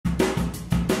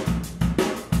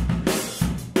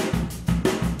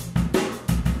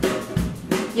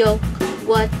Yo,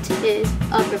 what is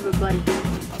up, everybody?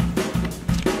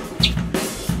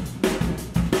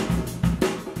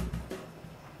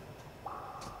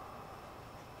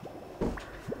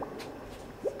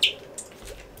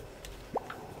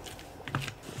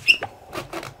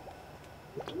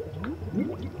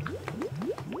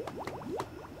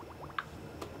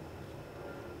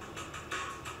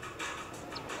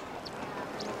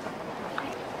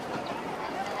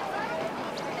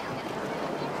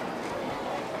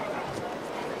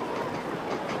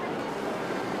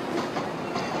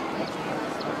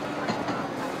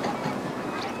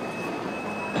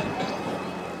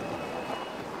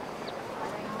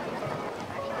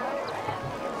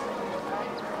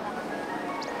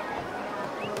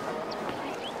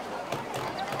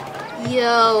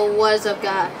 Yo, what's up,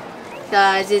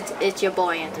 guys? It's your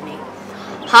boy Anthony.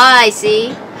 Hi, see?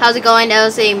 How's it going?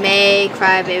 LSA May,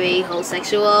 crybaby,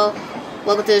 homosexual.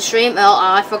 Welcome to the stream. Oh,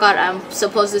 I forgot. I'm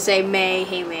supposed to say May.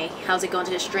 Hey May, how's it going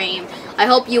to the stream? I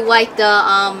hope you like the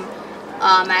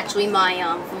actually my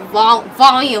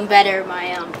volume better.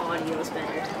 My audio is better.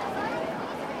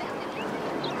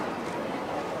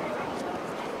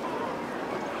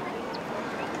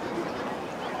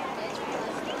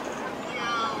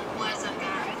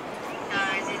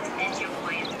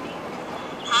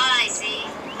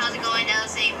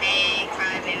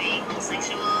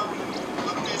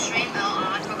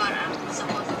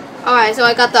 Alright, so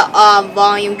I got the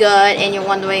volume good, and you're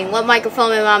wondering what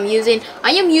microphone am I using.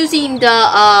 I am using the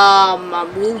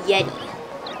Blue Yeti.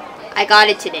 I got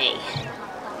it today.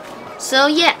 So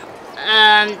yeah,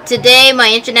 today my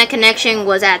internet connection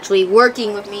was actually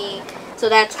working with me, so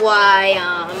that's why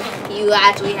you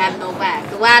actually have no lag.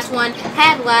 The last one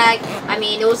had lag. I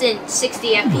mean, it was in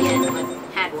 60 FPS, but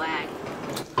had lag.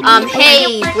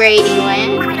 Hey Brady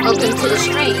Land, welcome to the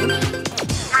stream.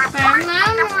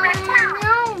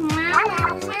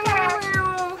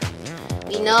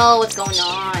 We know what's going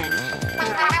on.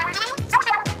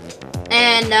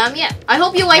 And yeah, I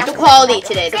hope you like the quality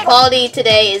today. The quality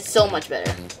today is so much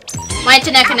better. My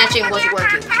internet connection was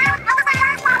working.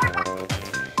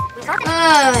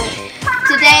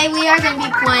 Today we are going to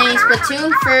be playing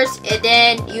Splatoon first, and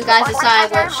then you guys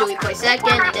decide what should we play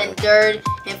second, and then third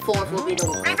and fourth will be the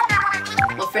one.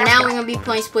 But for now, we're going to be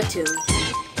playing Splatoon.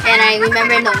 And I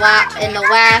remember in the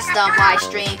last live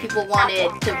stream, people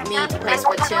wanted me to play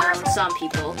Splatoon, some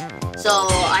people. So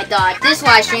I thought this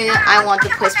live stream, I want to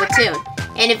play Splatoon.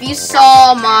 And if you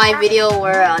saw my video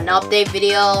or an update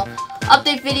video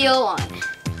on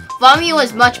volume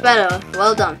is much better.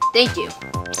 Well done. Thank you.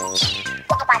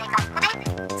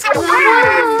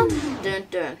 Dun,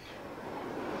 dun.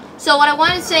 So what I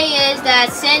want to say is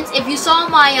that since if you saw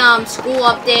my school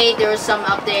update, there was some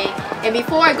update, and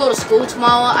before I go to school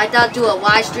tomorrow, I thought I'd do a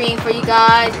live stream for you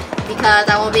guys because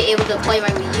I won't be able to play my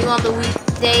Wii U on the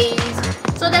weekdays.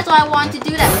 So that's why I wanted to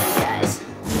do that with you guys.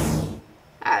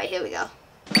 Alright, here we go.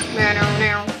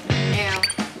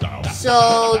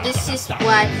 So this is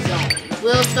Splat Zone.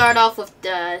 We'll start off with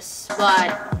this,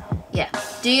 but yeah.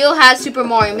 Do you have Super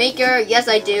Mario Maker? Yes,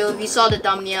 I do. If you saw the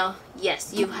thumbnail.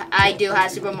 Yes, I do have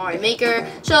Super Mario Maker,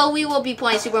 so we will be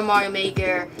playing Super Mario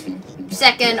Maker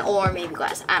second or maybe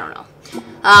last. I don't know.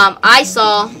 I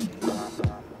saw.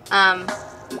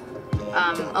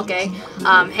 Okay.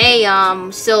 Hey,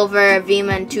 Silver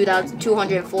Veman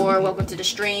 2204. Welcome to the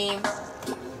stream.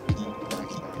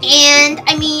 And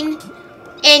I mean,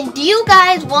 and do you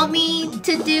guys want me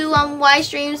to do live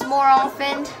streams more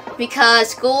often?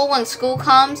 Because when school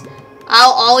comes,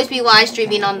 I'll always be live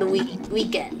streaming on the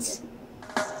weekends.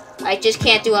 I just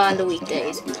can't do it on the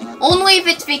weekdays. Only if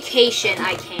it's vacation,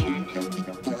 I can.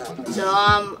 So,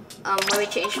 let me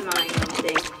change my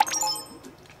thing.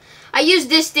 I use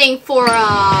this thing for,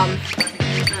 I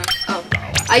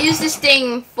use this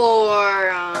thing for,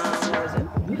 what was it?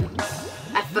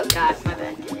 I forgot, my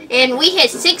bad. And we hit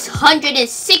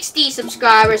 660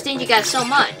 subscribers. Thank you guys so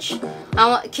much.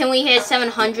 Can we hit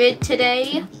 700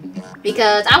 today?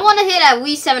 Because I want to hit at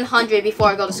least 700 before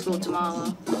I go to school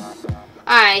tomorrow.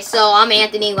 Alright, so I'm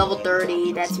Anthony, level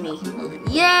 30. That's me.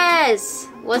 Yes!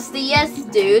 What's the yes,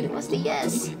 dude? What's the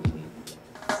yes?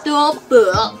 Oh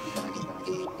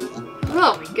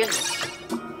my goodness.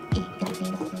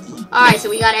 Alright, so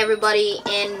we got everybody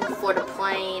in for the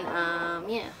plane.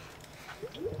 Yeah.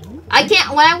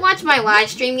 When I watched my live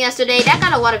stream yesterday, that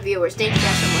got a lot of viewers. Thank you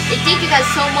guys so much. And thank you guys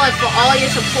so much for all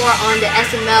your support on the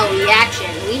SML reaction.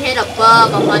 We hit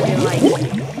above 100 likes.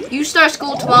 You start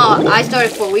school tomorrow. I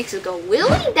started 4 weeks ago. Really?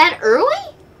 That early?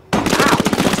 Wow.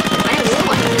 I didn't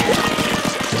realize that.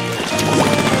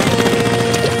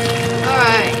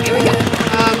 Alright, here we go.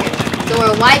 Okay. So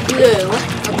we're white blue.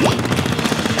 Okay.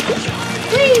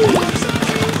 Whee!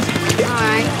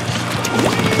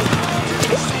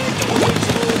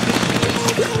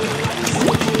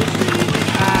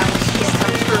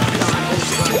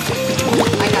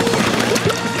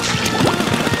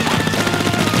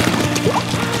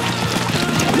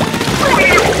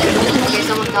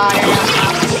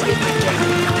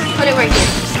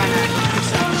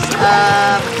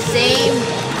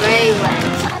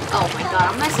 Oh my god,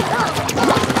 I'm messing up.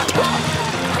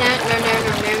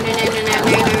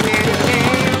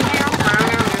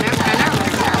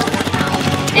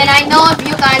 And I know if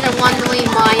you guys are wondering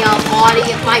my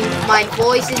audio, my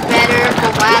voice is better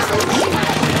from last time.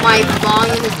 My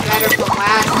volume is better from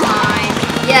last time.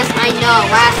 Yes, I know.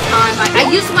 Last time I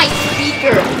used my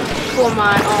speaker for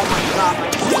my. Oh my god.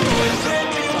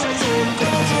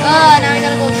 Now I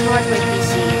gotta go charge my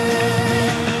PC.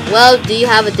 Well, do you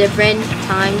have a different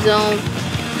time zone?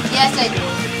 Yes, I do.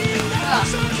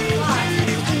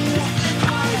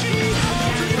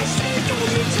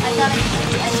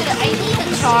 I need to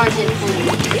charge it.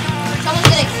 Someone's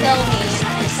gonna kill me,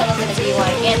 and someone's gonna be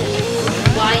like, Anthony,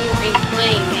 why you ain't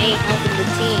playing? You ain't helping the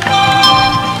team.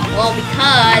 Well,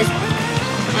 because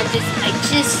I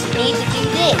just need to do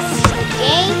this,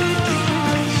 okay?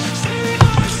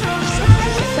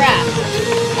 Crap.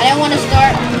 I didn't want to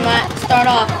start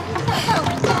off.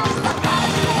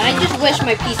 I just wish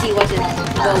my PC wasn't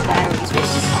low batteries.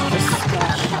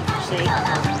 See?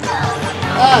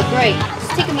 Oh, great.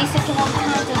 It's taking me such a long time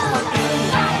to fucking do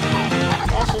that.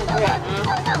 That's just great, huh?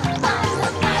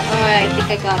 Alright, I think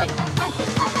I got it.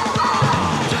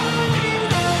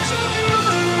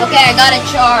 Okay, I got it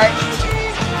charged.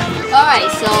 Alright,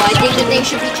 so I think the thing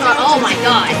should be charged. Oh my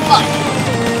god, fuck.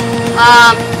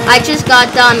 I just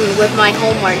got done with my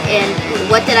homework, and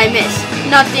what did I miss?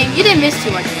 Nothing. You didn't miss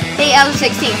too much. Hey,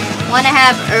 L16, want to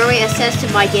have early access to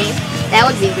my game? That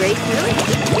would be great. Really?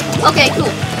 Okay, cool.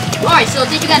 Alright, so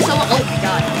did you guys so? Oh my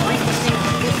god. Why is this thing?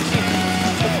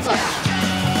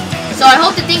 So I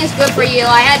hope the thing is good for you.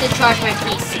 I had to charge my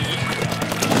PC.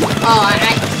 Oh,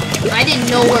 I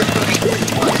didn't know where to make it.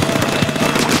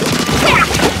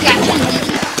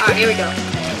 Alright, here we go.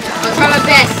 I'll try my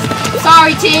best.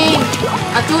 Sorry, team.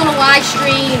 I'm doing a live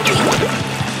stream.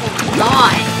 Oh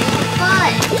my god.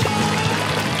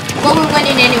 But we're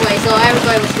winning anyway, so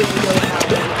everybody was doing good.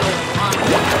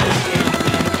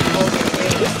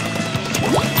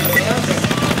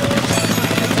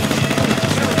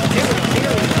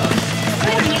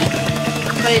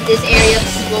 But in this area,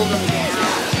 slow them down.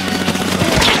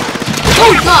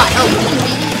 Oh god! Oh,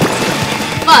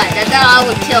 but that I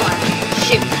would kill him.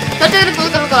 Shoot. I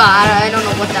don't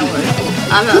know what that was.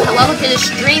 Welcome to the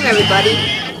stream, everybody.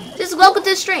 Just welcome to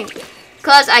the stream.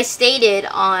 Because I stated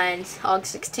on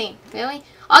August 16th. Really?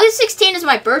 August 16th is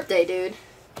my birthday, dude.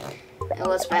 Oh,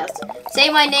 let's pass. Say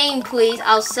my name, please.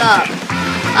 I'll sub.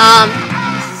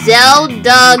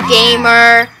 Zelda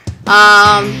Gamer.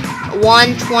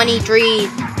 123.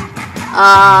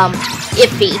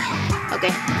 Iffy.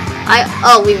 Okay.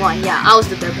 We won. Yeah, I was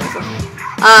the third person.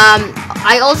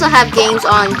 I also have games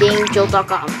on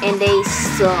GameJolt.com, and they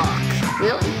suck.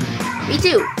 Really? Me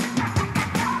too.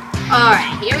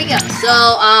 Alright, here we go.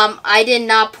 So, I did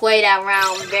not play that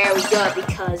round very good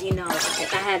because, you know,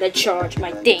 I had to charge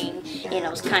my thing, and it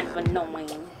was kind of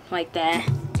annoying like that.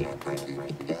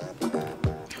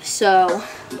 So,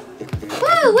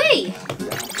 woo-wee!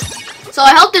 So,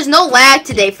 I hope there's no lag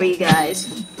today for you guys.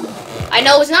 I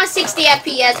know it's not 60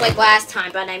 FPS like last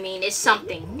time, but I mean, it's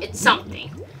something. It's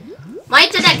something. My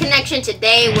internet connection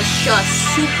today was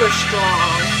just super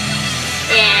strong.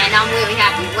 And I'm really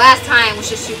happy. Last time was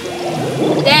just super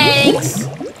good. Thanks!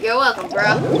 You're welcome, bro.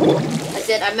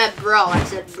 I meant bro. I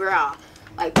said bro.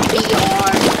 Like BR.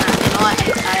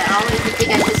 I always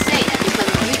think I should say that because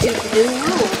of YouTube's new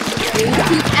rule.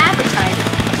 YouTube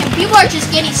advertising. And people are just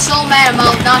getting so mad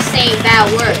about not saying bad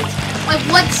words. Like,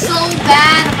 what's so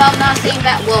bad about not saying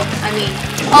bad? Well, I mean,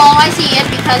 oh, I see it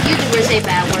because YouTubers say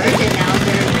bad words and now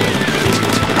they're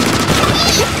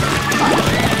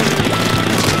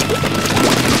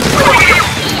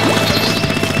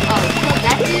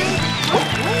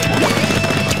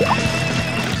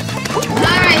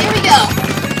Alright, here we go.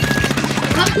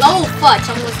 Oh, fudge.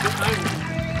 Someone was behind me.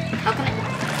 How can I...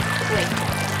 Wait.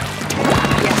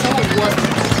 Yeah, someone was behind me.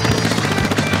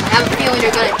 I have a feeling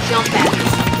they're gonna jump at me.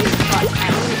 Fudge.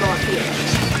 I'm gonna go up here.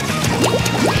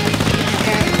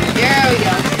 There we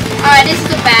go. Alright, this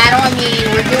is a battle. I mean,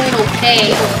 we're doing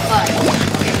okay. Oh, fudge.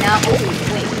 Okay, now... Oh,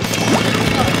 wait.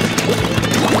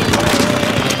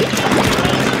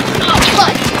 Oh,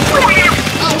 fudge.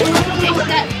 Oh, okay,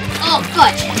 that... Oh,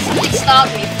 fudge. Something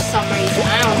stopped me for some reason.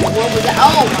 I don't know what was that.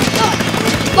 Oh, my god.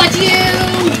 Fudge you!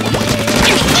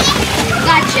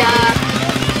 Gotcha.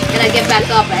 Gotta get back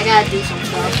up. I gotta do some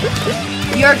stuff.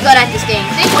 You're good at this game.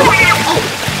 Thank you. Oh,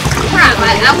 crap.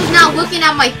 I was not looking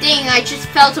at my thing. I just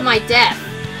fell to my death.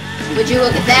 Would you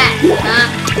look at that? Huh?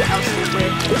 That was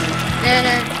stupid.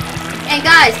 And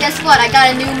guys, guess what? I got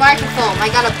a new microphone.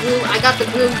 I got the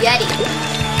Blue Yeti.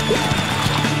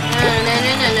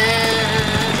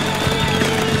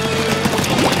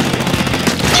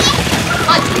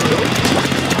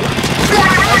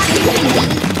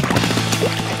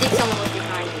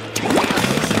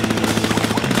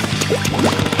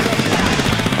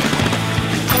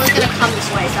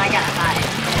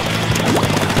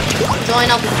 join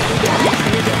up with you guys.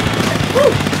 Woo!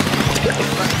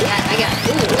 I got it.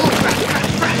 Ooh,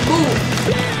 crap. Boom.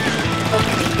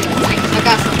 Okay, good. I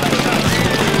got somebody.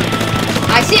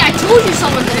 I see, I told you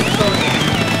someone's gonna go there.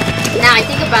 Now I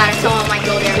think about it, someone might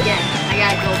go there again. I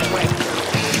gotta go quick.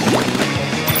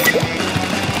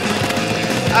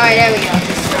 Alright, there we go.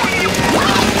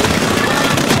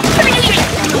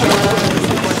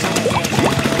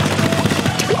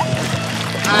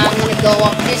 I'm gonna go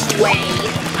up this way.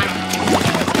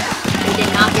 We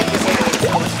did not get this area,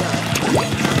 so let's go.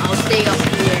 I'll stay up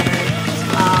here.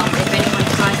 If anyone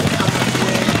tries to come up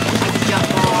here, I can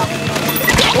jump off.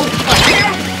 Oh,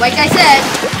 like I said,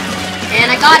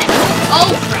 and I got it.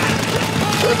 Oh crap!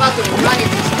 We're about to run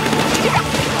into something.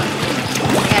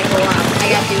 I gotta go out.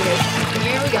 I gotta do this.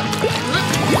 Here we go.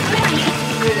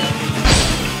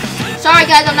 Sorry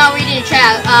guys, I'm not reading the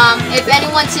chat. If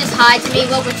anyone says hi to me,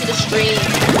 welcome to the stream.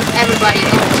 Everybody, oh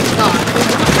my god.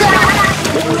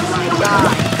 Oh my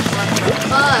god. What the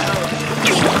fuck?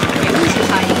 Okay, who's just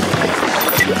hiding?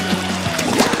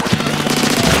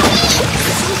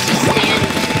 Who's just standing there?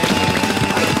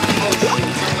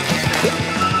 Oh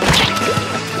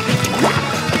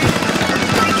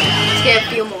shoot, let's get a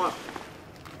few more.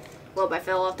 Whoop, I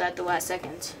fell off that at the last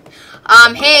second.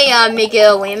 Hey,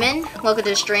 Miguel Wayman, welcome to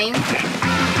the stream.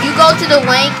 You go to the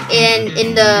link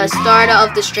in the start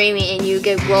of the streaming and you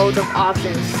get loads of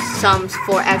options, some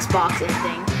for Xbox and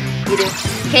thing. You do.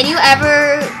 Can you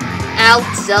ever out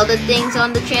Zelda things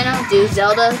on the channel? Do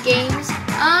Zelda games?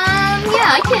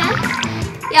 Yeah, I can.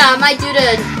 Yeah, I might do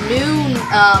the new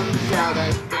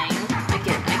Zelda thing. I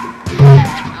can do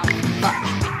that.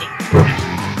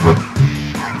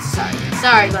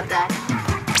 Sorry about that.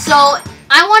 So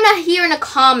I want to hear in the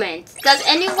comments, does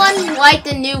anyone like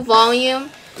the new volume?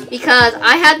 Because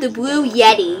I have the Blue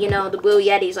Yeti. You know, the Blue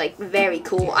Yeti is like very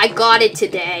cool. I got it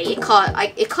today. It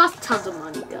cost tons of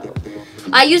money though.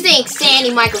 I use the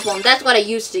Xanny microphone. That's what I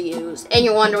used to use. And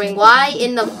you're wondering why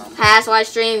in the past live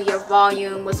stream your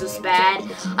volume was this bad.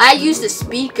 I used the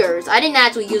speakers. I didn't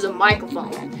actually use a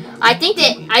microphone. I think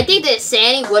that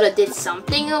Xanny would have did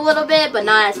something a little bit, but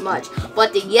not as much.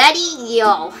 But the Yeti,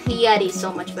 yo, the Yeti's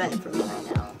so much better for me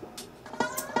right now.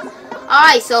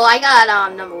 Alright, so I got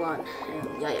number 1.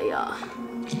 Yeah.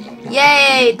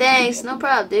 Yay, thanks. No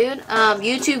problem, dude.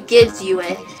 YouTube gives you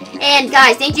it. And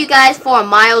guys, thank you guys for a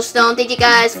milestone. Thank you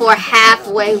guys for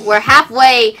halfway. We're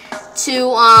halfway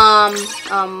to I'm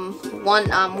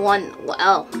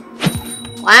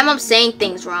saying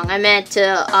things wrong. I meant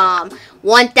to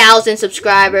 1,000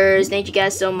 subscribers. Thank you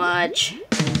guys so much.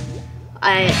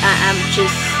 I'm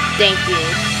just thank you.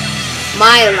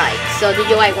 My like. So did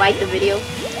you like the video?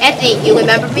 Anthony, you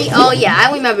remember me? Oh yeah,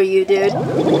 I remember you, dude.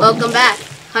 Welcome back.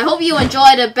 I hope you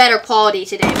enjoyed a better quality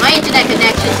today. My internet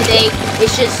connection today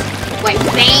is just like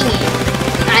banging.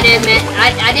 I didn't mean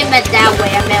that way.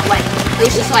 I meant like it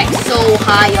was just like so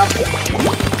high up.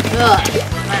 Ugh,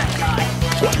 my god.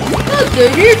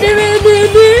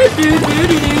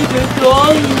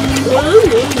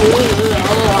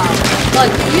 But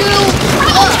you.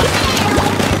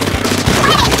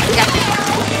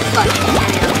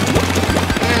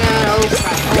 Oh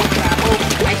crap.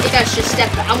 I think I should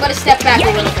step back. I'm gonna step back a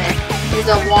little bit. There's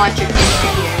a watcher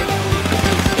thing here.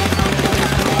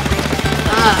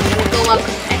 I'm gonna go up.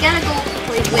 I gotta go.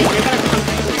 Wait, they're gonna come.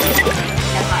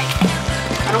 Get high.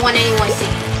 I don't want anyone to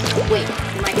see. Wait,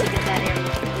 you might get that area.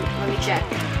 Let me check.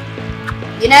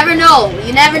 You never know.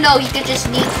 You could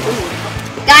just need. Ooh.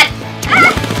 Got it.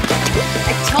 Ah!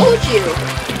 I told you.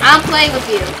 I'm playing with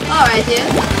you. Alright, dude.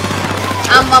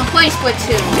 I'm playing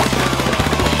Splatoon.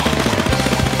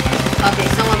 Okay,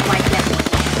 someone might get me.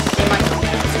 They might come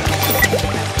back.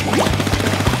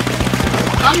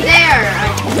 I'm there! I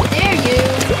dare you!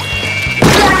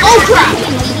 Oh crap!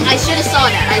 I should have saw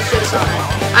that.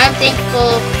 I'm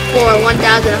thankful for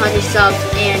 1,100 subs,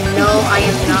 and no, I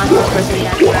am not the person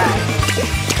that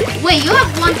trash. Wait, you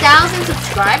have 1,000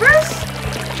 subscribers?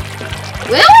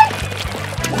 Really?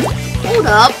 Hold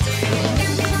up.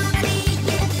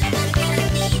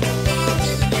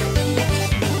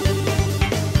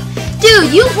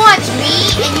 Dude, you watch me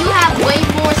and you have way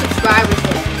more subscribers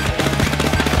than me.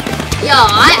 Yo,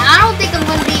 I don't think I'm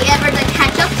gonna be ever to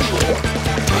catch up to you.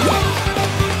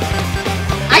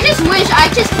 I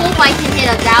just hope I can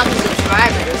hit 1,000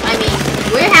 subscribers. I mean,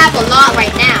 we have a lot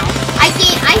right now. I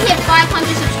hit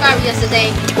 500 subscribers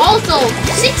yesterday, also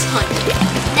 600.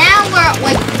 Now we're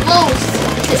like close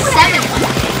to 700.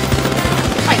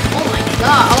 Like, oh my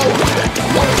god,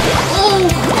 oh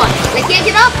what? I can't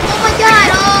get up? Oh my god,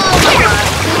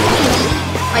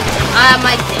 Like, I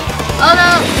might think. Oh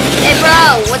no, hey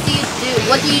bro, what do you do?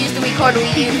 What do you use to record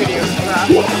Wii U videos,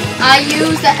 bro? I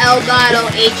use the Elgato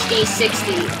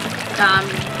HD60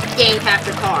 game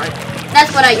capture card.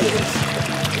 That's what I use.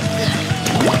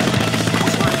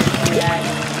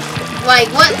 Like,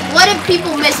 what if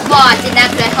people miss spots and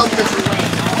that could have helped us win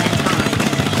all that time?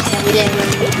 And we didn't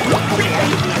really need to. Okay, I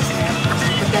can do this now.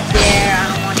 Put that there. I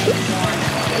don't want it anymore.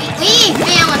 We ain't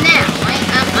failing now. Right?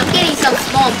 I'm getting some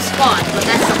small spots, but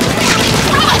that's something.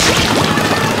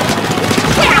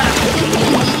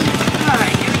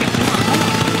 Alright, here we go.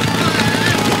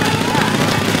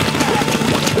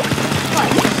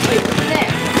 Wait, what's there?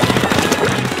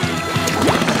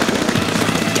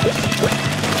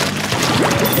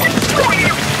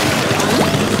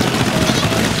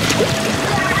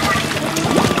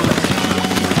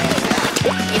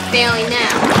 It's failing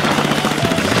now.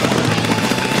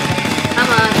 Come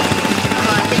on. Come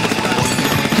on, take this ball.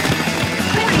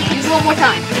 Use one more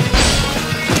time.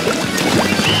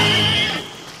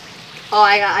 Oh,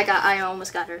 I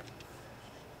almost got her.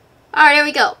 Alright, there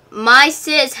we go. My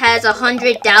sis has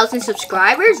 100,000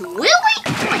 subscribers? Really?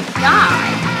 Oh my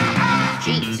god.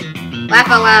 Jeez. Laugh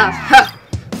out loud. Huh.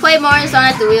 Play Mario Song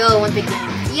at the Rio Olympic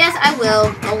Games. Yes, I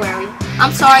will. Don't worry.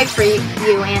 I'm sorry for you,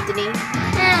 Anthony.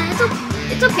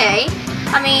 It's okay.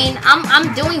 I mean,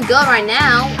 I'm doing good right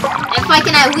now. If I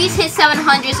can at least hit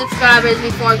 700 subscribers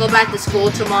before I go back to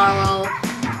school tomorrow,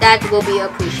 that will be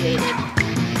appreciated.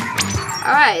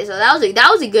 Alright, so that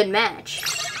was a good match.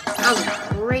 That was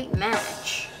a great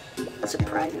match.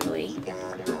 Surprisingly.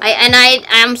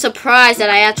 I'm surprised that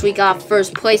I actually got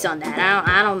first place on that.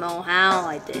 I don't know how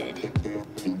I did.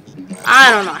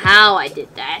 I don't know how I did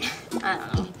that. I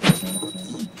don't know.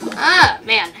 Ah,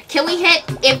 man. Can we hit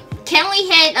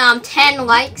 10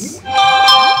 likes?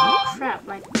 Oh, crap,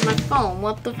 my phone.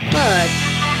 What the fuck?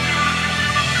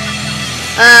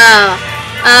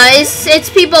 It's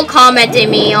people commenting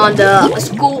me on the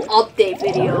school update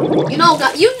video. You know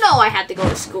I had to go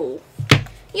to school.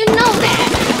 You know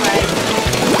that, right?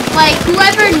 Like,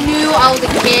 whoever knew I was a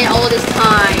kid all this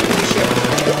time, you should.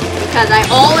 Because I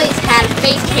always had a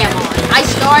face cam on. I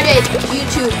started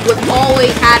YouTube with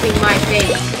always having my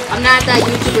face. I'm not that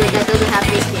YouTuber that doesn't have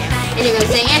face cam. And you're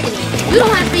gonna say, Anthony, you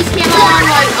don't have face cam on?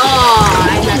 Like, oh,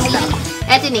 I messed up.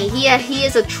 Anthony, he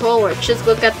is a troller. Just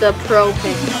look at the pro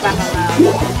pic.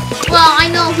 Well, I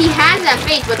know he has that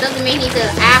face, but doesn't mean he's an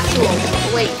actual.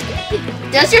 Wait,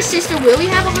 does your sister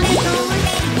really have 100,000?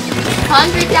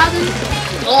 100,000?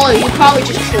 Oh, you probably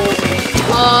just trolled it.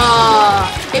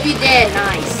 If you did,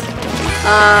 nice.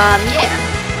 Yeah.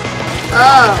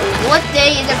 What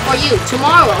day is it for you?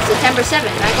 Tomorrow, September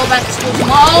 7th. I go back to school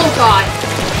tomorrow. Oh, God.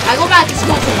 I go back to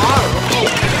school tomorrow.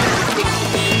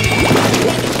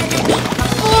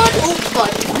 Oh,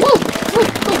 fuck. Woo.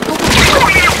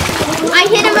 I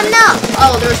hit him enough.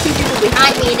 Oh, there were 2 people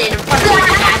behind me and then in front of me.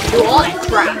 I had to do all that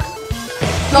crap.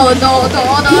 No.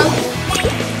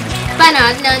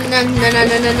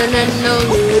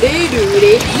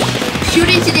 Shoot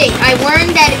into the. I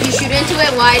learned that if you shoot into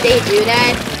it, why they do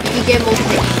that, you get most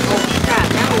hits. Oh crap!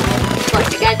 Now fuck,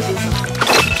 I gotta do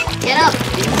something. Get up!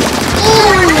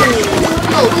 Ooh!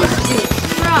 Oh, this dude,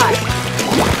 try.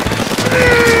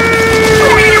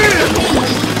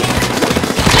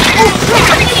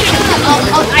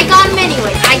 Oh, I got him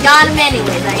anyways.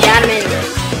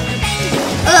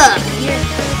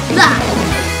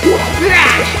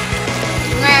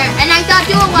 And I got to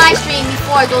do a live stream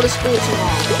before I go to school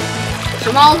tomorrow.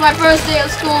 Tomorrow's my first day of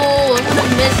school. I'm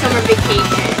gonna miss summer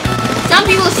vacation. Some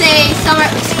people say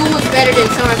school is better than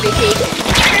summer vacation.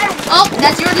 Oh,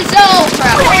 that's your dessert,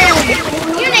 crap.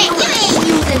 You ain't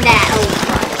using that. Oh,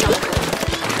 crap.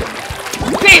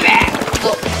 Payback.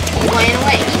 Oh, he ran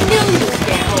away. He knew he was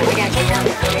there. Oh, I gotta go down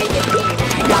this way. Get me. Oh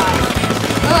my god.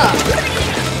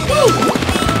 Woo.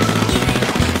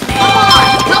 Come on.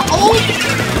 No. Oh.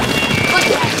 What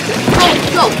the?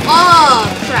 Go. Oh,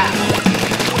 crap.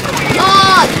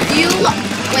 Oh,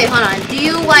 wait, hold on. Do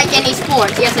you like any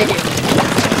sports? Yes, I do.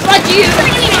 But you!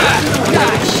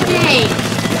 Gosh, dang.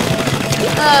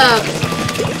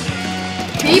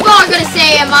 People are gonna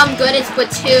say if I'm good at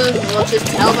Splatoon, we'll just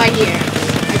tell by here.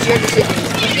 It's your decision.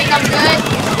 You think I'm good?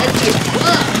 That's you.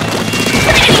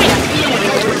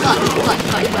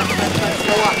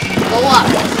 Go up.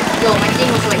 Yo, my thing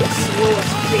was like slow as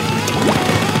freaking.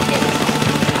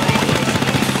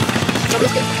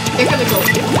 They're coming close.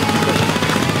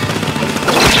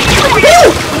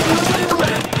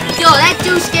 Yo, that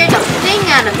dude scared the thing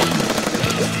out of me.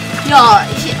 Yo,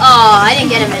 I didn't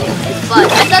get him anyway. But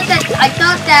I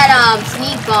thought that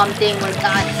sneak bomb thing was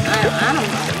done. I don't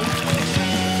know.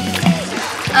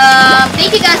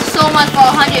 Thank you guys so much for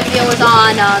 100 viewers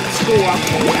on school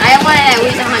update. I wanted at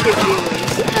least 100 viewers.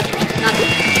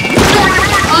 Nothing.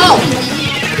 Oh!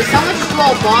 Did someone just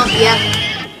throw a bomb? Yeah.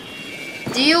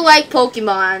 Do you like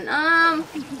Pokemon?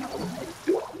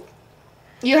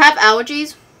 You have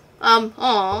allergies?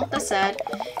 Oh, that's sad.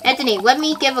 Anthony, let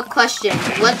me give a question.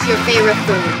 What's your favorite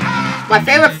food? My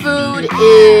favorite food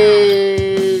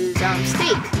is,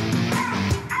 steak.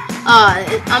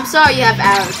 I'm sorry you have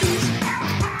allergies.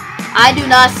 I do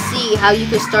not see how you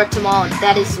could start tomorrow.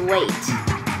 That is late.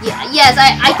 Yes,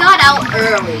 I got out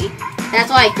early. That's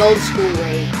why I go to school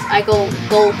late. I go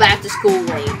back to school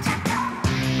late.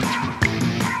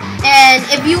 And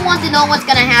if you want to know what's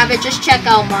gonna happen, just check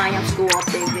out my school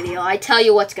update video. I tell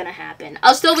you what's gonna happen.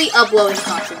 I'll still be uploading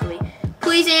constantly.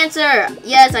 Please answer.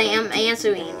 Yes, I am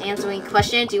answering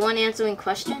questions. Do you want answering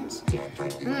questions?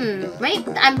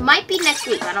 I might be next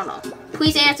week. I don't know.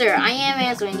 Please answer. I am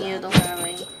answering you. Don't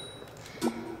worry.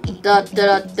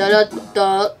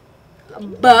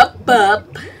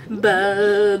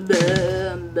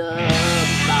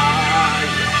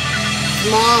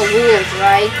 Small rules,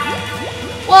 right?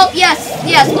 Well, yes,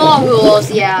 small rules,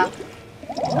 yeah.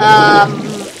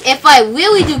 If I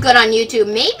really do good on YouTube,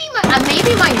 maybe my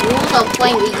rules of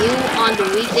playing Wii U on the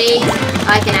weekdays,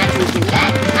 I can actually do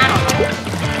that. I don't know.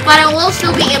 But I will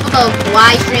still be able to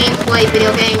live stream, play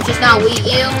video games, just not Wii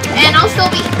U. And I'll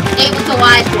still be able to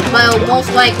live stream, but I'll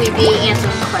most likely be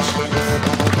answering questions.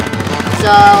 So,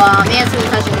 answering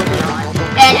questions will be on.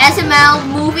 And SML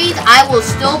movies, I will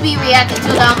still be reacting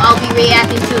to them. I'll be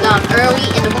reacting to them early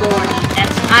in the morning.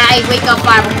 I wake up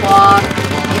 5 o'clock,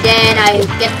 and then I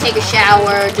get to take a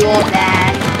shower, do all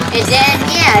that. And then,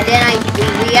 yeah, then I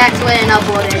react to it and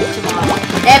upload it tomorrow.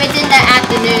 If it's in the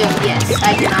afternoon, yes,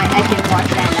 I can watch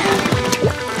that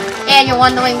now. And you're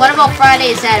wondering, what about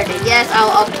Friday and Saturday? Yes,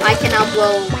 I can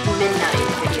upload midnight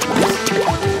videos.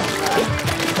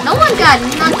 No one got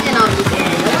nothing on me today.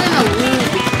 I don't even lose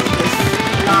between this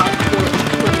not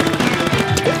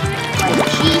like,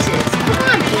 Jesus. Come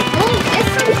on, people. Get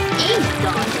some ink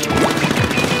done.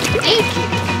 Thank you.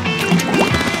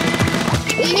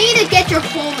 You need to get your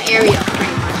home area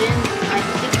pretty much.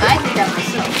 And I did that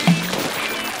myself.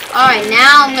 Alright,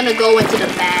 now I'm gonna go into the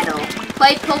battle.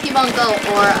 Play Pokemon Go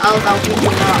or else I'll beat you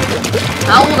up.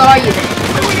 How old are you then?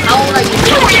 How old are you?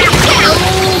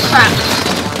 Oh crap.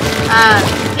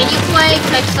 Can you play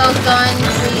Pixel Gun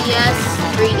 3DS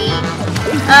 3D?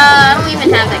 I don't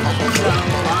even have that game, so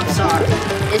I'm sorry.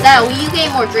 Is that a Wii U game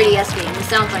or 3DS game? It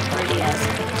sounds like 3DS.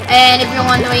 And if you're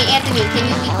wondering, Anthony, can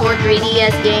you record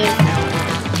 3DS games? No.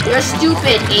 You're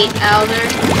stupid, 8 Bowser.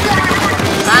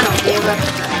 I don't give a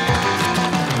crap.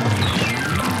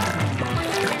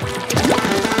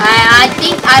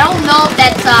 I don't know if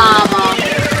that's,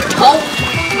 oh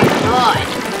my god.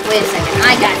 Wait a second,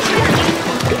 I got you.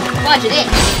 Watch this.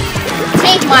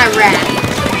 Take my rat.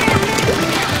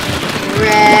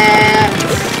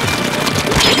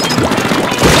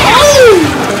 Oh!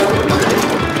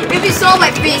 If you saw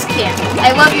my face cam,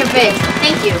 I love your face.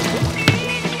 Thank you.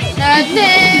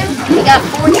 We got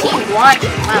 14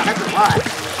 watching. Wow, that's a lot.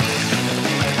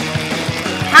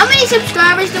 How many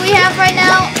subscribers do we have right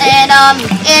now? And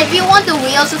if you want the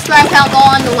real subscribe count, go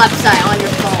on the left side on your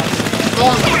phone. Go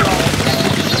on the phone.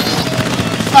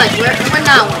 But we're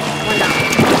not winning. We're not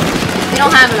winning. We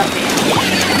don't have enough fans.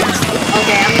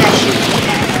 Okay, I'm gonna shoot you.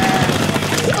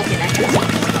 Okay, that's it.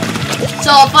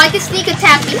 So if I can sneak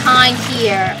attack behind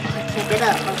here, I can't get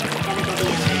up. Okay, I gotta go the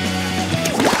other way.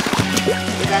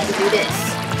 We got to do this.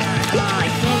 I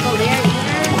can't go there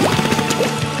either.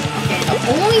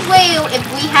 The only way if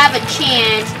we have a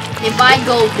chance if I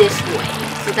go this way.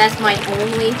 So that's my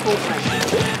only hope right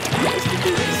now is to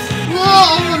do this.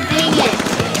 Whoa, dang it.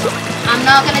 I'm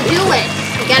not gonna do it.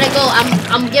 I gotta go.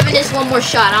 I'm giving this one more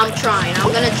shot. I'm trying.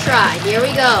 I'm gonna try. Here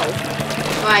we go.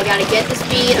 Alright, gotta get the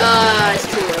speed. It's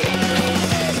too late.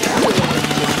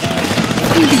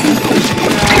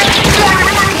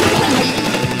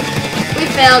 We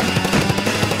failed.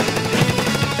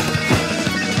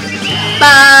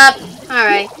 Bop.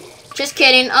 Alright. Just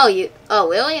kidding. Oh,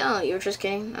 really? Oh, you're just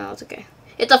kidding? Oh, it's okay.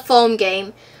 It's a phone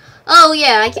game. Oh,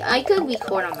 yeah, I could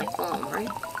record on my phone, right?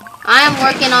 I am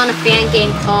working on a fan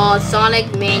game called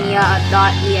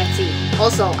SonicMania.exe.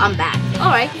 Also, I'm back.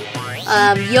 Alright.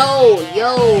 Yo,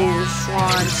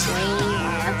 Swan Swing.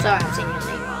 I'm sorry, I'm saying your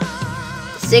name wrong.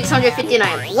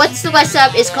 659. What's the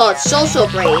WhatsApp? It's called Social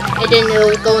Braid. And then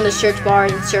it'll go in the search bar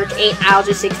and search 8 hours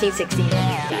or 1616.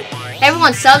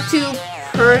 Everyone sub to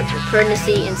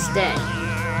Courtesy instead.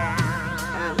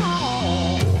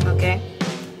 Okay.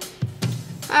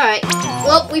 Alright.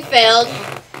 Well, we failed.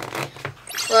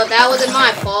 Well, that wasn't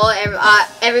my fault.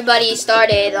 Everybody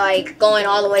started like going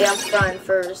all the way up front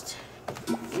first.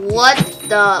 What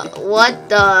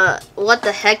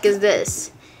the heck is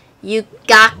this? You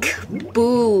got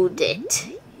booed it.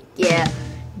 Yeah,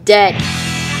 dead.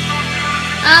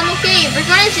 Okay, if you're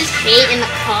gonna just hate in the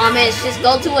comments, just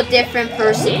go to a different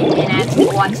person and actually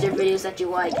watch their videos that you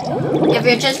like. If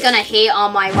you're just gonna hate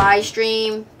on my live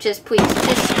stream, just please,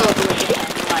 just go to a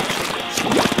different live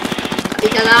stream.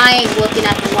 Because I ain't looking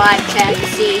at the live chat to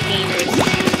see haters.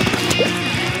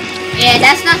 And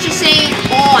that's not just saying,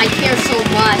 oh, I care so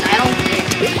much. I don't care.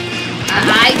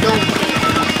 I don't care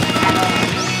at all.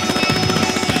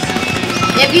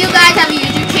 If you guys have a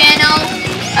YouTube channel,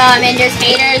 and there's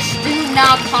haters, do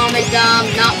not comment them.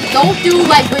 Don't do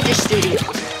like Widget Studios.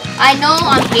 I know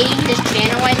I'm hating his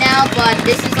channel right now, but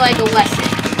this is like a lesson.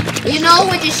 You know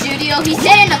Widget Studio, he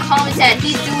said in the comments that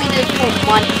he's doing this for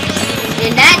money.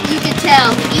 And that you can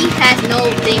tell he has no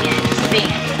thing in his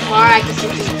fan. Or I could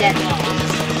just be dead wrong.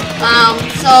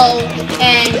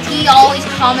 And he always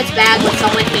comments back when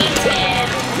someone hates him.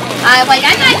 I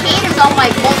got haters on my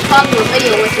most popular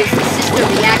video, which is the sister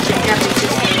reaction every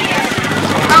sister.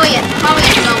 Probably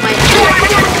know my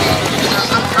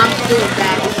I'm doing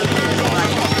bad.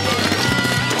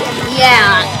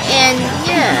 Yeah, and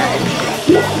yeah.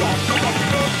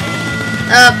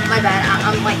 My bad.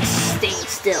 I'm like staying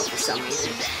still for some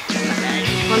reason.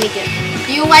 Let me get.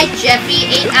 Do you like Jeffy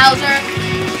 8-Houser?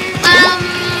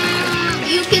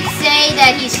 You could say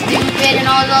that he's stupid and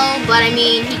all though, but I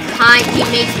mean he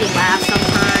makes me laugh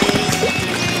sometimes.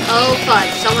 Oh fuck!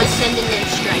 Someone's sending in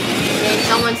strike. And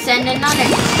someone send another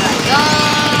strike.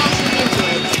 Oh, into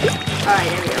it. Alright,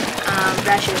 there we go.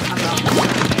 That should have come off.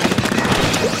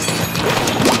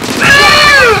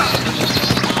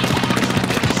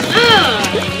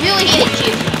 Really hated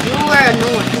you. You were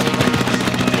annoying.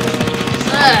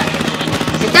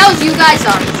 If that was you guys,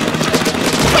 sorry.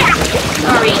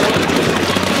 Sorry.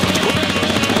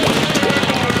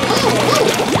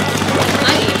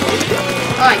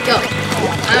 Alright, go.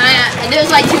 There's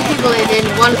like 2 people and then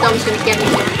one of them's gonna get me.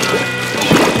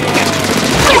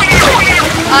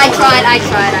 I tried.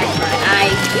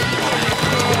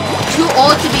 Too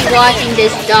old to be watching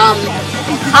this dumb.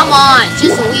 Come on,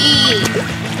 just leave.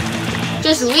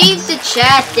 Just leave the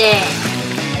chat then.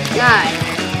 God.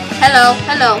 Hello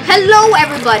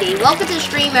everybody. Welcome to the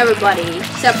stream everybody.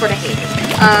 Except for the haters.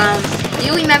 Do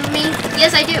you remember me?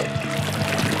 Yes I do.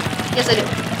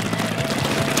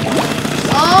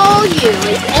 Oh, you.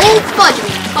 Oh, fudge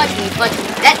me.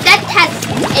 That has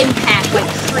impact like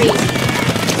crazy.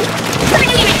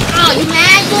 Oh, you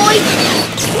mad, boy?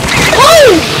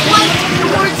 Oh! Right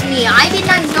towards me. I did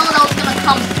not know that was gonna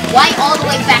come right all the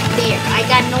way back there. I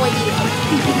got no idea.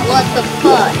 What the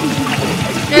fuck?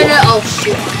 No. Oh,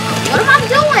 shoot. What am I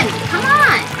doing? Come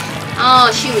on.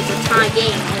 Oh, shoot. It's a tie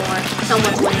game or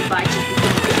someone's winning by 2.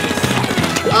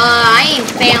 I ain't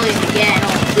failing again. Oh,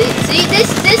 see, this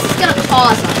is gonna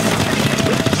cause us.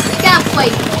 We gotta play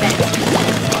defense.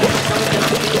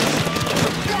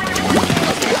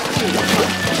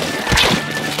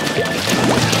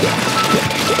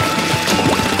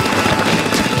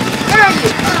 Where are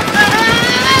you?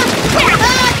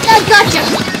 I gotcha!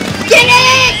 Get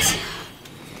it!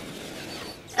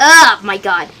 Oh my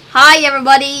god. Hi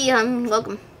everybody.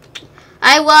 Welcome.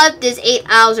 I love this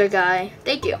 8-Houser guy.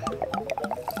 Thank you.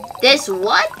 This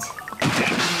what?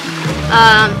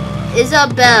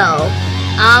 Isabel.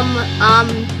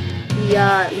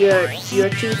 Yeah, you're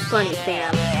too funny,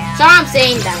 fam. Sorry I'm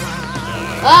saying that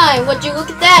wrong. Would you look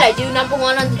at that? I do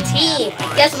 #1 on the team.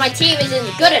 I guess my team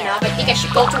isn't good enough. I think I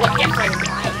should go to a different one.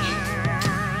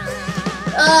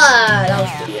 That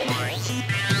was stupid.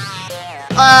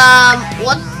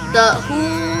 What the,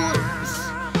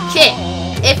 Kit,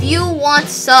 if you want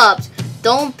subs,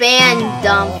 don't ban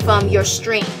them from your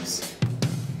streams.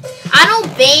 I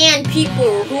don't ban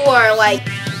people who are like,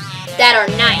 that are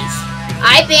nice.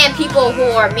 I ban people who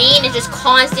are mean and just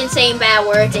constant saying bad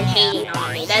words and hating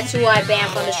on me. That's who I ban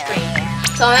from the stream.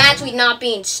 So I'm actually not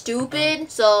being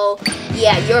stupid. So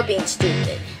yeah, you're being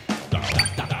stupid.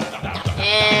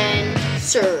 And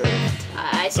served.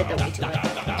 I said that way too much.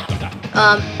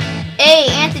 Hey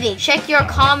Anthony, check your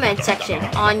comment section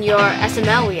on your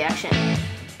SML reaction.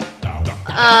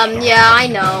 Yeah, I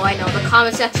know. The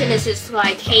comment section is just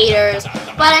like haters.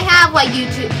 But I have like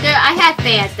YouTube. I have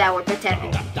fans that were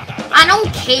protecting me. I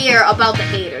don't care about the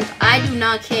haters. I do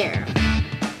not care.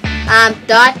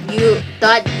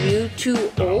 You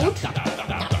too old?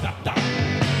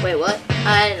 Wait, what?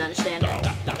 I didn't understand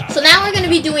that. So now we're gonna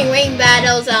be doing rain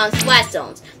battles on Splat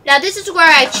Zones. Now this is where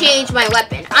I change my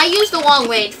weapon. I use the long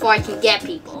range before I can get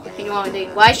people. And you're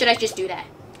wondering, why should I just do that?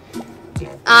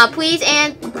 Please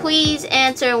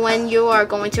answer when you are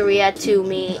going to react to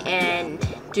me and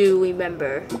do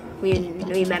remember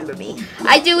me.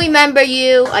 I do remember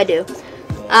you. I do.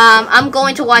 I'm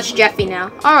going to watch Jeffy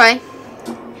now. All right.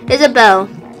 Isabel,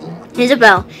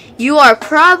 you are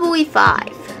probably 5.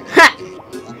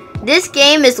 This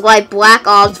game is like Black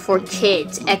Ops for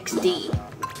kids XD.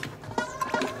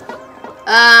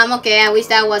 Okay, at least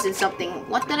that wasn't something.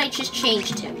 What did I just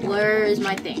change to? Where is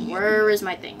my thing? Where is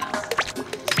my thing now?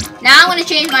 Now I'm gonna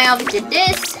change my outfit to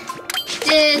this.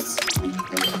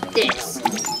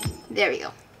 There we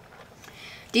go.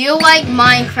 Do you like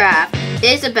Minecraft?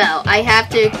 Isabel, I have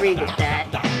to agree with that.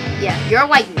 Yeah, you're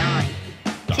like 9.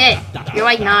 Kid, you're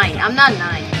like 9. I'm not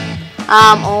 9.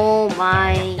 Oh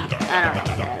my, I don't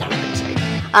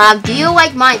know. Do you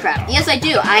like Minecraft? Yes, I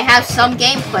do. I have some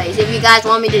gameplays. If you guys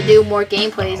want me to do more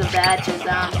gameplays of that, just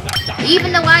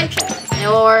even the live chat,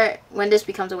 or when this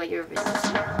becomes a regular video.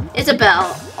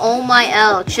 Isabel, oh my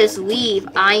L, just leave.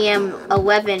 I am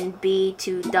 11B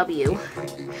to W.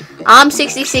 I'm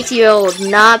 66-year-old,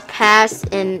 not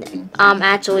past, and I'm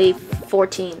actually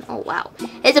 14. Oh wow.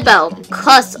 Isabel,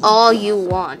 cuss all you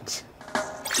want.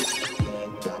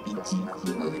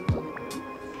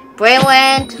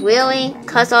 Brayland, really?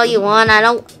 Cuss all you want. I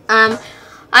don't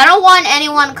want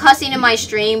anyone cussing in my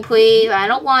stream, please. I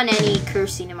don't want any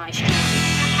cursing in my stream.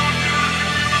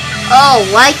 Oh,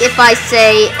 like if I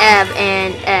say F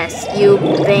and S, you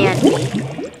ban me.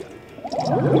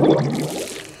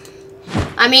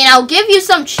 I mean, I'll give you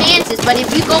some chances, but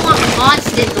if you go on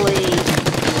constantly,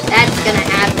 that's gonna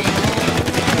happen.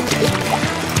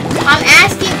 I'm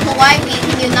asking politely,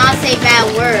 can you not say bad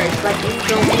words, but you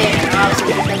don't care,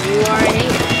 obviously, because you are an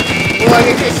hater. Or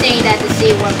you're just saying that to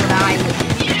see what I would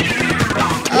do.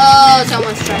 Oh,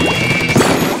 someone's trying to...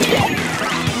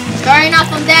 Starting off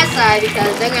from that side,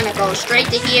 because they're gonna go straight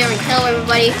to here and kill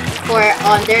everybody, for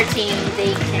on their team,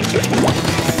 they can...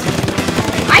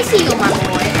 I see you, my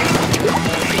boy.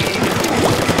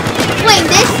 Wait,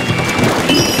 this...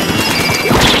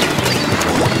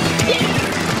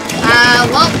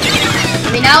 well,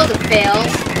 I mean, that was a fail.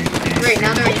 Great,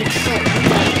 now they're in control.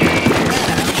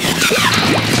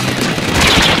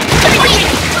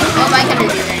 What am I gonna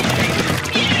do then?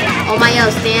 Oh my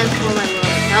God, stand for my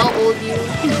lord. How old you?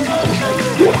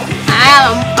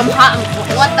 I'm hot.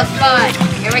 What the fuck?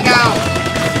 Here we go.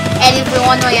 And if you're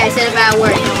wondering, I said a bad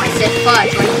word. You know, I said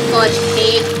fudge. Like fudge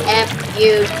cake.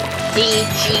 F-U-D-G-E.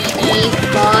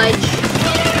 Fudge.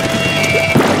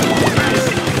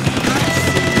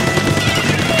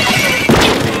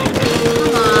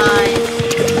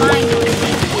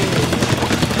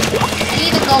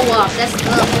 Go up. That's the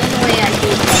only way I do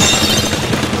that.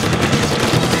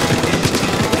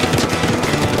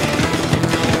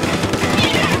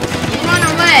 You run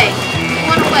away. You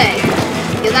run away.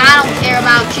 Because I don't care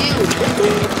about you.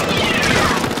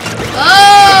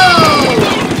 Oh!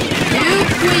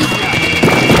 Dude, please no.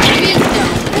 Please no.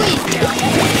 Please no.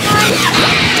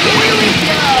 Here we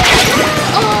go.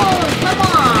 Oh, come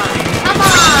on. Come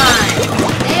on.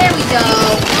 There we go.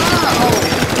 Oh.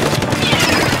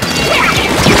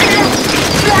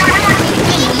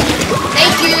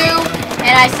 Thank you!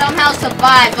 And I somehow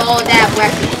survived all that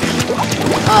wreckage.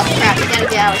 Oh crap, we gotta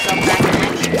get ourselves back in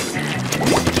action.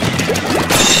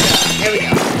 There we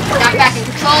go. Got back in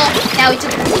control. Now we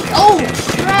took the lead. Oh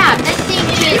crap, that thing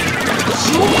just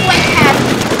zoomed like half.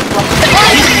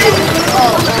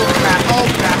 Oh crap, oh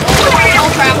crap, oh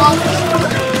crap, oh.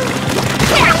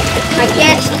 I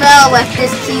can't spell with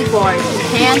this keyboard. You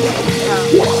can?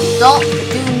 No.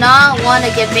 Do not want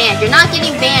to get banned. You're not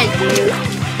getting banned, dude.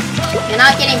 You're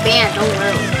not getting banned, don't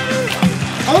worry.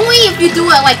 Only if you do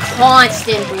it like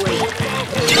constantly.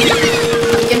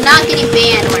 You're not getting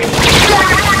banned or anything.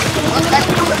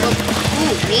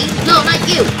 Ooh, me? No, not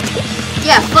you.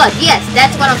 Yeah, Fudge, yes,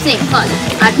 that's what I'm saying, Fudge.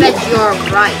 I bet you're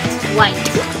right. White.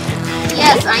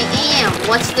 Yes, I am.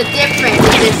 What's the difference?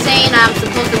 If you're saying I'm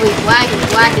supposed to be black and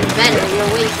black is better,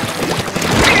 you're wasting.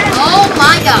 Oh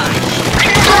my gosh.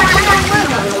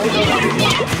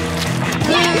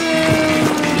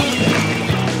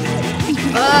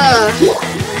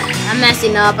 I'm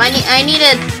messing up. I need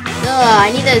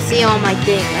to see on my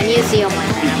thing. I need to see on my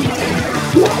map.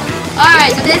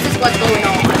 Alright, so this is what's going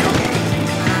on.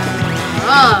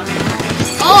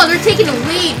 Oh, they're taking the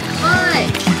lead.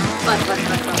 Fudge.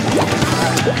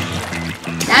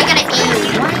 Now I gotta aim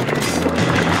right.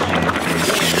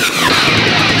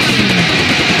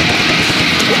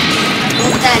 I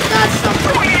hope that got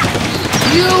something.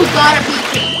 You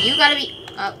gotta be.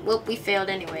 Well, we failed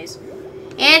anyways.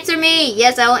 Answer me.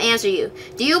 Yes, I will answer you.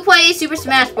 Do you play Super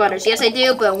Smash Brothers? Yes, I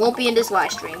do, but it won't be in this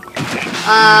live stream.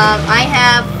 I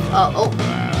have Oh.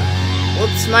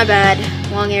 Whoops, my bad.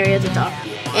 Wrong area to talk.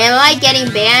 Am I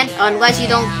getting banned? Unless you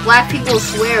don't black people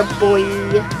swear, boy.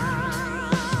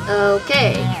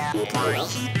 Okay.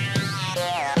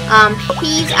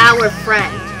 He's our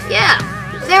friend. Yeah,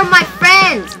 they're my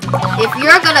friends. If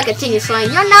you're gonna continue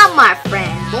swearing, you're not my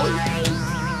friend, boy.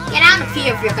 Get out of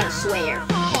here if you're gonna swear.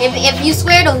 If you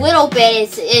swear a little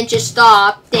bit and just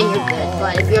stop, then you're good.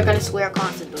 But if you're gonna swear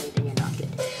constantly, then you're not good.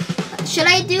 Should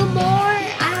I do more?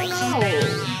 I don't know.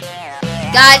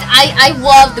 Guys, I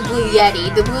love the Blue Yeti.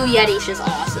 The Blue Yeti is just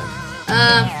awesome.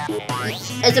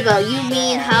 Isabel, you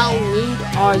mean how rude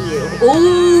are you?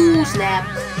 Ooh, snap.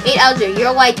 8 out of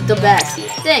you're like the best.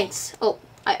 Thanks. Oh,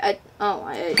 I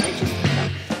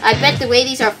bet the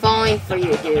ladies are falling for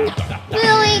you, dude.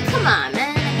 Really? Come on,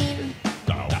 man.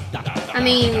 I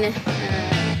mean,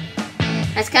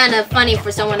 that's kind of funny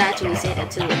for someone to actually say that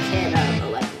to a kid of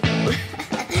 11.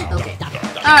 Okay.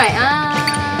 Alright,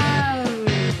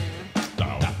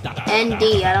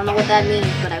 ND, I don't know what that means,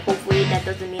 but hopefully that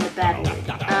doesn't mean a bad word.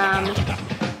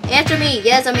 Answer me.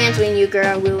 Yes, I'm answering you,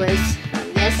 girl, Lewis.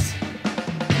 Yes.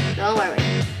 Don't worry.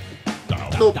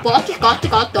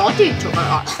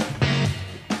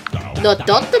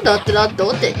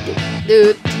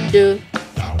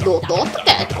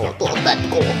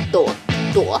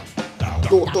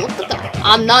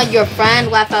 I'm not your friend,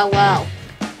 laugh out loud.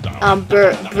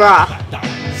 Bruh.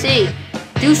 See,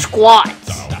 do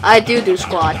squats. I do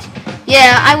squats.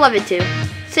 Yeah, I love it too.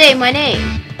 Say my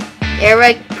name.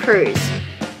 Eric Cruz.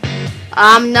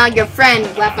 I'm not your friend,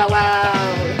 laugh out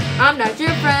loud. I'm not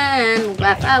your friend,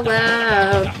 laugh out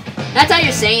loud. That's how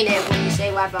you're saying it when you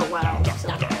say laugh out loud. So,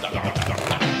 yeah.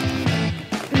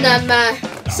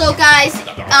 So guys,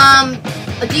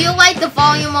 do you like the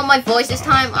volume of my voice this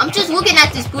time? I'm just looking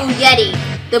at this Blue Yeti.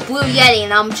 The Blue Yeti,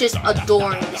 and I'm just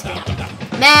adoring this thing.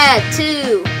 Mad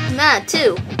too.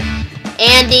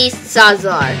 Andy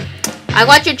Sazar. I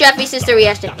watched your Jeffy sister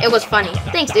reaction. It was funny.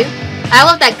 Thanks, dude. I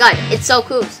love that gun. It's so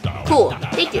cool. Cool.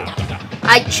 Thank you.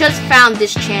 I just found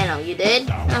this channel. You did?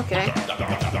 Okay.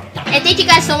 And thank you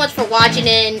guys so much for watching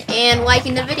and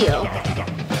liking the video.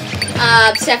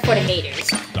 Except for the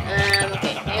haters.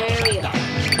 Okay. There we go.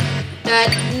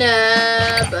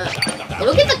 But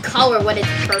look at the color when it's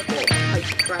purple.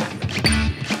 Like crap.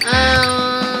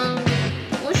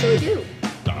 What should we do?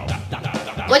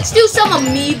 Let's do some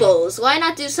amiibos. Why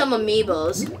not do some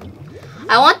amiibos?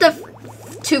 I want to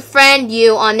friend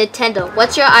you on Nintendo.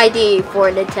 What's your ID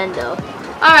for Nintendo?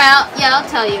 Alright, I'll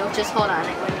tell you. Just hold on.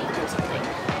 Let me do something.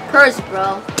 Curse,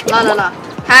 bro. La.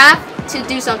 Have to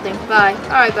do something. Bye.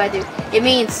 Alright, bye, dude. It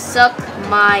means suck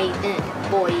my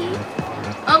boy.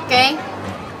 Okay.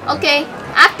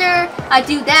 After I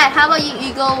do that, how about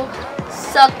you go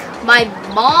suck my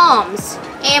moms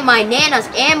and my nanas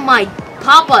and my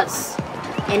papas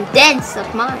and then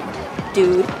suck mine,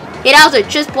 dude. Hey, Bowser,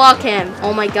 just block him.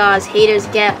 Oh my gosh, haters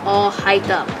get all hyped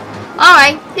up.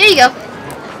 Alright, here you go.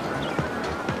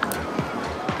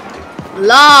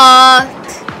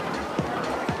 Locked.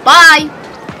 Bye.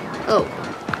 Oh.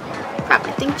 Crap,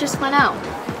 I think it just went out.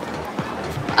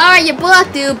 Alright, you're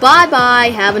blocked, dude.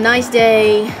 Bye-bye. Have a nice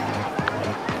day.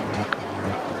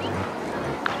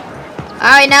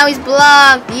 Alright, now he's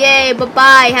blocked. Yay,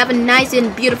 bye-bye. Have a nice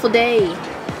and beautiful day.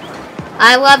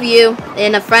 I love you.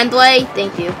 In a friend way?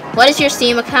 Thank you. What is your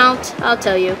Steam account? I'll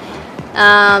tell you.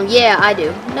 Yeah, I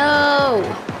do. No.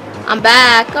 I'm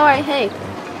back. Alright, hey.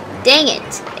 Dang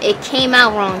it. It came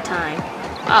out wrong time.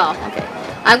 Oh, okay.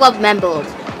 I love Membuild.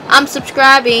 I'm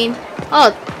subscribing.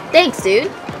 Oh, thanks,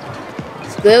 dude.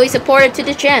 It's really supportive to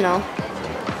the channel.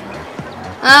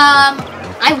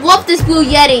 I love this Blue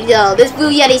Yeti, though. This Blue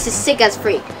Yeti is sick as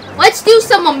freak. Let's do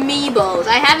some amiibos.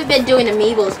 I haven't been doing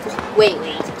amiibos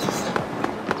lately.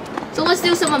 So let's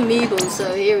do some amiibos.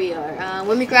 So here we are.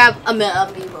 Let me grab a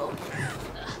amiibo.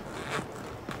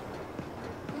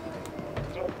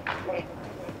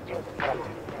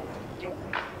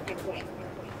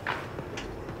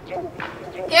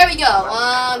 Here we go.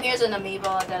 Here's an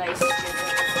amiibo that I.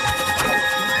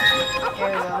 Here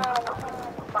we go.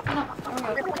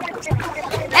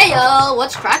 Hey yo,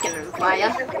 what's cracking, Maya?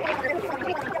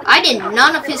 I did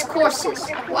none of his courses.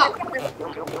 Wow.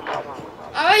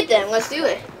 All right then, let's do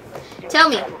it. Tell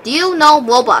me, do you know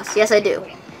Roblox? Yes, I do.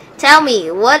 Tell me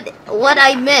what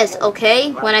I missed,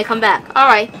 okay? When I come back. All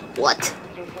right. What?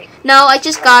 No, I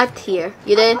just got here.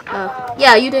 You did?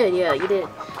 Yeah, you did. Yeah, you did.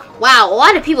 Wow, a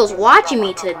lot of people's watching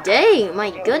me today.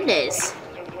 My goodness.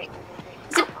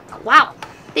 Wow.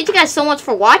 Thank you guys so much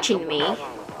for watching me.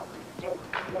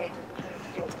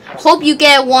 Hope you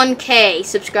get 1K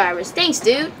subscribers. Thanks,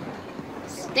 dude.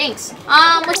 Thanks.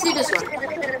 Let's do this one.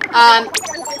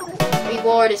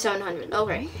 board is 700.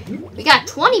 Okay. We got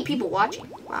 20 people watching.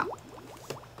 Wow.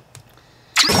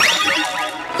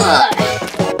 Ugh.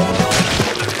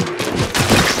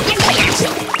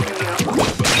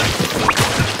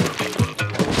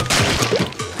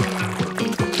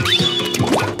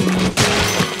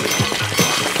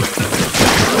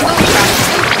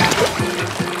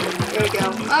 There we go.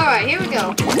 Alright, here we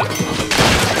go.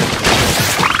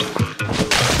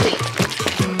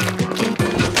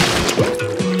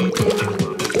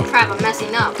 Crap, I'm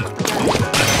messing up.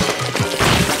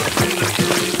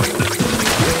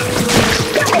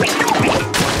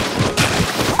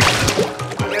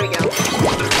 There we go.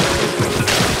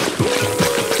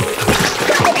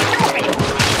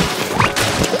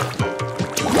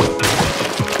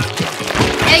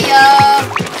 Hey yo!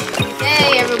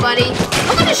 Hey everybody!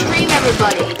 I'm gonna stream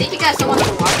everybody. Think you guys don't want to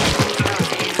watch?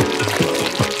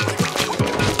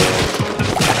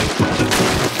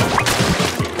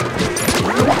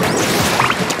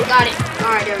 Got it.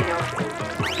 Alright, there we go.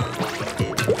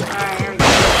 Alright, here we go.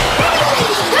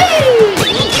 Whee!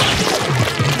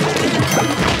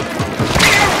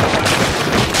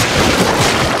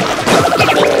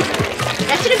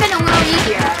 That should have been a little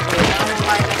easier, actually. I don't know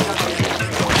why I messed up like that.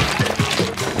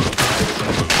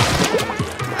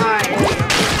 Alright,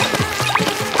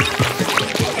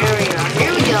 there we go.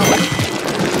 Here we go.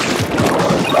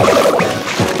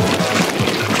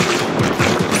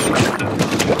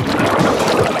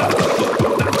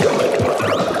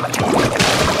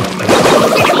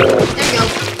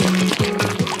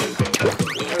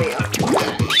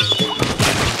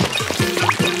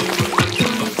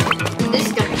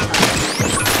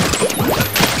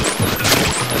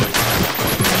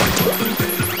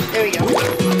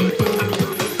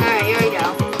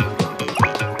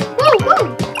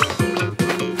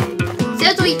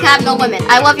 Have no women.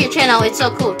 I love your channel. It's so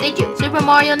cool. Thank you. Super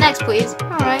Mario next, please.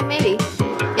 Alright, maybe.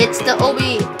 It's the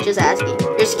Obi. Just asking.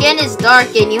 Your skin is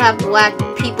dark and you have black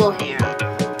people hair.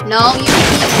 No, you can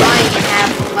be white and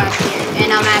have black hair.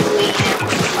 And I'm actually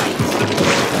white.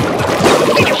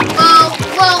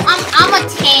 Well, I'm a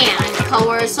tan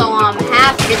color, so I'm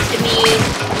half Vietnamese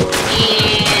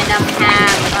and I'm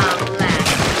half black.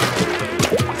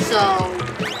 So,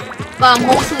 but I'm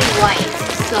mostly white.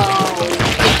 So.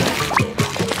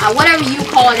 Whatever you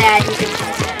call that, you can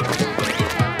call that.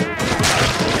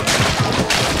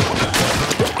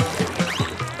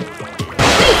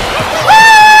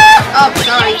 Oh,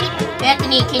 sorry.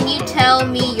 Anthony, can you tell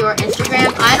me your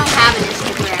Instagram? I don't have an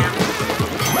Instagram.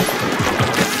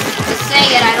 To say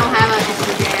it, I don't have an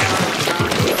Instagram.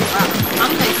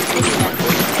 I'm going to do that.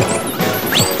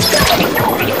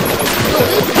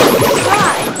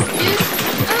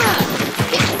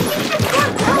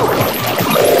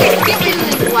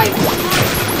 Like,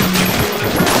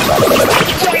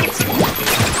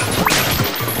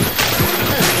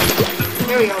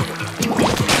 there we go.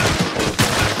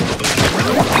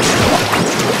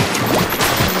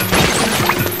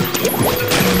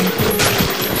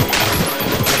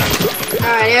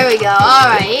 Alright, here we go.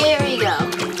 Alright, here we go.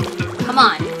 Come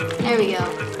on. There we go.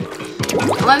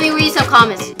 Let me read some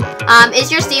comments. Is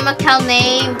your Steam account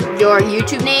name your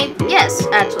YouTube name? Yes,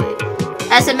 actually.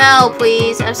 SML,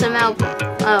 please. SML.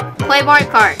 Play Mario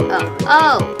Kart.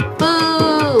 Oh,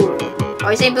 boo!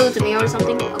 Are you saying boo to me or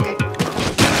something? Okay.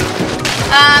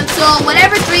 So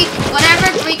whatever three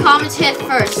comments hit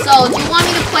first. So do you want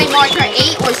me to play Mario Kart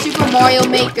 8 or Super Mario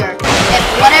Maker? If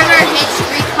whatever hits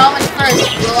 3 comments first,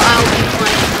 well, I'll be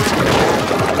playing.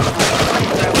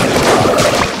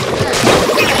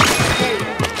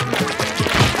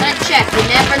 Gotta check. You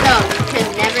never know. You can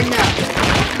never know.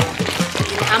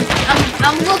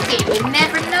 I'm looking. You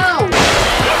never know.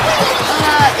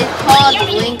 It's called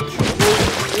Link.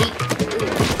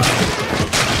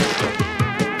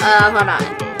 Hold on.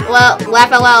 Well,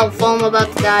 laugh out loud. Phone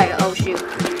about to die. Oh shoot.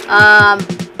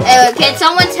 Can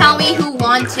someone tell me who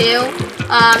won too?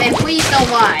 And please don't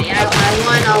lie. I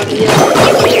won a wheel.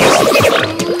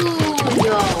 Ooh,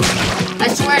 yo. I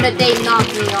swear that they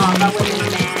knocked me off. I wouldn't be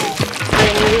mad. But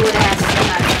I knew would have said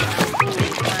that.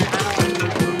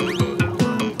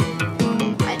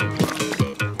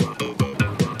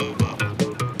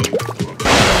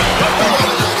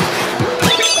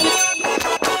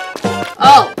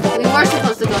 Oh, we were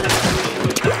supposed to go to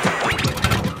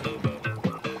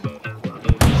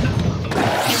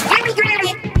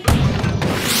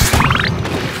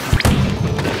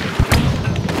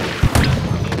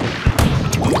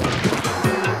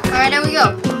Alright, there we go.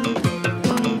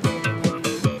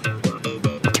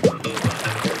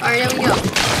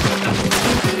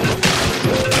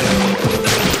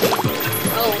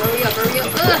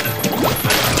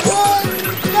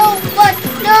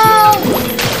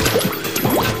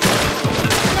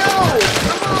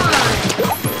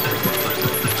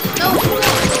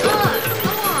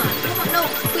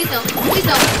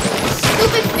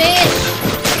 Stupid fish!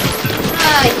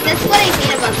 That's what I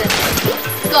hate about this.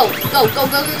 Go, go, go,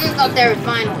 go, go, go, go. There,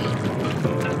 finally.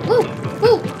 Woo,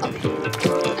 woo. Okay.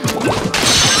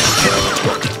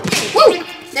 Woo!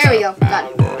 There we go. Got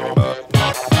it.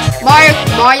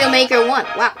 Mario Maker 1.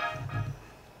 Wow.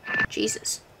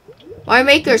 Jesus. Mario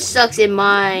Maker sucks in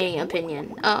my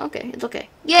opinion. Oh, okay. It's okay.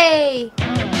 Yay!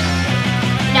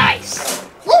 Nice.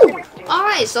 Woo!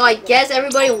 Alright, so I guess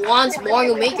everybody wants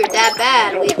Mario Maker that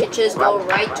bad. We could just go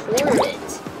right toward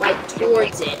it. Right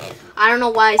towards it. I don't know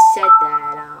why I said that.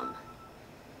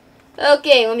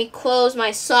 Okay, let me close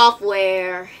my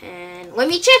software and let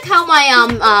me check how my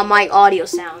my audio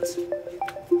sounds. There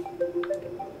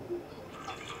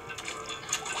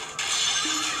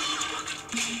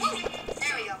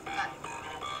we go.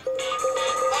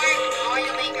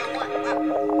 Mario Maker 1.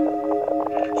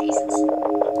 Wow. Jesus.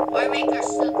 Mario Maker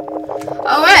sucks.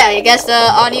 Alright, I guess the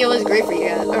audio is great for you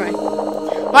guys. Alright.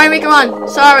 Mario Maker 1.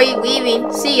 Sorry,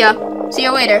 leaving. See ya. See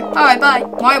you later. Alright, bye.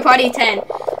 Mario Party 10.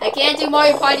 I can't do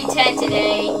Mario Party 10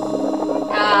 today.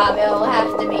 It'll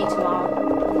have to be tomorrow.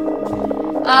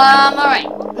 Alright.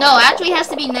 No, actually it has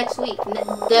to be next week.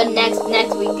 The next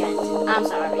weekend. I'm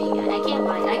sorry. I can't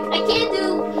find I can't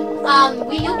do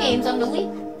video games on the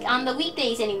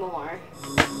weekdays anymore.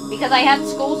 Because I have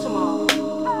school tomorrow.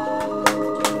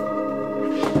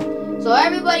 So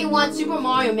everybody wants Super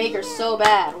Mario Maker so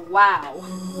bad. Wow.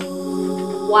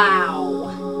 Wow.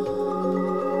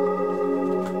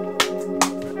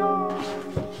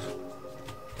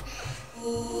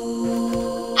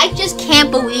 I just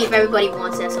can't believe everybody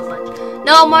wants that so much.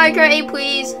 No, Mario Kart 8,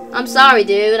 please. I'm sorry,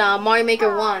 dude. Mario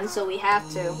Maker 1, so we have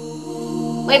to.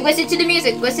 Wait, listen to the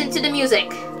music. Listen to the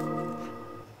music.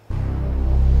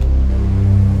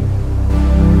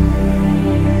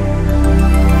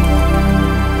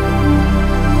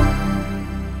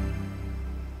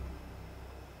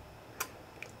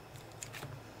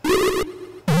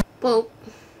 Whoa.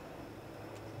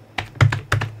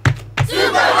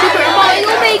 Super Mario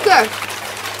Maker!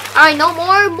 Alright, no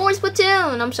more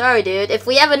Splatoon. I'm sorry, dude. If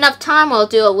we have enough time, I'll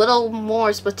do a little more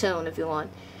Splatoon if you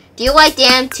want. Do you like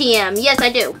Dan TM? Yes, I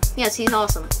do. Yes, he's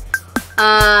awesome.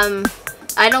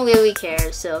 I don't really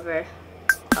care, Silver.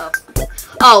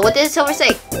 Oh, what did Silver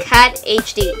say? Cat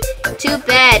HD. Too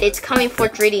bad it's coming for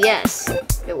 3DS.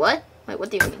 Wait, what? Wait,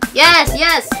 what do you mean? Yes,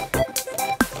 yes!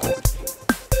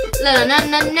 Na na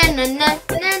na na na na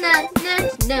na na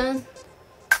na.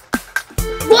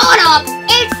 What up?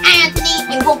 It's Anthony,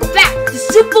 and welcome back to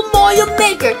Super Mario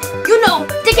Maker. You know,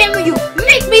 the game where you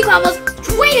make me levels,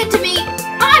 tweet it to me,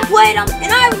 I played them,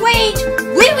 and I rage,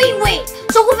 wait.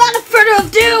 So without further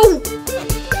ado,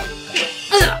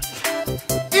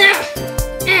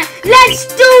 let's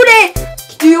do this.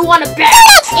 Do you want to bet,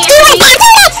 Anthony?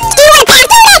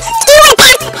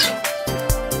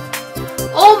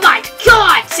 Oh my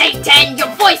God, Satan, your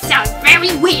voice sounds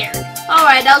very weird. All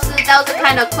right, that was a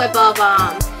kind of clip of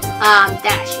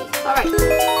Dashi. All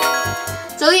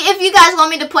right. So if you guys want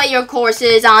me to play your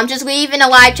courses, just leave in a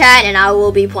live chat and I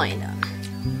will be playing them.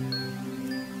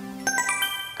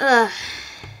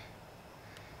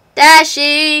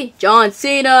 Dashi, John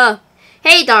Cena.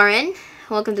 Hey, Darren.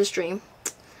 Welcome to the stream.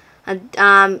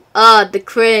 The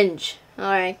cringe.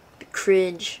 All right, the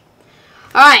cringe.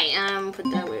 All right, put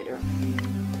that later.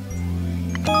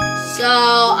 So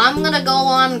I'm gonna go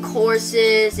on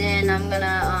courses and I'm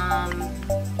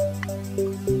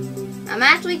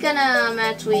actually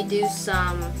do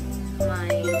some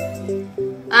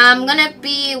I'm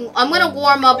gonna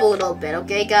warm up a little bit,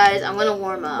 okay guys? I'm gonna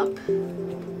warm up.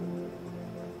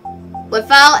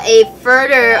 Without a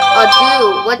further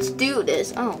ado, let's do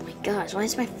this. Oh my gosh, why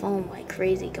is my phone like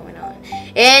crazy going on?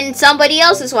 And somebody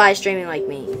else is live streaming like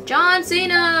me. John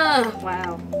Cena!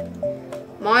 Wow.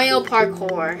 Mario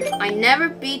Parkour. I never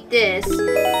beat this,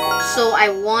 so I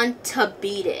want to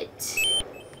beat it.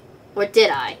 Or did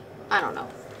I? I don't know.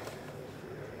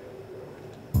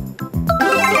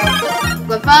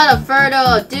 Without a further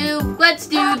ado, let's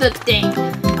do the thing.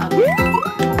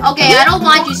 Okay, I don't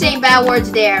want you saying bad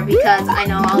words there because I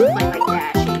know I was playing like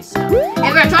Dashi. So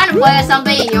if you're trying to play with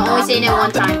somebody and you're only saying it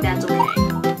one time, that's okay.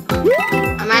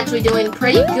 I'm actually doing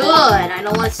pretty good. I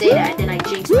don't want to say that, then I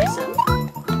jinx myself.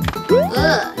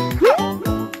 Ugh.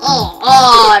 Oh,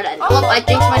 I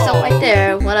jinxed myself right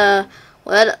there. What up?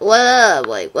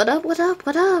 Wait, what up?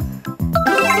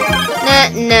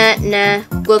 Nah.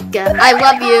 Look, I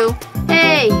love you.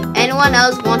 Hey, anyone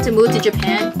else want to move to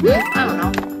Japan? I don't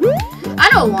know. I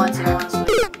don't want to,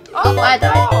 honestly. Oh, I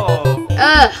died.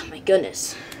 Ugh, my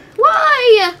goodness.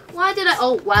 Why? Why did I?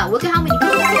 Oh, wow. Look at how many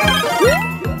people.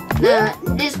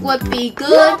 This would be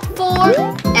good for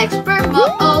expert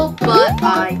mode, but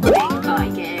I think I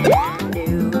can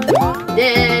do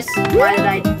this. Why did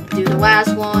I do the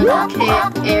last one? Okay,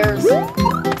 airs.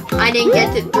 I didn't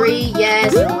get to 3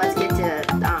 yet, so let's get to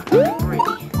 3.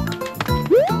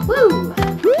 Woo!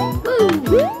 Woo!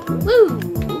 Woo!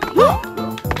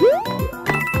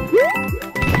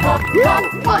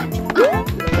 Punch.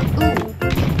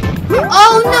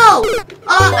 Oh no!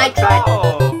 I tried.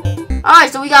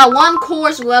 Alright, so we got 1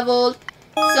 course leveled.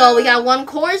 So we got 1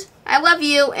 course. I love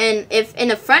you, and if in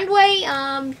a friend way,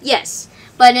 yes.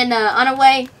 But in a other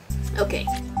way, okay.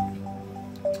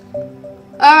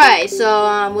 Alright, so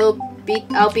I'll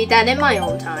beat that in my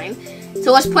own time.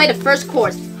 So let's play the first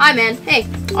course. Hi man. Hey,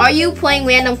 are you playing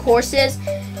random courses?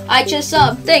 I just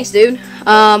thanks dude.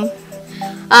 No,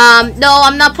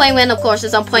 I'm not playing random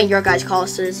courses. I'm playing your guys'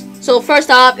 courses. So first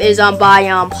up is by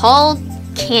Paul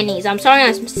Kenny's. I'm sorry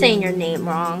I'm saying your name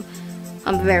wrong.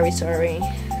 I'm very sorry.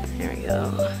 There we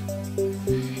go.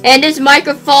 And this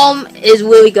microphone is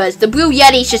really good. The Blue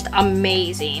Yeti is just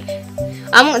amazing.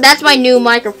 That's my new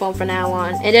microphone from now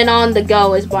on. And then on the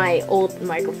go is my old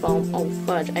microphone. Oh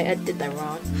fudge, I did that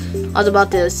wrong. I was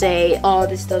about to say, oh,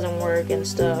 this doesn't work and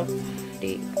stuff.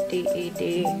 D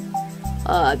 3.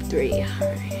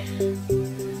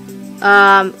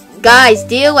 Guys,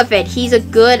 deal with it. He's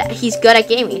good at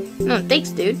gaming. Thanks,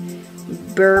 dude.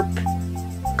 Burp.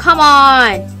 Come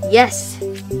on. Yes.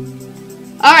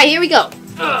 Alright, here we go.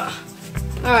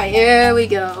 Alright, here we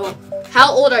go.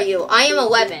 How old are you? I am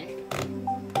 11.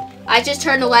 I just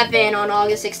turned 11 on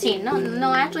August 16th.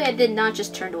 No, actually I did not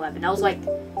just turn 11. That was like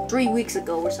 3 weeks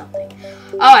ago or something.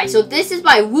 Alright, so this is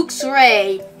by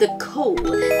Wuxray, the code.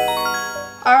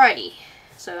 Alrighty.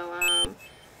 So,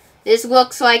 this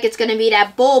looks like it's gonna be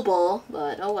that Bobo,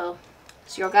 but oh well.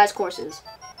 It's your guys' courses.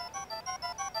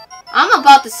 I'm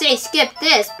about to say skip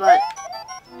this, but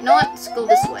you know what? Let's go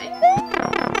this way.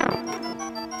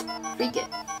 Freak it.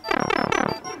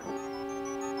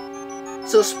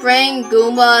 So Spring,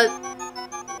 Goomba.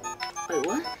 Wait,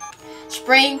 what?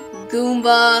 Spring,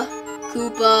 Goomba,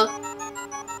 Koopa.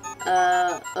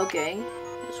 Okay.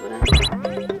 That's what I.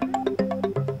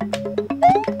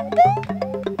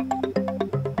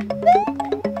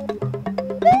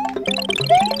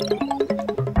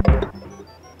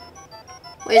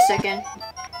 Wait a second.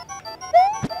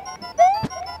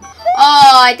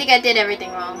 Oh, I think I did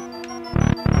everything wrong.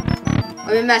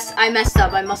 Or I messed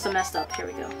up. I must have messed up. Here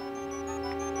we go.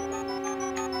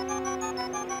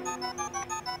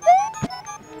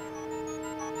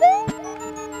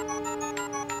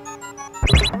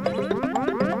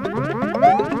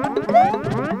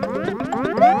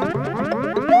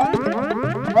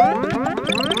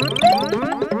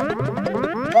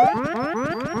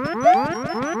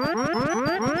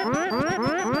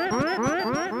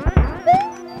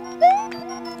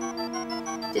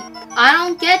 I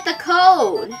don't get the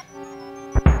code.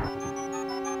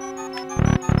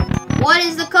 What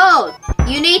is the code?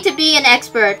 You need to be an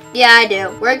expert. Yeah, I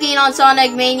do. Working on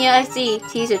Sonic Mania XC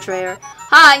teaser trailer.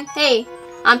 Hi, hey,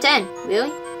 I'm 10. Really?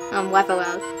 Laugh out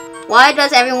loud. Why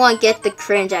does everyone get the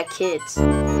cringe at kids?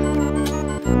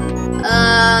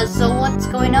 So what's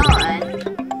going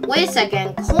on? Wait a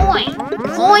second. Coin.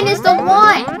 Coin is the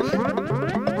one.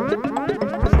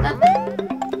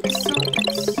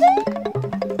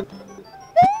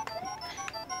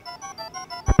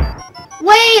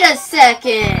 Wait a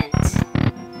second.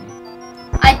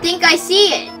 I think I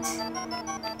see it.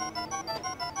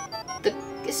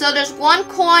 So there's 1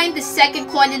 coin, the 2nd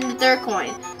coin, and the 3rd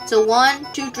coin. So 1,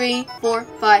 2, 3, 4,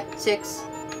 5, 6.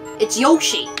 It's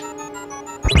Yoshi.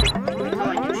 Come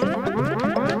on, Yoshi.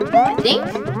 I think.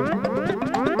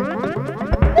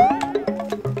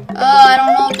 I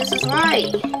don't know if this is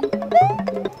right.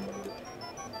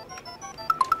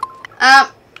 I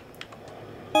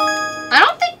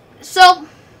don't think so.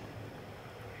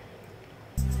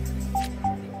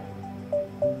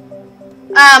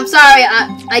 I'm sorry.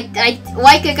 Like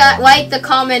the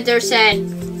commenter said,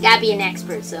 gotta be an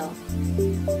expert. So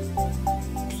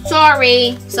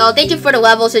sorry. So thank you for the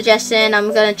level suggestion.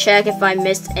 I'm gonna check if I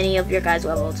missed any of your guys'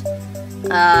 levels.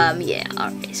 Yeah.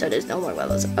 Alright. So there's no more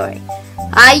levels. Alright.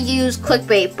 I use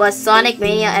clickbait, but Sonic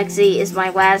Mania XZ is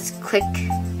my last quick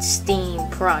Steam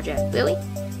project. Really?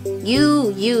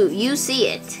 You see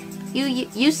it.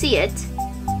 You see it.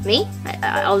 Me?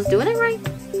 I was doing it right?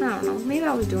 I don't know. Maybe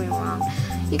I was doing it wrong.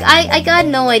 I got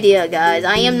no idea, guys.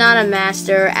 I am not a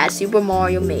master at Super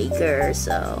Mario Maker,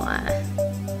 so I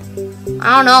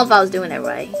don't know if I was doing it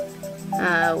right.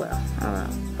 Well, I don't know.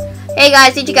 Hey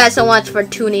guys, thank you guys so much for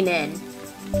tuning in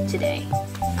today.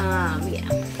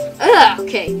 Yeah.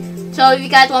 Okay. So if you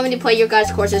guys want me to play your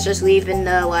guys' courses, just leave in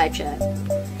the live chat.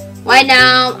 Right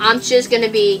now, I'm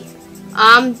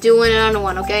doing it on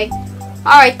one, okay?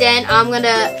 Alright then, I'm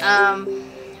gonna,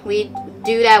 we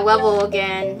do that level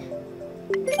again,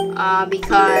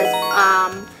 because,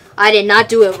 I did not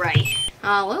do it right. We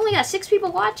only got 6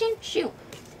 people watching? Shoot.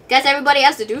 Guess everybody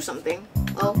has to do something.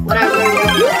 Well, whatever you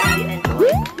enjoy.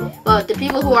 But the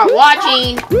people who are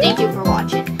watching, thank you for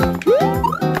watching.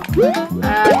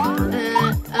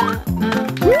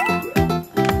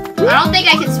 I don't think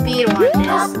I can speed on this.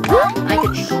 I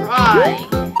could try.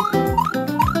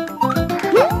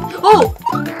 Oh!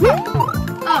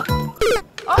 Oh!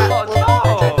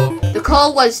 No! The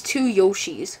call was 2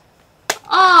 Yoshis.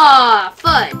 Ah,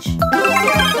 fudge.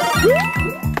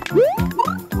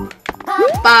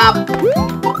 Bob.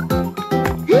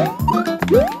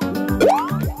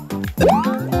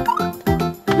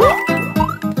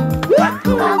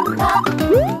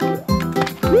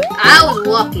 I was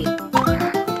lucky.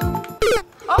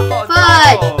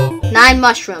 Fudge! 9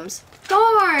 mushrooms.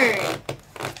 Darn!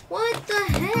 What the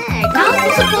heck? How are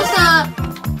you supposed to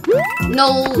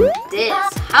know this?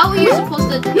 How are you supposed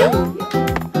to do?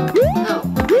 Oh,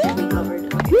 I should be covered.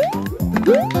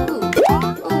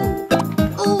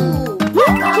 Ooh,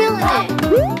 killing it.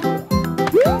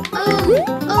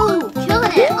 Oh,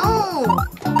 killing it.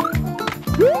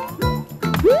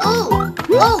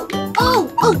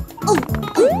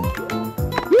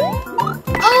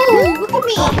 Look at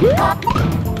me.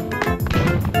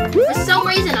 For some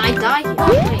reason, I died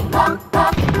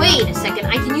here. Wait a second,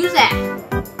 I can use that.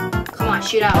 Come on,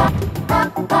 shoot out.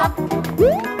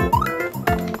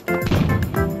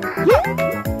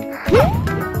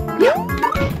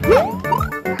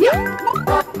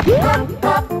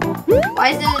 Why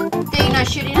is the thing not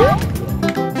shooting out?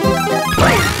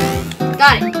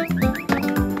 Got it.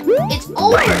 It's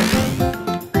over.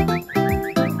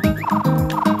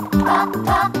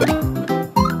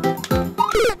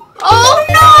 Oh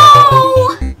no!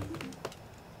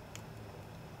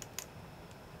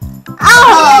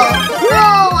 Oh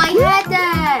no! I had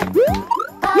that.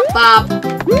 Bob.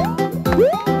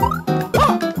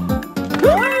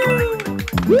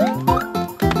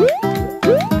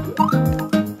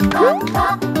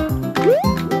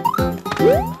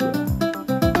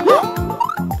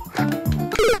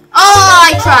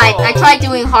 I tried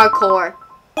doing hardcore.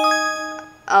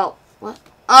 Oh, what?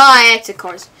 Oh, I exit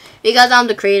course. Because I'm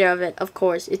the creator of it, of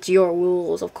course. It's your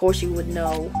rules. Of course you would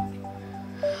know.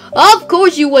 Of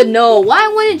course you would know. Why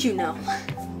wouldn't you know?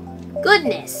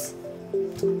 Goodness.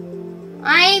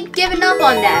 I ain't giving up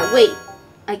on that. Wait.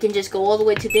 I can just go all the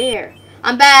way to there.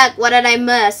 I'm back. What did I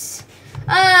miss?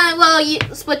 Well,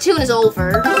 Splatoon is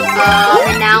over.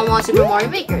 And now I'm on Super Mario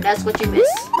Maker. That's what you miss.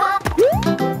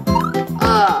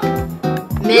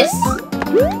 Miss.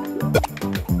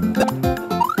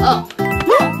 Oh.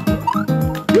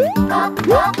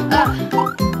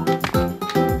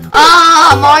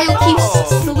 Mario keeps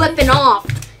slipping off.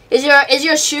 Is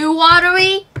your shoe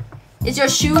watery? Is your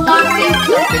shoe watery?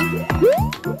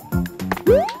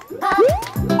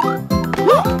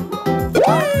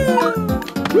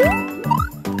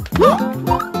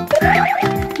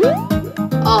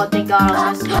 Oh, thank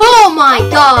God. Oh my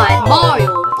God,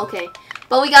 Mario. Okay,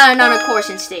 but we got another course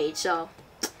in stage, so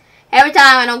every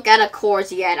time I don't get a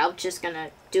course yet, I'm just gonna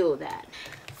do that.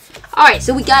 Alright,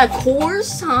 so we got a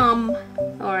course.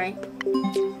 Alright.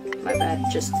 My bad,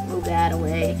 just move that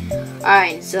away.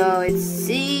 Alright, so it's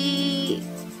C-A-A-D-D.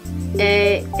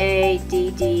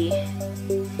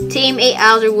 Team 8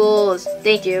 Hauser rules.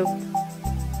 Thank you.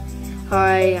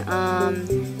 Alright,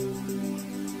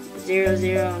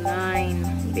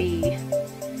 009B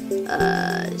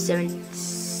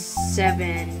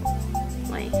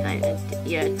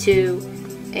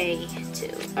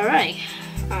 2A2. Alright.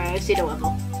 Alright, let's see the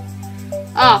level.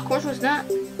 Oh, of course was not.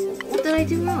 What did I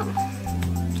do wrong?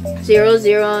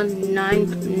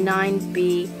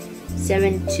 0099B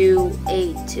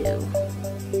 7282.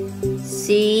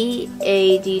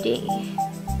 CADD.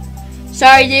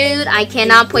 Sorry, dude. I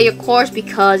cannot play your course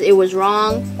because it was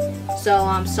wrong. So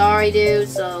I'm sorry, dude.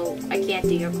 So I can't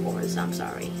do your course. I'm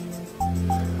sorry.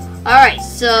 Alright,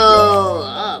 so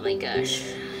oh my gosh.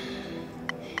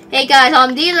 Hey guys,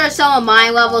 these are some of my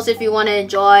levels if you want to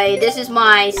enjoy. This is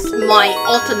my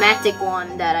automatic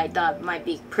one that I thought might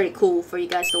be pretty cool for you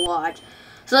guys to watch.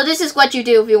 So this is what you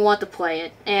do if you want to play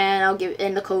it, and I'll give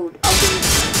in the code. I'll give you.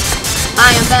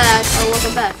 Hi, I'm back. Oh,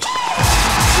 welcome back.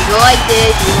 You go like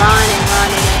this, you run and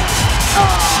run and oh,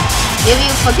 maybe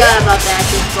you forgot about that.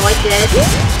 Just go like this.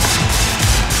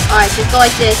 Alright, just go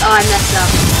like this. Oh, I messed up.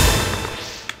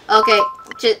 Okay,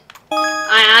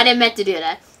 I didn't meant to do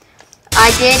that. I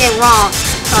did it wrong.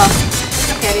 Oh,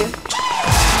 okay, dude.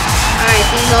 Alright,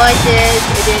 so you go like this,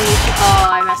 and then you... Oh,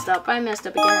 I messed up. I messed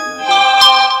up again.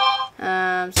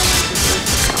 Oh,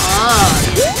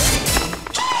 yeah.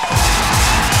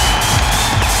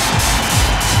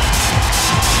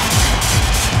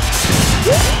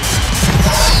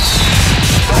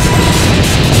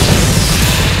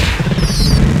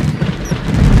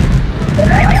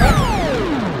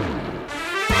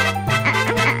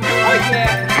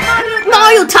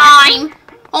 Mario time!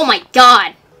 Oh my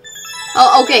god.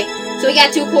 Oh, okay. So we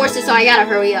got 2 courses, so I gotta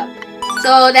hurry up.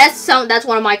 So that's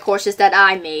one of my courses that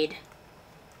I made.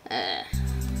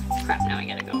 Crap, now I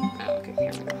gotta go. Oh, okay,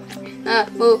 here we go.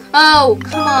 Move. Oh,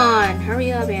 come on.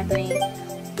 Hurry up, Anthony. I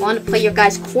want to play your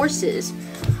guys' courses.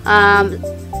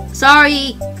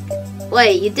 Sorry.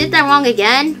 Wait, you did that wrong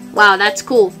again? Wow, that's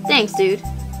cool. Thanks, dude.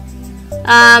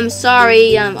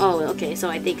 Sorry. Oh, okay. So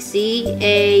I think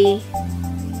C-A-D-D.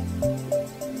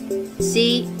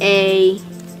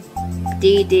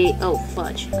 Oh,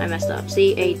 fudge. I messed up.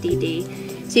 C-A-D-D.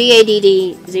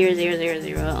 C-A-D-D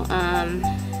 0000.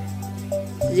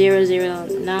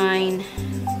 009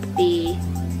 B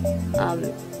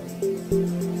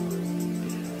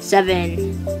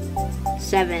 7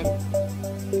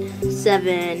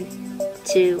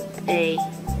 2 A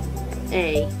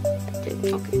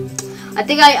 2. Okay. I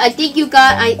think you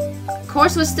got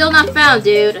course was still not found,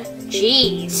 dude.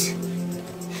 Jeez.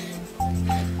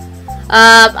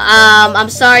 I'm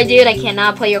sorry, dude. I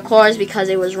cannot play your course because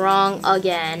it was wrong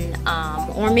again.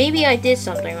 Or maybe I did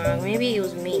something wrong. Maybe it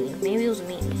was me. Maybe it was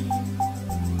me.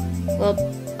 Well,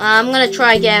 I'm gonna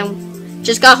try again.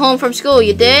 Just got home from school.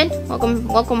 You did? Welcome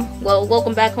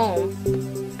back home.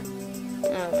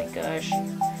 Oh my gosh.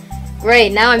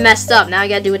 Great. Now I messed up. Now I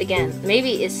gotta do it again.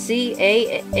 Maybe it's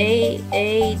C-A-A-A-D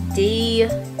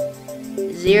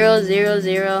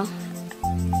 000.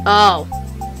 Oh.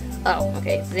 Oh,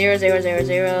 okay.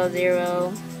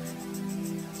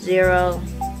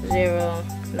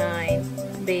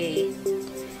 000000009 B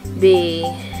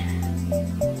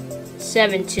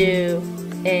 72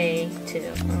 A2.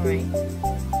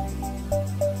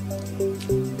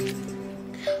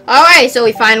 Alright, so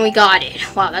we finally got it.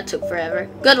 Wow, that took forever.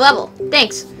 Good level.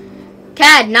 Thanks.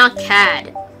 CAD, not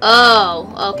CAD.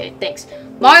 Oh, okay, thanks.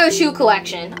 Mario Shoe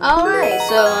Collection. Alright,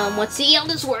 so let's see how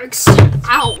this works.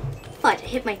 Ow! Fudge, I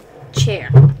hit my chair.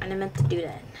 And I meant to do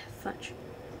that. Fudge.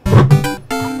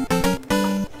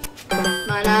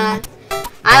 But,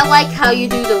 I like how you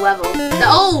do the level.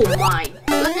 Oh my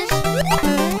goodness.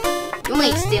 You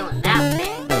ain't stealing that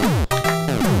thing.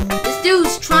 This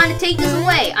dude's trying to take this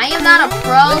away. I am not a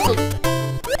pro, so...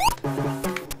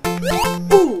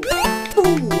 Ooh.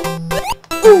 Ooh.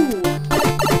 Ooh.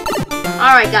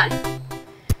 Alright, got it.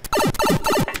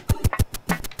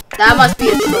 That must be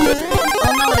a troll, isn't it?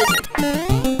 Oh no, it isn't.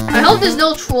 I hope there's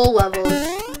no troll levels.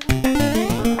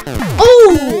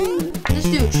 Oh! This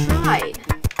dude tried.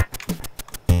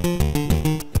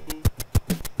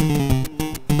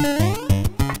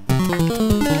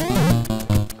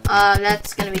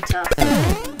 That's gonna be tough.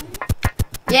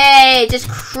 Yay! Just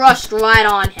crushed right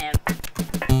on him.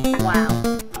 Wow.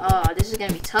 Oh, this is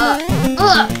gonna be tough.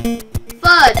 Ugh!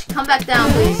 Fudge! Come back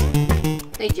down, please.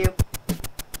 Thank you.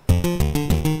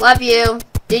 Love you.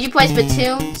 Did you play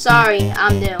Splatoon? Sorry,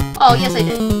 I'm new. Oh, yes I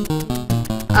did.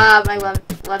 I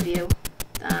love you.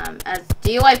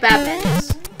 Do you like Batman?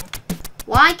 Yes.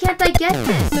 Why can't I get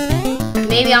this?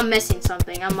 Maybe I'm missing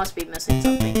something. I must be missing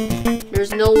something.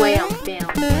 There's no way I'm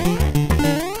failing.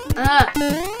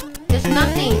 There's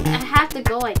nothing. I have to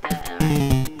go like that.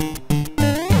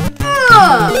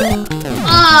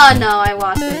 Oh no, I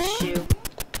lost this shoe.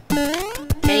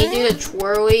 Can you do the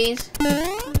twirlies?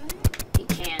 He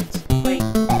can't. Wait,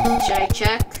 should I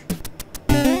check?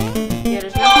 Yeah,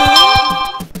 there's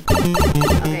nothing.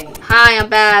 Okay, hi, I'm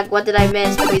back. What did I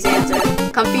miss? Please answer.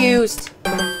 Confused.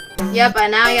 Yep,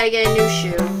 and now I gotta get a new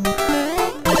shoe.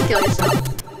 Just kill yourself.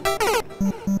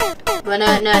 But no.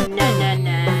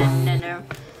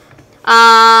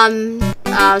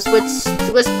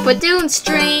 With Splatoon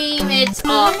stream, it's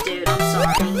off, dude. I'm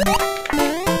sorry.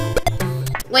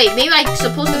 Wait, maybe I'm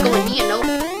supposed to go in here. Nope.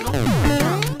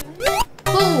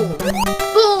 Boom!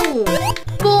 Boom!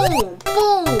 Boom!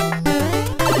 Boom!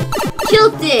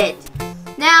 Killed it!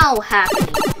 Now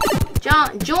happening.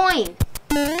 Join!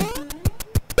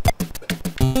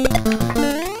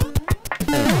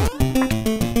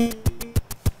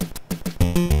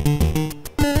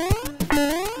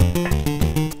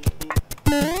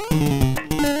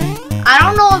 I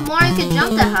don't know if Mario can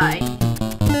jump that high.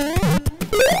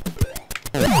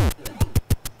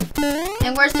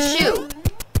 And where's the shoe?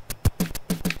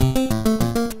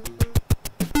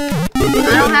 I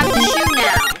don't have the shoe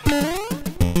now.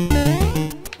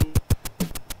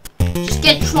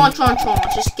 Tron.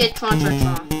 Just get Tron. I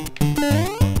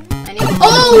need.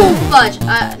 Oh, fudge.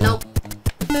 Nope.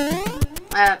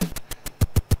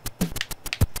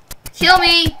 Kill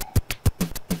me.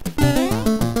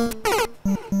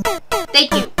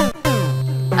 Thank you.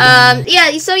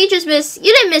 Yeah, so you just missed.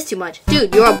 You didn't miss too much.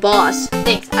 Dude, you're a boss.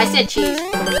 Thanks. I said cheese.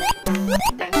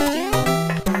 Thank you.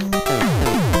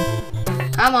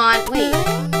 Come on, wait.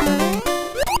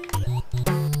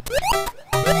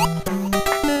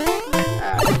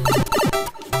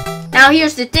 Now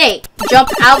here's the thing. Jump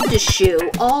out the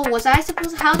shoe. Oh, was I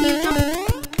supposed to? How do you jump?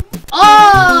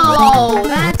 Oh,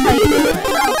 that's how you do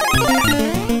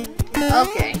it.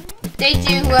 Okay. Thank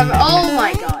you, whoever. Oh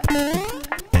my god.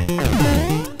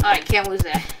 Alright, can't lose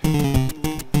that.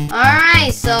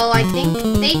 Alright, so I think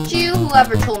thank you,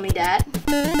 whoever told me that.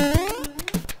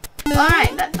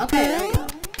 Alright, okay, there we go.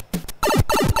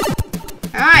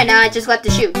 Alright, now I just got the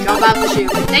shoe. Jump out the shoe.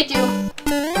 Thank you.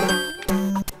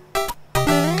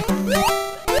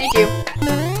 Thank you.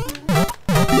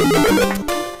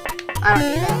 I don't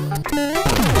need that.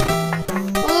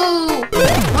 Ooh!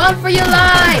 Run for your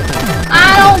life!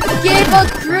 I don't give a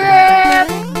crap!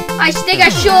 I think I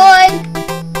should!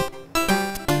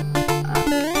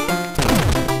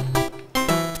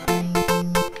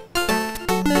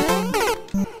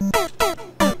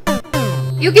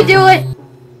 You can do it!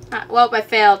 Well, I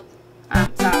failed.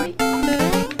 I'm sorry.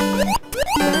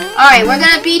 Alright, we're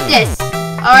gonna beat this.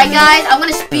 Alright, guys, I'm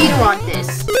gonna speedrun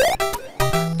this.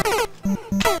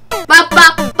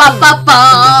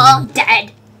 Ba-ba-ba-ba-ba!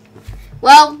 Dead.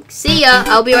 Well, see ya.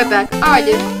 I'll be right back. Alright,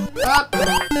 dude.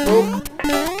 Oh.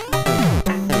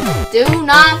 Do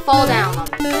not fall down on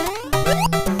me.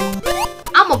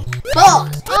 I'm a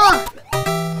boss.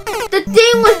 The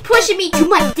thing was pushing me to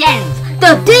my death.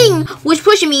 The thing was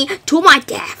pushing me to my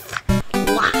death.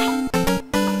 Why?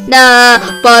 Nah,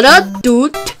 but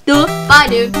dude. Bye,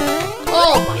 dude.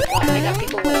 Oh my god, I got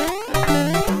people with.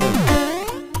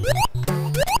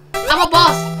 I'm a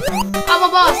boss. I'm a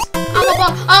boss. I'm a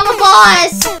boss. I'm a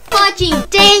boss. Fudging,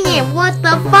 dang it! What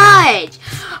the fudge?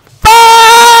 Fudge!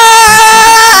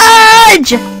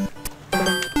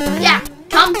 Yeah,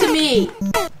 come to me.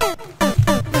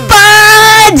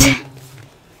 Fudge!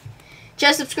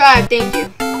 Just subscribe, thank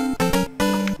you.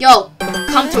 Yo,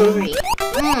 come to me.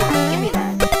 Give me that.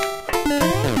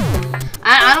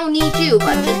 I don't need you,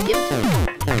 but just give it to me.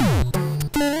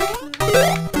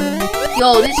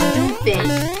 Yo, this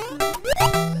doofus.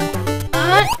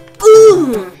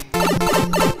 Ooh.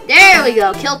 There we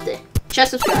go, killed it.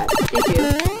 Just subscribe, thank you.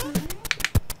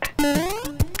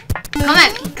 Come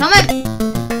at me, come at me.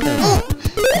 Ooh.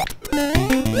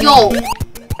 Yo.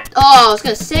 Oh, I was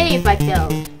gonna say if I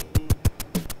killed.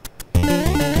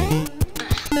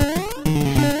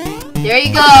 There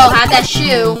you go. Have that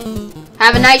shoe.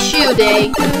 Have a nice shoe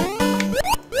day.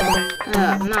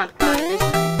 I'm not buying this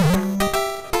time.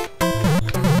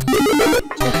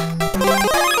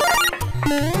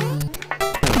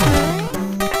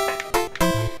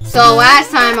 So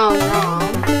last time I was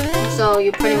wrong. So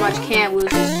you pretty much can't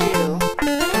lose this shoe.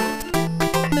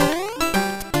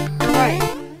 Alright.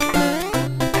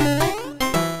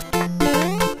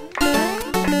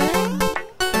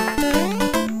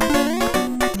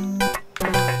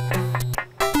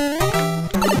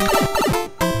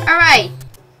 Alright.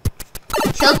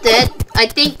 Killed it. I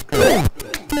think.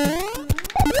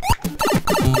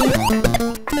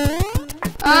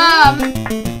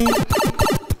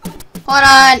 Hold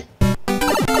on.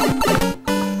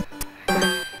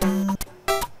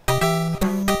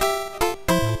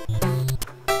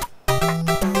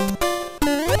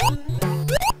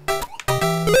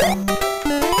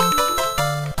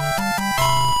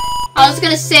 I was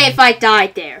gonna say if I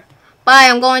died there. Bye,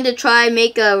 I'm going to try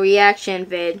make a reaction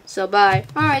vid. So bye.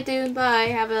 Alright dude, bye.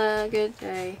 Have a good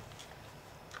day.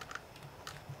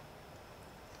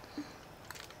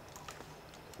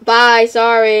 Bye,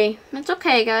 sorry. It's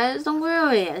okay guys, don't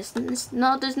worry.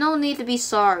 There's no need to be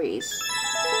sorries.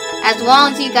 As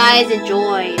long as you guys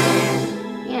enjoy.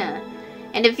 Yeah.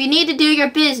 And if you need to do your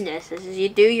business, you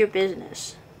do your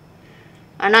business.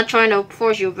 I'm not trying to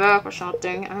force you back or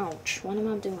something. Ouch. What am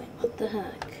I doing? What the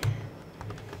heck?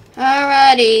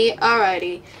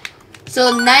 Alrighty.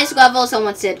 So nice level.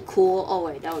 Someone said cool. Oh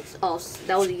wait, that was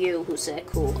you who said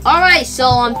cool. Alright,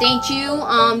 so thank you,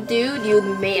 dude. You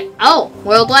made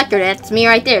world record. That's me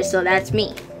right there. So that's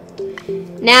me.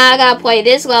 Now I gotta play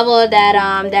this level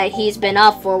that he's been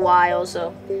up for a while.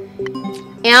 So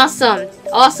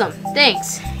awesome.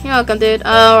 Thanks. You're welcome, dude.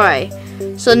 Alright.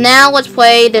 So now let's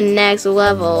play the next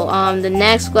level. The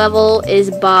next level is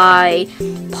by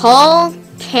Paul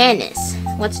Canis.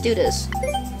 Let's do this.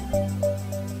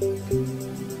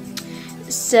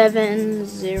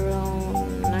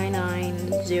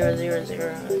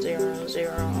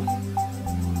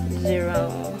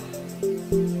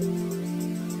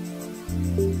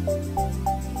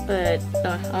 But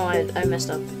oh, I messed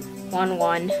up.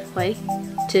 11. Wait.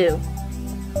 2.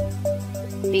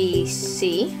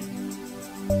 BC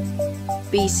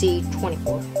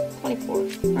 24.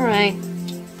 Alright.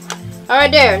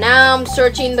 Alright, there. Now I'm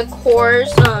searching the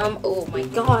course. Oh my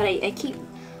god, I keep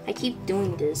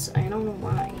doing this. I don't know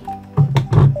why.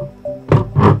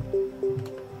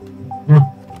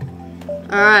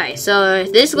 Alright, so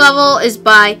this level is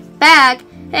by Bag.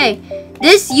 Hey,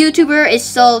 this YouTuber is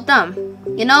so dumb.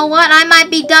 You know what? I might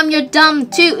be dumb, you're dumb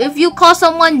too. If you call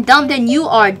someone dumb, then you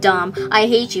are dumb. I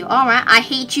hate you. Alright, I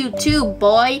hate you too,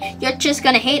 boy. You're just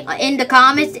gonna hate in the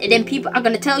comments, and then people are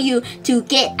gonna tell you to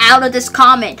get out of this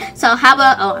comment. So how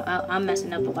about... Oh, I'm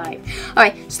messing up the vibe.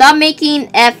 Alright, stop making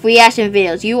F reaction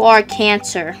videos. You are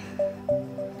cancer.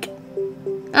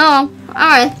 Oh,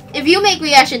 alright. If you make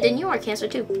reaction, then you are cancer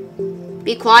too.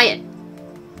 Be quiet.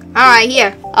 Alright,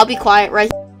 here. I'll be quiet right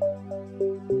here.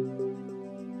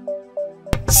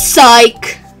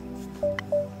 Psych!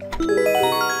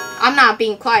 I'm not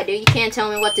being quiet, dude. You can't tell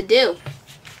me what to do.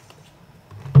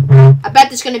 I bet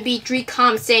there's gonna be 3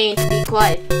 comments saying to be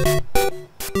quiet.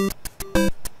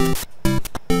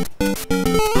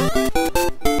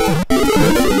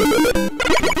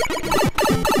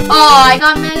 Oh, I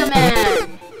got Mega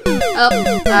Man!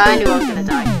 Oh, I knew I was gonna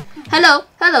die.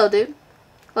 Hello, dude.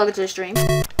 Welcome to the stream.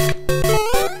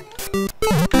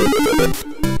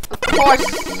 Of course,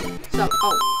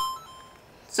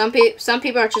 some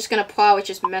people are just gonna probably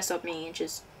just mess up me and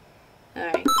just.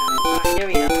 Alright, there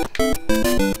we go.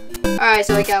 Alright,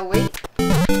 so I gotta wait.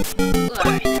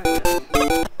 Alright, there we go.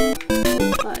 Ooh,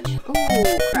 fudge.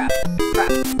 Ooh, crap.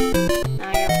 Now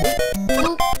I gotta wait.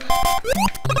 Ooh.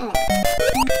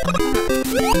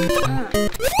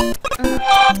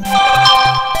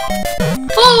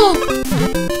 Oh.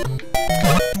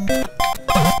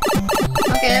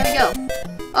 Okay, there we go.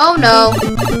 Oh no.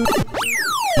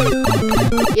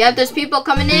 Yep, there's people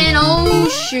coming in. Oh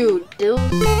shoot. Those...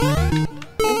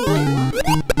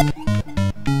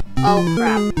 Oh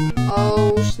crap.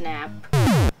 Oh snap.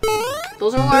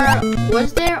 Those are where...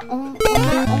 Was there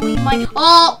only my...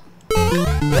 Oh!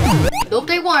 Nope,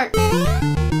 they weren't.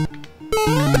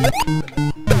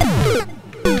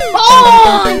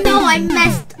 Oh no, I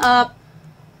messed up.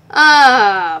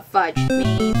 Fudge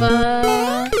me,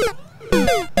 fudge.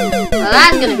 Well,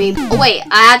 that's gonna be... Oh, wait.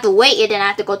 I have to wait and then I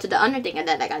have to go to the under thing and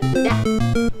then I gotta do that.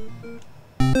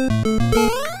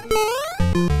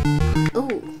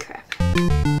 Oh, crap.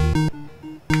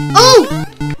 Oh!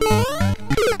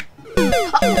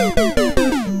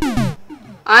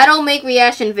 I don't make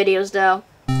reaction videos, though.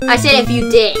 I said if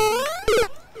you did.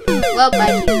 Well,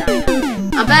 I keep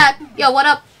dying. I'm back. Yo, what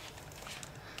up?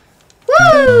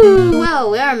 Woo! Well,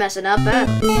 we are messing up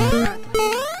badly.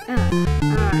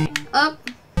 Alright. Up.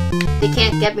 They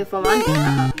can't get me from under.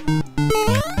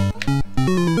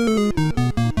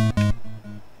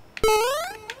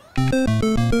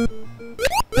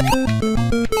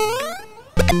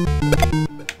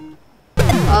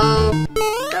 Oh,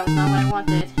 that was not what I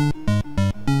wanted.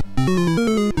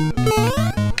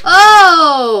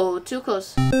 Oh, too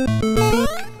close.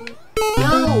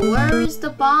 Yo, where is the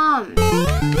bomb?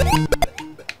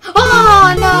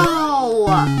 Oh no!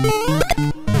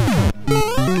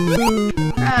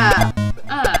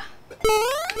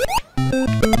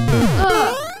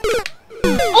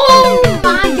 Oh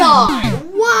my god!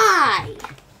 Why?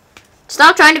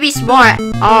 Stop trying to be smart,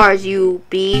 ours, you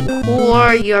be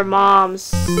poor your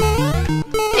mom's.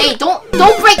 Hey, don't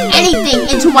break anything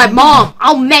into my mom.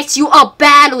 I'll mess you up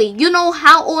badly. You know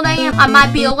how old I am? I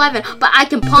might be 11, but I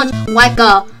can punch like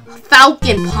a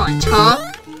falcon punch, huh?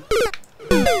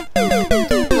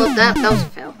 Well, that was a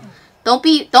fail. Don't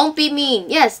be mean.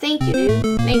 Yes, thank you,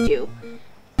 dude. Thank you.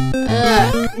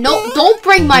 No, don't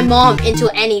bring my mom into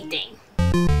anything.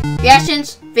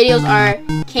 Reactions videos are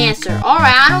cancer.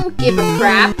 Alright, I don't give a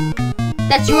crap.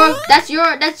 That's your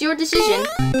decision.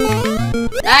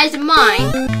 That is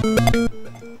mine.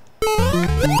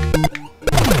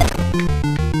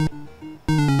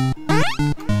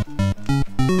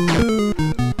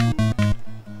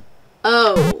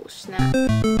 Oh, snap.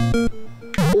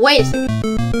 Wait a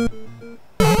second.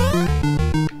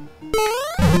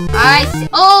 I see.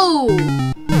 Oh!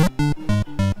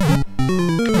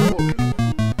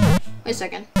 Wait a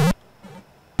second.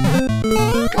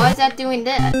 Why is that doing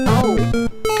that? Oh.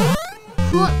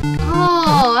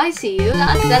 Oh, I see you.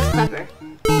 That's clever.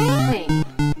 Wait.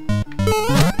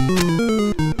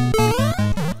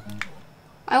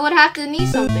 I would have to need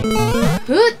something.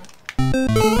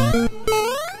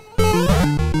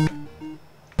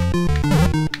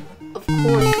 Of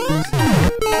course it is.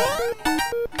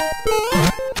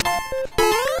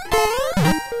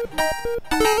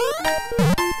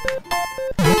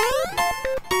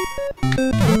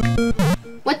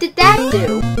 What did that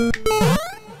do?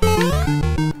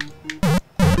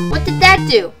 What did that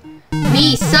do?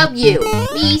 Me sub you.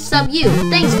 Me sub you.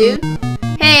 Thanks, dude.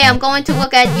 Hey, I'm going to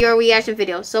look at your reaction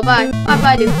video. So bye.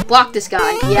 Bye, dude. Block this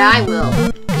guy. Yeah, I will.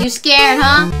 You scared,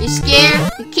 huh? You scared?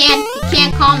 You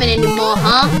can't comment anymore,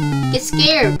 huh? Get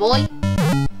scared, boy.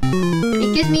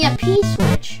 It gives me a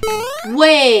P-switch.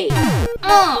 Wait.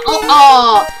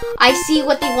 Oh. I see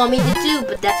what they want me to do,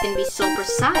 but that's gonna be so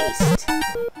precise.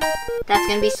 That's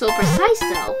gonna be so precise,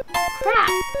 though. Crap.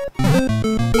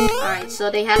 Alright, so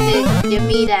they have to give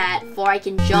me that before I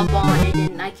can jump on it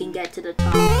and I can get to the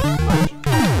top. Watch.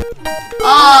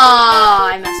 Oh,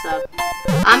 I messed up.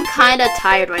 I'm kinda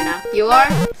tired right now. You are?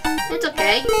 It's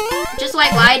okay. Just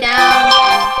like lie down.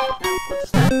 What's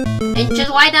that? And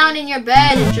just lie down in your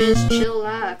bed and just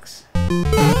chillax.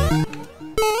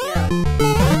 Yeah.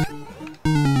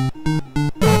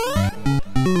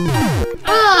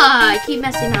 I keep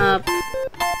messing up.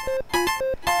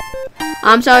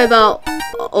 I'm sorry about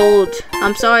old.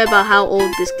 I'm sorry about how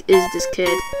old this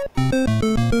kid.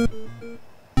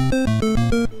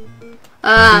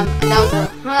 That was a,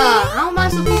 how am I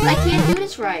supposed to, I can't do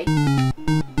this right. I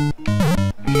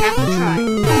have to try.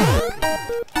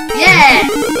 Yes!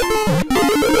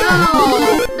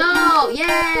 No,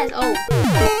 yes! Oh.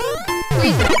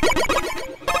 Please no.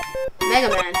 Mega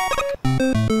Man.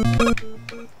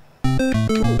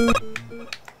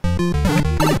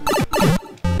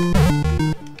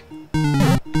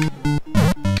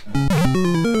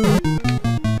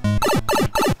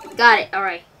 Got it,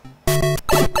 alright.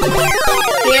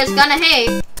 Here's gonna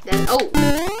hey. Then oh.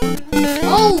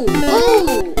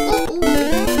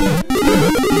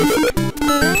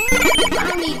 I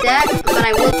don't need that, but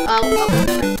I will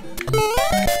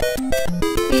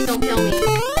please don't kill me.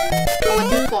 I went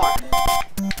too far.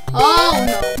 Oh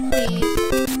no, please.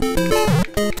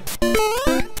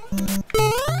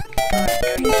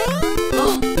 Oh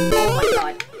my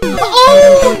god.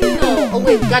 Oh no! Oh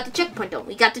wait, we got the checkpoint though.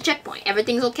 We got the checkpoint.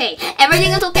 Everything's okay.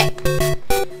 Everything is okay.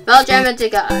 Belgium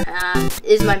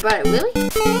is my brother. Really?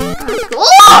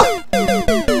 Oh!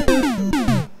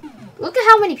 Look at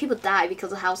how many people died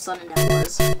because of how sudden that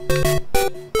was.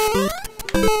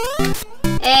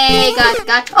 Hey,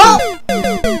 got. Oh!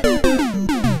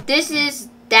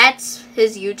 That's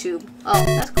his YouTube. Oh,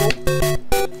 that's cool.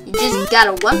 You just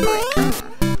gotta run for it.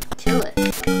 Kill it.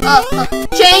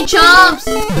 Chain chomps!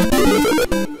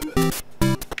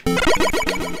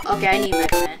 Okay, I need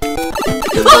Mega Man.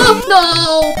 Oh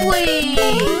no, please!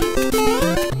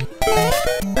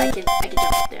 I can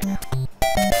jump up there now.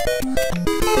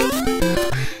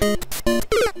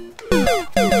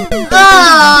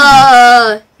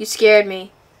 You scared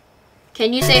me.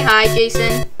 Can you say hi,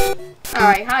 Jason?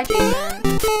 Alright, hi, Jason.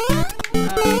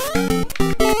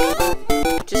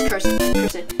 Just curse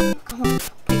it. Come on,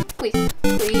 please.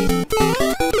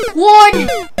 One!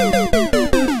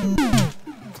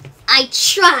 I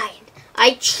tried.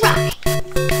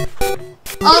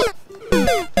 Oh!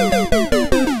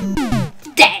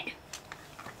 Dead.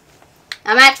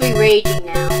 I'm actually raging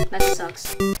now. That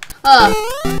sucks.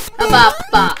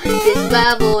 This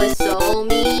level is so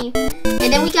mean.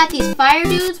 And then we got these fire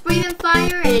dudes breathing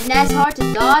fire, and that's hard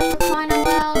to dodge for crying out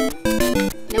loud.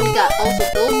 And then we got also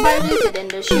those fire dudes, and then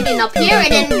they're shooting up here,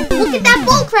 and then look at that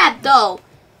bullcrap though.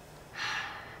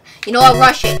 You know what?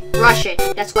 Rush it.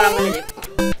 That's what I'm gonna do.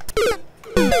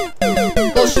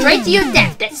 Go straight to your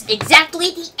death. That's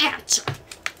exactly the answer.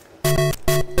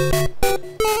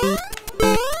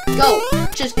 Go.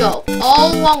 Just go.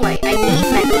 All long way. I need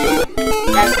Mega Man.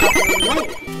 That's the only way.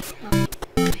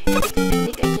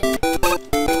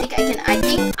 I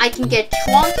think I can get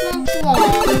Tron.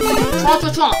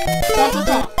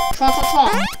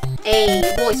 Hey,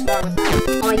 your boy's smart with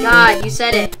that. Oh my god, you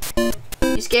said it.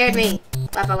 You scared me.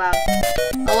 Laugh out loud.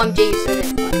 OMG, you said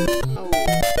it. Oh.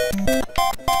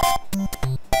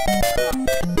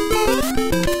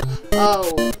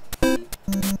 Oh.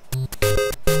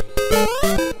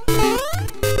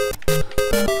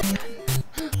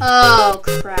 Oh,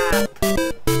 crap.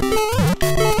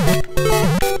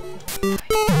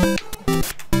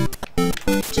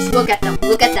 Just look at them.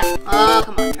 Oh,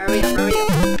 come on. Hurry up.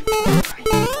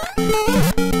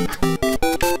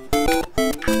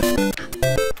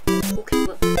 Okay,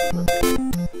 look.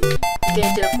 Get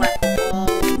into the platform. Oh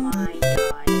my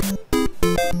god.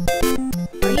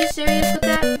 Are you serious with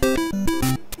that?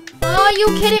 Oh, are you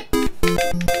kidding?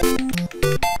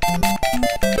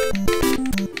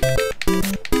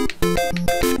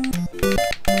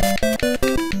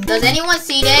 Does anyone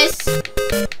see this?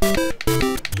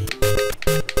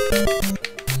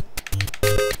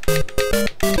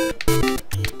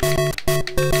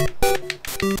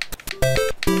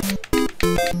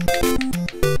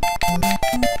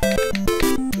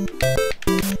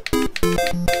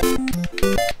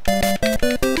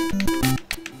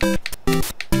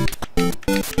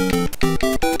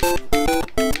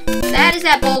 That is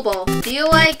that Bobo. Do you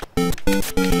like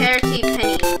carroty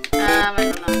penny? I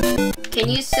don't know. Can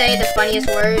you say the funniest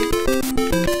word?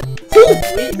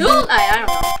 No, I don't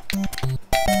know.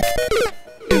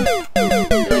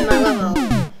 Doing my level.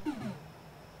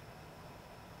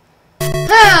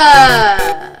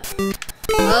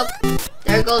 Well,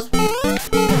 there goes. I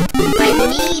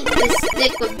need to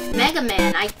stick with Mega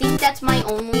Man. I think that's my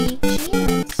only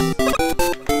chance.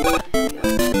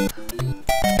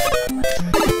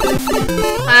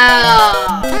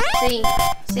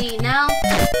 See now?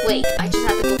 Wait, I just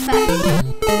have to go fast.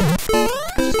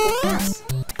 Just go fast.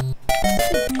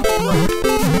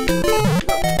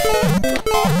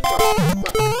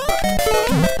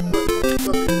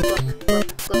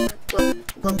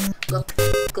 Look.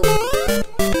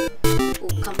 Oh,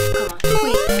 come on.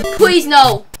 Please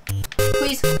no.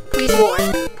 Please, Lord.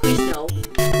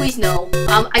 Please no.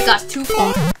 I got too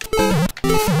far.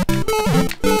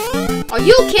 Are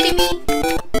you kidding me?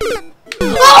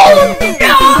 Oh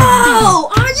no!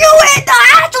 Are you in the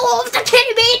asshole? Are you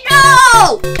kidding me? No!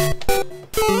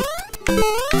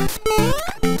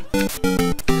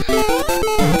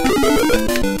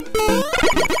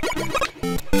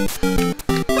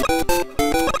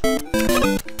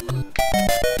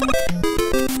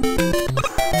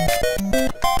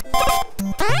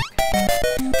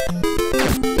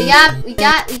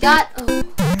 We got.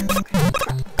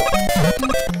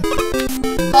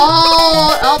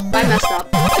 Oh, I messed up.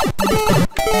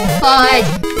 Fudge.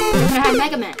 I could have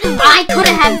Mega Man. I could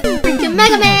have had freaking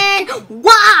Mega Man.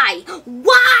 Why?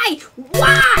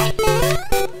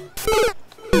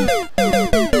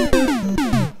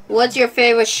 What's your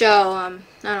favorite show? I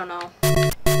don't know.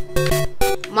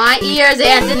 My ears,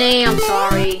 Anthony. I'm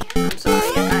sorry. I'm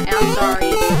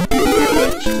sorry.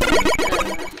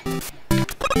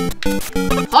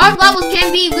 Hard levels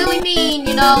can be really mean,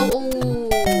 you know. Ooh.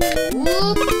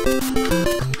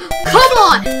 Come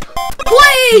on!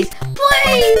 Please!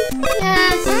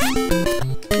 Yes!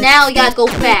 Now we gotta go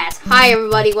fast. Hi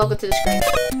everybody, welcome to the screen.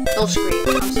 Don't scream.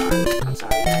 I'm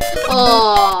sorry guys.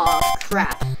 Oh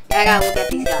crap. I gotta look at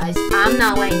these guys. I'm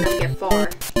not letting them get far.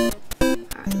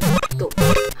 Alright, go.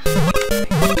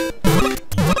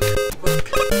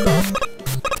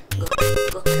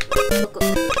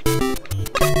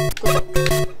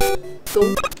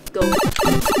 Go.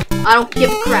 I don't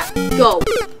give a crap. Go.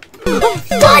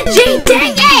 Fudgy,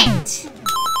 dang it!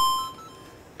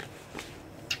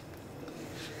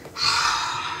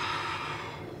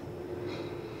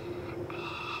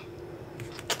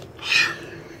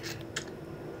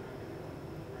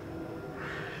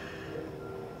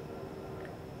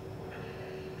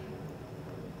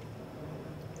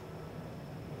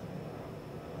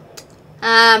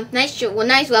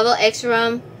 Nice level,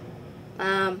 X-Rum.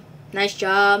 Nice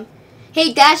job.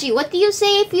 Hey, Dashy, what do you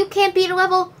say if you can't beat a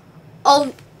level?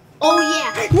 Oh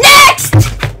yeah. Next!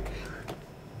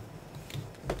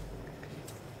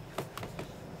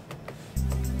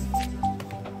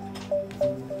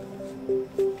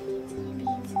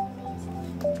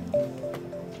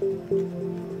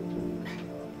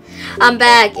 I'm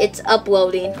back. It's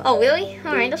uploading. Oh, really?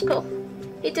 Alright, that's cool.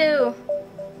 Me too.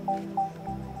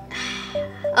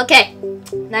 Okay.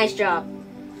 Nice job.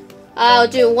 I'll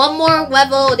do one more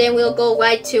level, then we'll go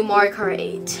right to Mario Kart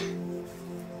 8.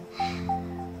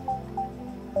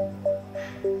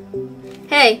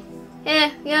 Hey.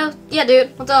 Yeah,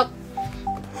 dude. What's up?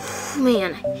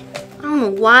 Man, I don't know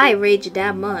why I raged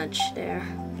that much there.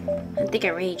 I think I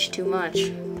raged too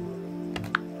much.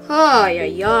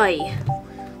 Ay.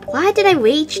 Why did I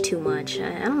rage too much?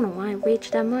 I don't know why I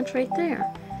raged that much right there.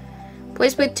 Play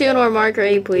Splatoon or Mario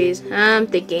Kart 8, please. I'm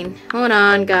thinking. Hold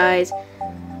on, guys.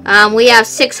 We have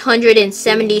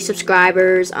 670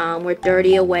 subscribers. We're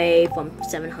 30 away from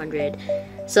 700.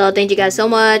 So thank you guys so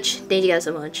much.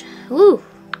 Woo.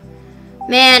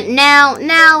 Man, now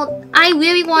I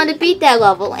really want to beat that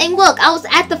level. And look, I was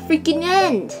at the freaking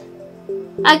end.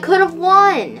 I could have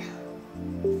won.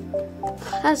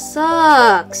 That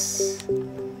sucks.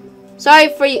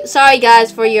 Sorry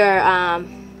guys for your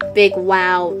big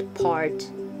wow part.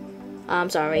 I'm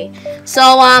sorry.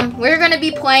 So we're gonna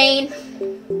be playing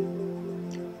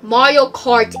Mario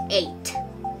Kart 8.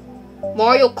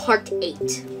 Mario Kart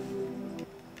 8.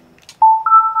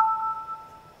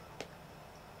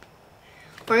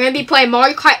 We're gonna be playing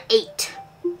Mario Kart 8.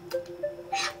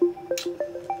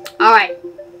 Alright.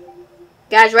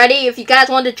 Guys, ready? If you guys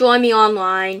want to join me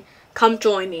online, come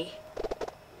join me.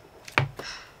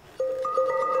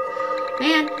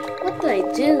 Man, what did I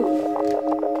do?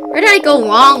 Where did I go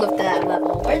wrong with that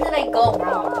level? Where did I go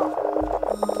wrong?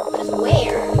 Just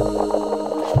where?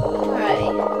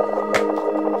 Alright.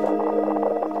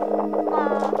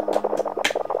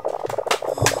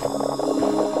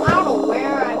 I don't know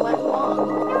where I went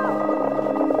wrong.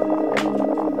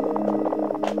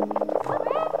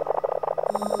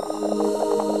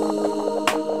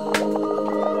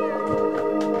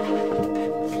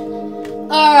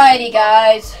 Alrighty,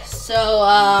 guys. So,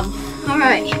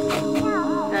 alright.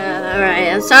 Alright.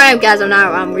 I'm sorry, guys.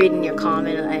 I'm reading your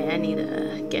comment. I need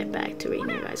to get back to reading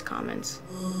your guys' comments.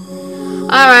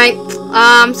 Alright.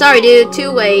 Sorry, dude.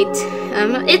 Too late.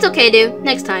 It's okay, dude.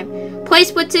 Next time. Play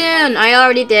Splatoon. I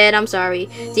already did. I'm sorry.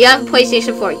 Do you have a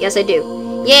PlayStation 4? Yes, I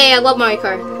do. Yay, I love Mario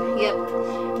Kart. Yep.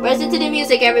 Listen to the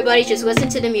music, everybody. Just listen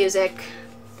to the music.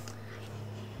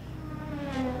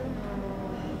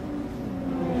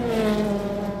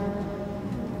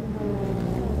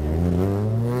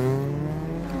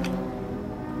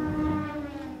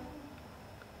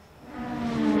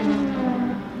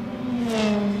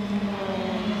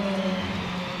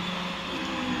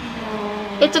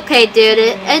 It's okay, dude.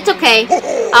 It's okay.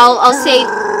 I'll say.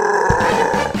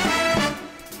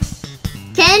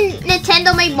 Can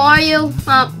Nintendo make Mario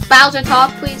Bowser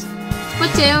talk, please?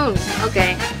 Splatoon.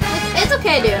 Okay. It's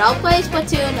okay, dude. I'll play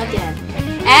Splatoon again.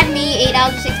 Add me 8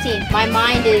 out of 16. My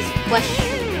mind is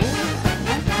questioning.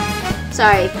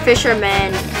 Sorry,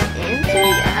 fisherman. I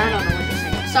don't know what you're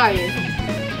saying. Sorry, dude.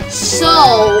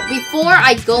 So before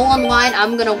I go online,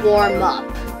 I'm gonna warm up.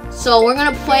 So we're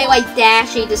gonna play like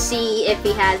Dashy to see if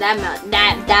he has that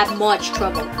much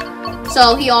trouble.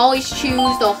 So he always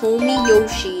choose the homie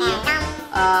Yoshi.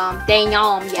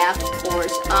 Danyam, yeah, of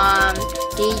course.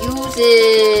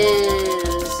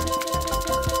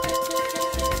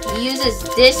 He uses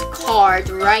this card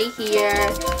right here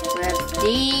with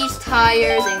these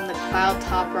tires and the cloud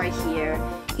top right here.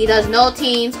 He does no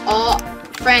teams, all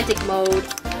frantic mode,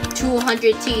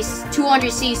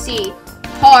 200cc.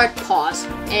 Hard pause,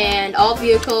 and all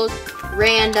vehicles,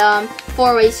 random,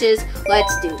 4 races.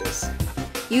 Let's do this.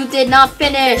 You did not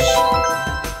finish.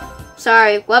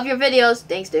 Sorry, love your videos.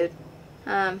 Thanks, dude.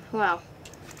 Wow.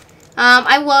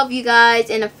 I love you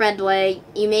guys in a friend way.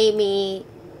 You made me,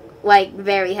 like,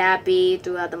 very happy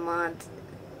throughout the month.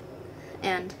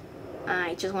 And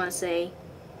I just want to say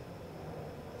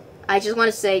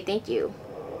thank you.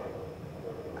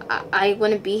 I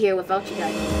wouldn't be here without you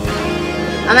guys.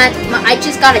 I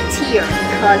just got a tear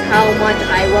because how much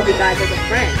I love you guys as a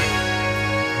friend.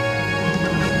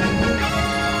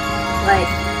 Like,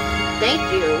 thank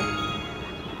you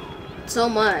so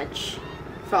much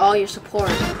for all your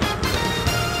support.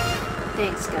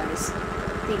 Thanks, guys.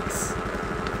 Thanks.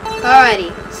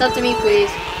 Alrighty, sub to me,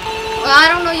 please. Well, I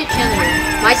don't know your channel.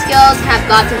 My skills have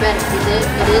got to better.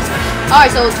 It is.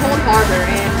 Alright, so Toad Harbor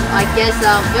and I guess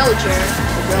Villager.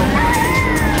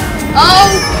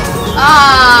 Oh!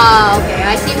 Ah, okay.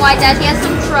 I see why Daddy has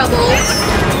some trouble.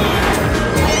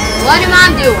 What am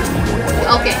I doing?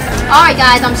 Okay. Alright,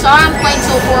 guys. I'm sorry I'm playing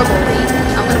so horribly.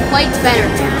 I'm gonna play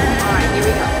better now. Alright, here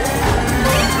we go.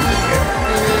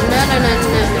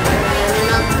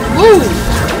 Woo!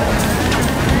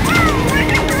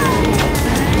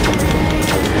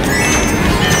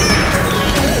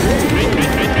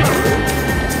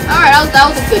 Alright, that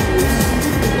was a good boost.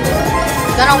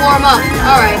 Gonna warm up.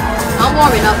 Alright. I'm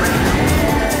warming up right now.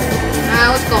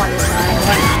 Let's go on this side.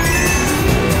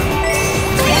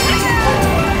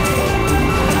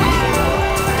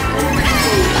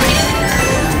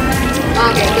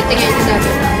 Okay, good thing I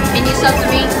accepted. Can you sub to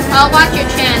me? I'll watch your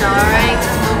channel, alright?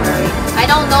 Don't worry. I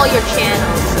don't know your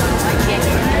channel, so I can't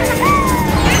get it.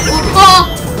 Oh!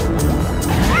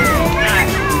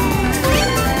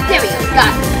 There we go.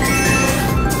 Got it.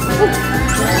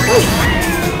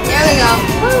 There we go.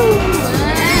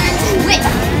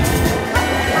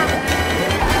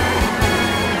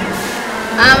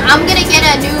 I'm gonna get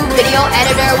a new video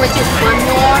editor, which is one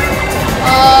more.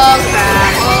 Oh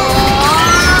crap!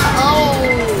 Oh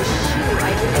shoot!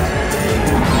 I didn't expect to be.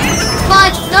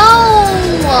 But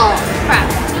no!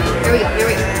 Crap! Here we go. Here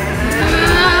we go.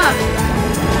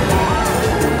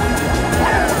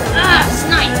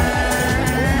 Snipe!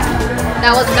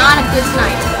 That was not a good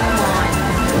snipe. Come on.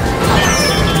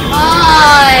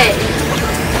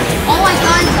 Oh my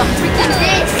god! It's a freaking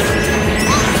this.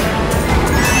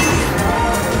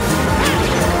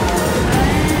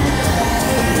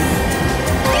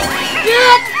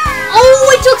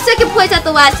 Oh, it took second place at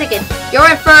the last second. You're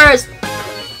in first.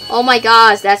 Oh my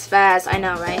gosh, that's fast. I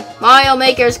know, right? Mario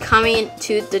Maker's coming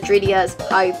to the 3DS.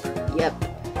 Hype. Yep.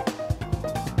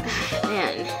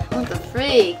 Man, what the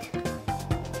freak?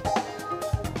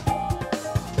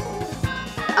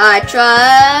 I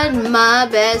tried my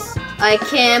best. I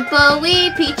can't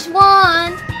believe Peach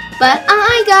won. But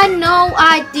I got no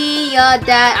idea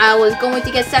that I was going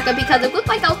to get second because it looked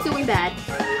like I was doing bad.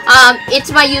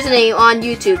 It's my username on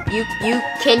YouTube.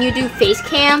 Can you do face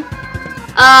cam?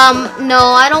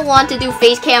 No, I don't want to do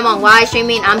face cam on live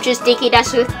streaming. I'm just thinking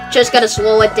that's just gonna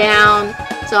slow it down.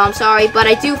 So I'm sorry, but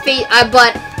I do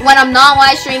but when I'm not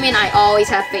live streaming, I always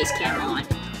have face cam on.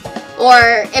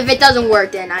 Or if it doesn't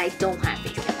work, then I don't have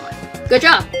face cam on. Good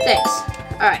job. Thanks.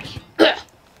 All right.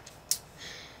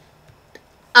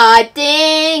 I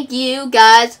think you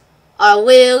guys are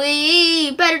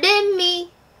really better than me.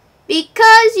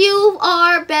 Because you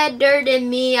are better than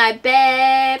me, I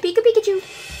bet. Pikachu.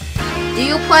 Do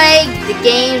you play the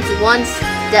games once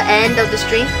the end of the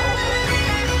stream?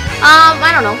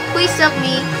 I don't know. Please sub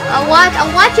me. I'll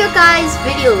watch your guys'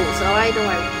 videos. Alright, don't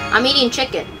worry. I'm eating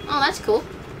chicken. Oh, that's cool.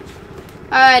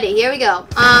 Alrighty, here we go.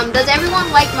 Does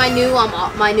everyone like my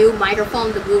new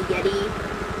microphone, the Blue Yeti?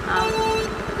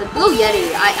 The Blue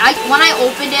Yeti. When I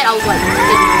opened it, I was like,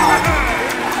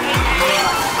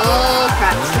 oh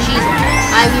crap, she's.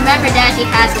 I remember that she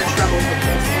has some trouble with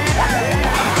this.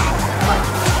 What?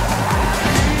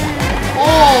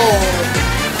 Oh,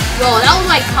 yo, that was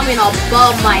like coming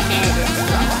above my head and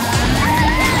stuff.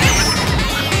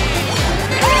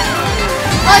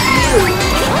 What you?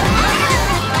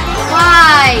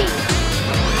 Why?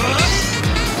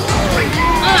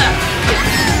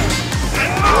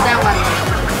 Hold that one.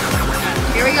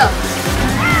 Here we go.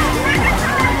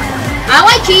 I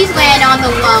like Cheeseland on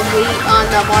the Mario Kart,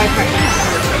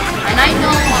 and I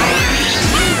know why.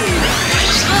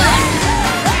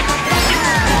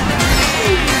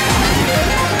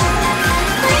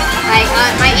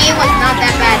 My aim was not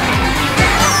that bad.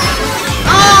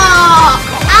 Oh!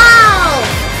 Ow!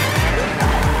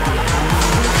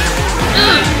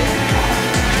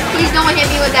 Please don't hit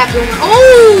me with that boomerang.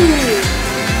 Oh!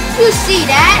 You see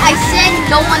that? I said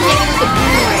no one hit me with the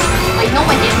boomerang. Like no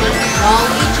one hit me.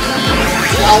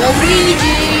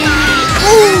 Waluigi!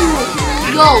 Ooh!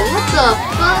 Yo, what the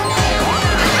fuck?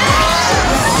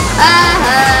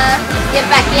 Get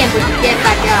back in, but you get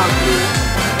back out, dude.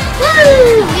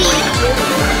 Woo!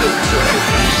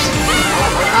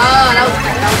 Oh, that was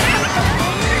tight.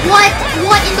 What?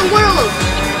 What in the world?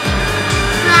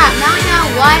 Crap, now I got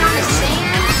wide on the sand?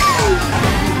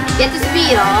 Get the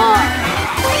speed off.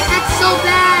 That's so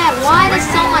bad. Why does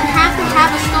someone have to have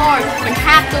a star and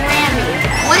have to ram me?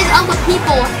 Why does other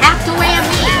people have to ram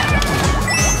me?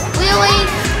 Really?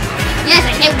 Yes,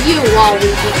 I hit you,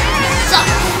 Waluigi. Suck.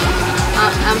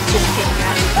 I'm just kidding.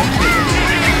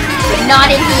 But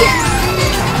not in here.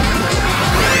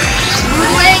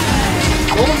 Moving.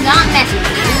 Oh, not messing with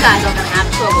me. You guys are gonna have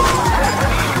trouble.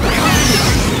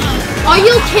 Are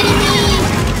you kidding me?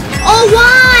 Oh,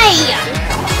 why?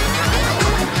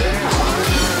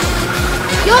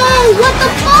 Yo, what the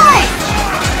fuck?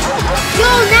 Yo,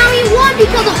 now he won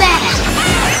because of that.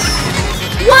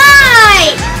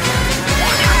 Why?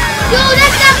 Yo,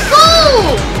 that's not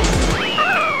cool.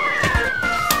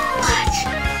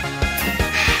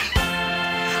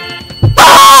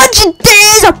 What?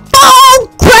 This bull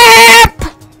crap.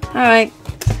 All right,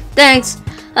 thanks.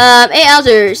 Hey,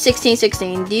 Alzer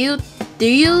 1616. Do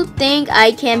you think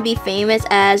I can be famous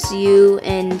as you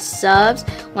in subs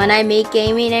when I make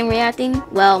gaming and reacting?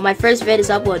 Well, my first vid is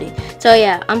uploading. So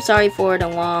yeah, I'm sorry for the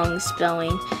long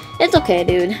spelling. It's okay,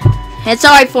 dude. And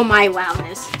sorry for my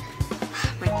loudness.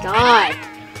 Oh my god.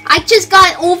 I just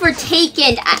got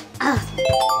overtaken.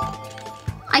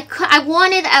 I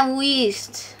wanted at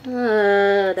least.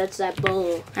 That's that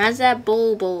bull. That's that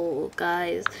bull,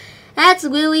 guys. That's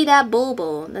really that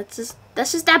bull. That's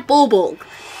just that bull.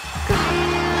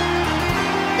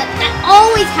 That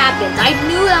always happens. I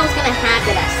knew that was gonna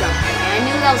happen at some point. I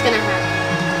knew that was gonna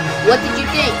happen. What did you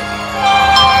think?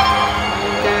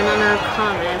 Got another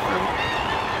comment from.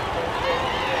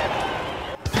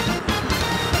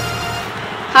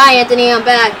 Hi Anthony, I'm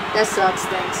back. That sucks.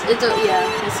 Thanks. Yeah,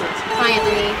 it sucks. Hi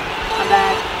Anthony, I'm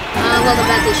back. Welcome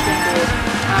back to the stream, dude.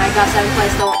 I got 7th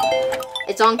place though.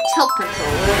 It's on tilt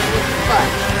control. What the fuck?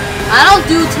 I don't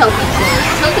do tilt control.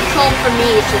 Tilt control for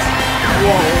me is just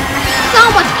whoa. Look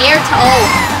how much air to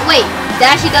wait,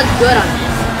 that actually does good on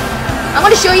this. I'm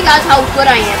gonna show you guys how good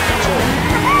I am actually.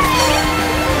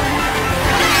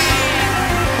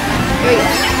 Here we go.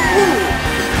 Ooh.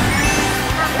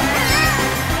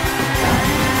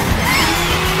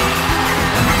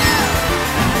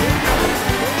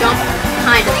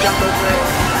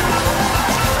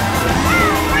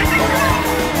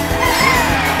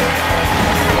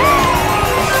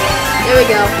 we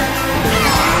go.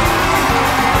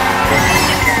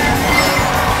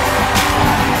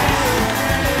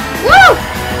 Woo!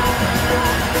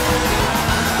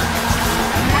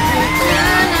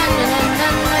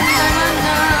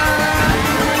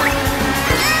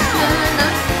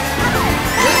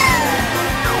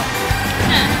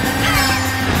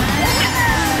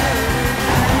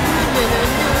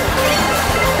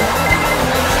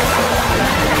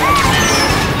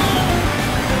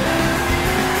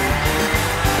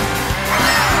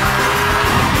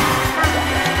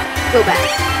 Go back.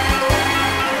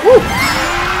 Woo!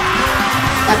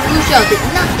 That blue shell did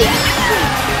nothing.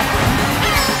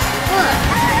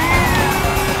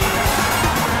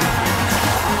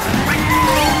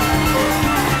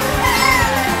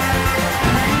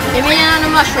 Give me on a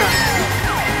mushroom.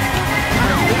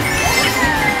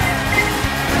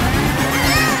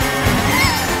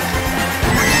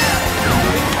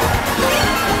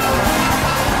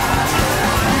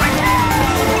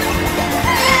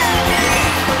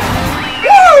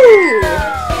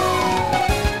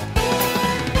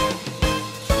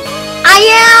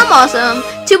 Awesome.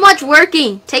 Too much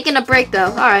working. Taking a break though.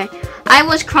 Alright. I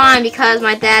was crying because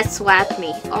my dad slapped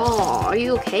me. Oh, are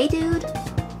you okay, dude?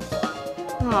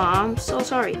 Oh, I'm so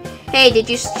sorry. Hey, did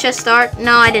you just start?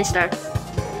 No, I didn't start.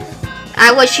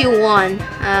 I wish you won.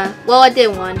 Well, I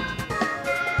did won.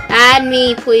 Add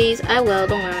me, please. I will,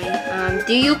 don't worry.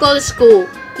 Do you go to school?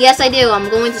 Yes, I do. I'm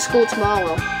going to school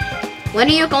tomorrow. When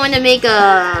are you going to make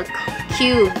a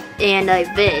cube and a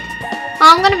vid?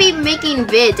 I'm gonna be making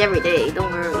vids every day,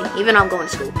 don't worry. Even I'm going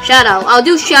to school. Shout out. I'll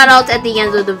do shout outs at the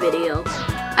end of the video.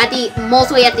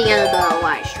 Mostly at the end of the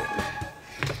live stream.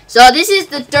 So this is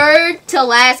the third to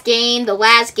last game. The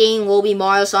last game will be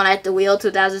Mario Sonic at the Wheel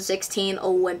 2016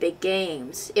 Olympic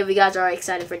Games. If you guys are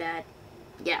excited for that.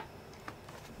 Yeah.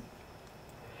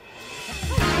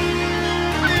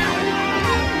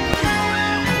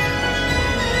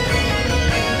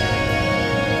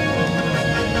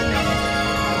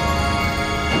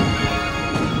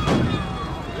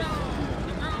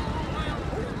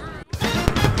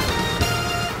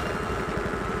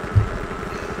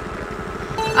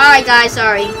 Alright guys,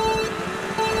 sorry.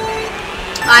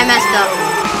 I messed up.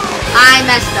 I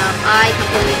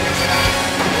completely messed up.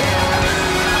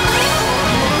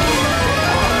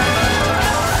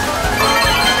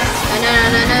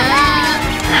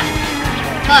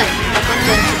 Fun.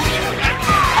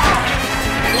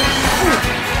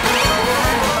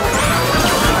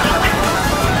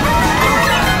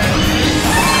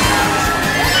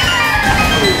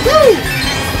 Woo!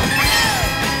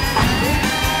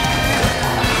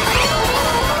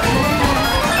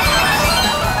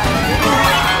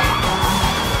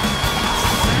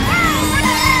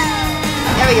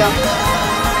 There we go.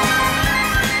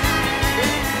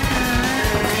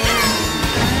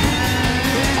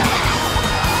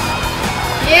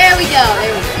 There we go.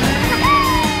 There we go.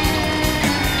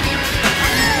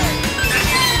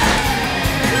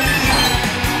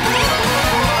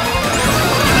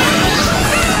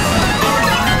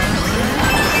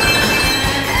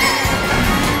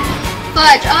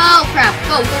 Fudge. Oh crap.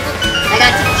 Go, go, go. I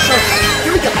got to show you.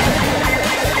 Here we go.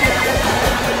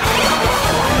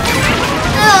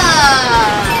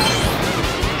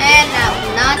 And now,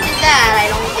 not just that, I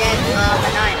don't get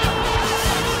an item.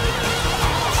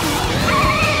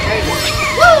 There we go.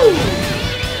 Woo!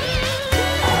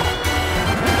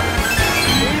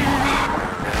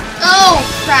 Oh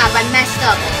crap, I messed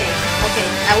up. Okay, okay.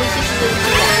 I wish this was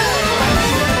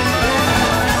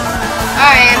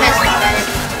alright, I messed up. Alright, there we go.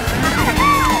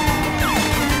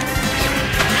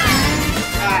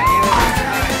 Alright.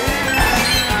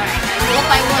 I hope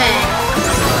I win.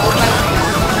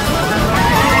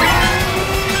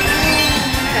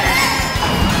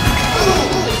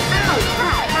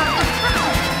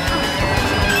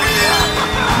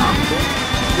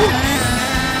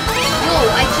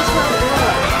 I just want to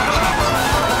roll.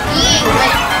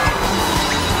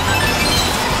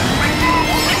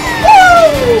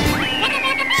 Woo!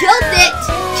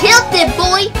 Killed it,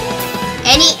 boy!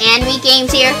 Any anime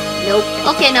games here? Nope.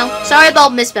 Okay, no. Sorry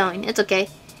about misspelling. It's okay.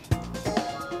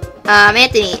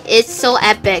 Anthony, it's so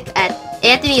epic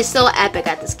Anthony is so epic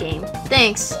at this game.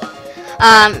 Thanks.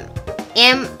 Am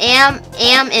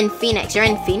in Phoenix. You're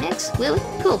in Phoenix? Really?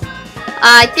 Cool.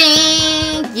 I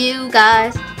think you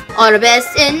guys are the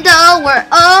best in the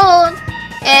world,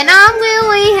 and I'm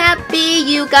really happy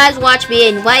you guys watch me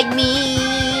and like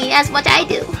me as much I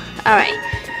do. Alright.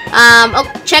 Oh,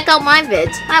 check out my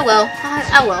vids. I will.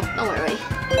 Don't worry.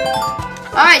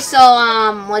 Alright, so,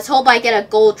 let's hope I get a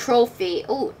gold trophy.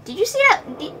 Oh, did you see that?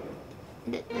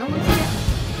 No one see that?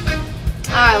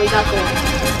 Alright, we got gold.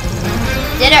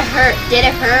 Did it hurt? Did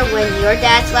it hurt when your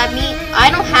dad slapped me? I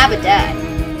don't have a dad.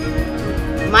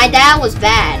 My dad was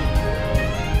bad.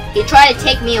 He tried to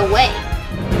take me away.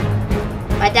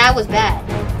 My dad was bad.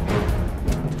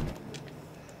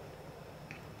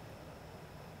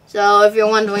 So if you're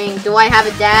wondering, do I have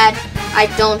a dad? I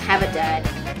don't have a dad.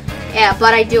 Yeah,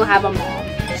 but I do have a mom.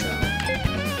 So.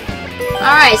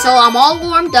 Alright, so I'm all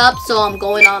warmed up, so I'm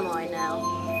going online now.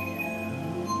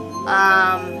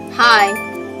 Hi.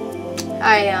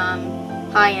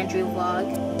 Hi Andrew Vlog.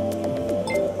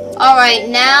 Alright,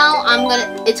 now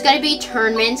it's gonna be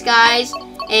tournaments, guys.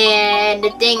 And the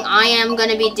thing I am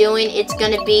gonna be doing, it's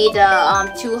gonna be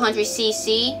the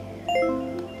 200cc.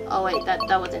 Oh wait, that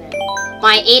wasn't it.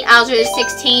 My 8 hours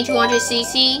 16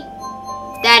 200cc.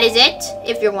 That is it,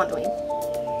 if you're wondering.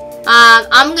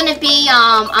 I'm gonna be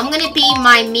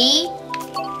my me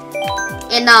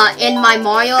in my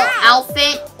Mario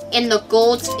outfit in the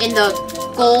gold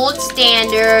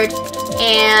standard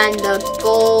and the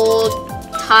gold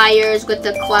tires with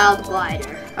the cloud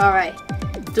glider. Alright.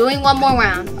 Doing one more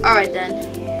round. Alright then.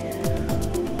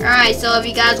 Alright, so if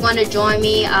you guys want to join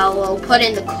me, I will put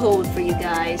in the code for you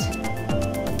guys.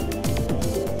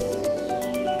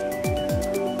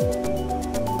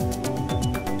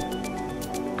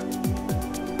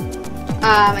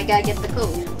 I gotta get the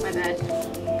code. My bad.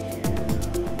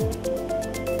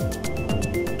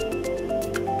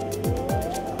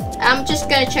 I'm just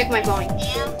gonna check my phone.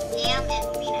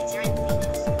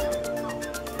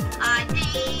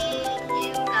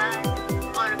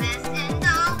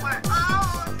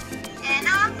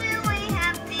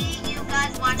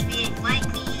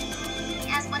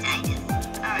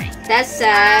 That's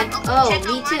sad. Oh,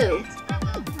 me too.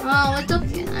 Oh, it's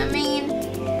okay.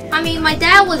 I mean, my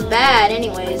dad was bad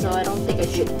anyway, so I don't think I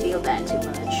should feel bad too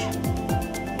much.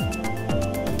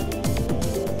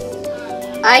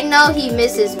 I know he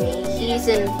misses me. He's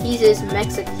in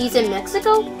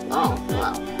Mexico? Oh,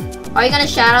 wow. Are you gonna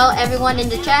shout out everyone in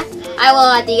the chat? I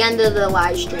will at the end of the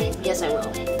live stream. Yes, I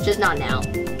will. Just not now.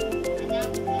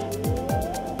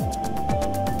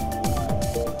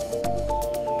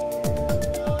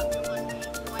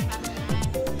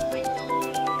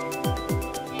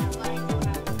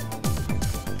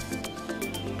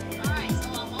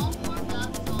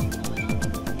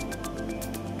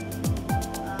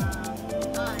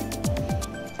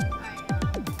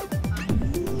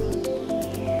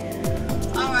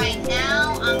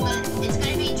 It's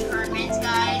gonna be tournaments,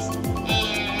 guys,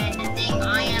 and the thing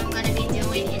I am gonna be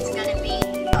doing, it's gonna be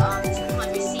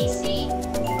 200cc.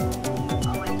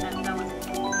 Oh wait, that wasn't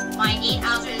it. My 8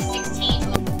 hours 16.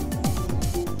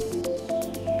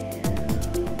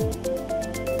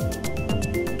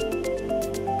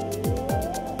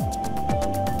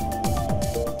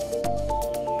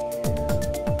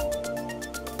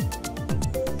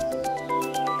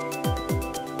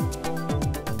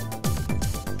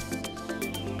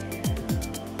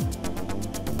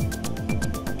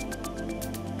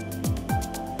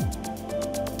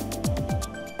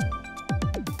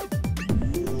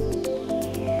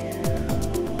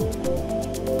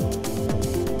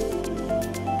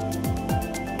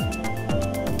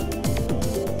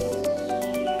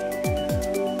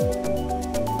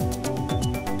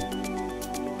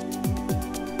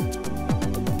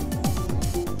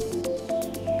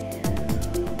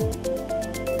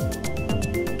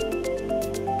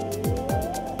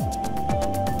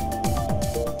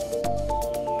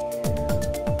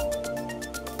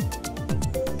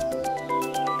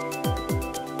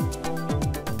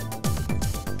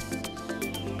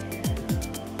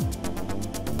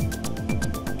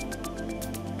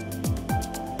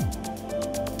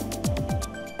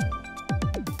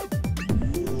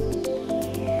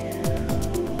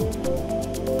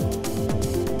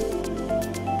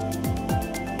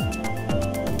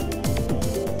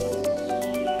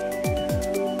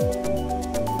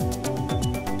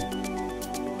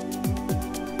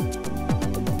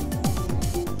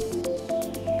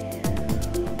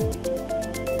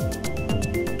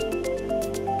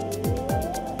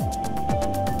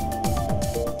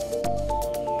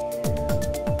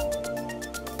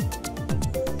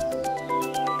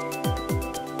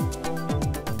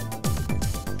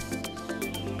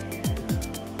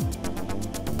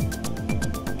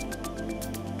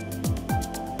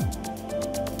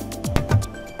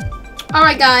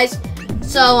 Alright guys,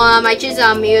 so I just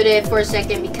muted for a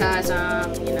second because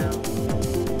you know,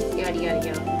 yada yada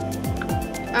yada.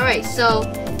 Alright, so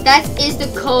that is the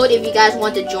code if you guys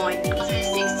want to join me.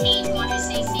 16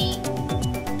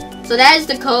 200cc. So that is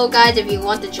the code, guys, if you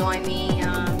want to join me.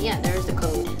 Yeah, there's the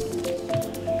code.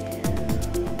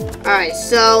 Alright,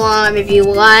 so if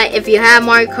you have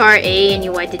Mario Kart 8 and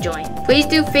you like to join, please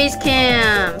do face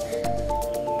cam.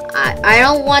 I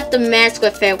don't want the mask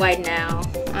effect right now.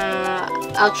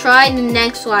 I'll try the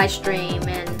next live stream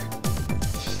and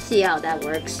see how that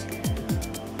works.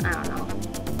 I don't know.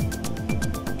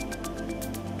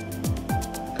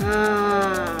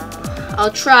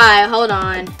 I'll try. Hold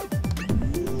on.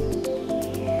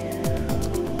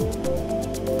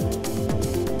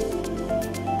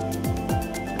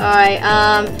 Alright,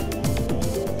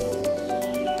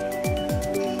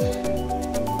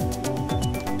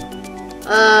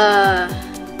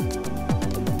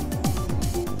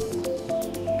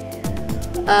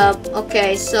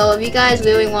 okay, so if you guys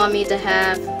really want me to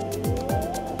have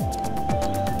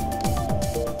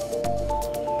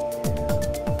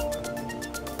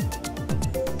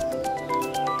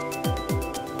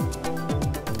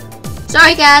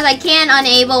sorry guys, I can't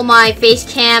enable my face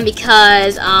cam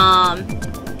because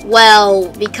well,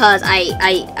 because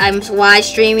I'm live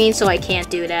streaming, so I can't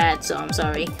do that, so I'm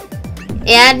sorry.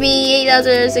 Add me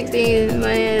 8016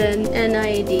 my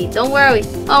NID. Don't worry.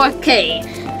 Oh, okay.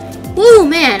 Woo,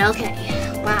 man. Okay.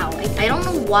 Wow. I don't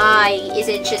know why. Is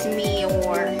it just me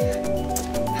or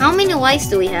how many likes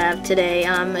do we have today?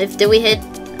 Did we hit?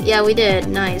 Yeah, we did.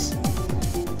 Nice.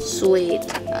 Sweet.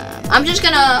 I'm just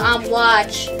gonna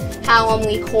watch how I'm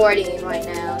recording right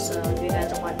now. So if you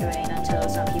guys are wondering, until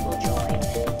some people join,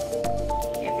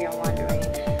 if you're wondering.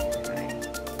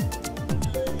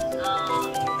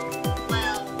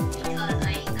 Well, because I'm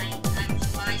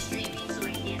live streaming, so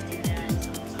I can't do that. So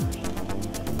I'm sorry.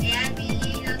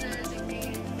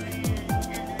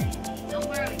 And don't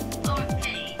worry. Oh,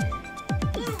 okay.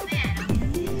 Oh man.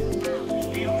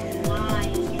 Wow. I don't know why.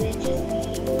 Is it just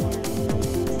me or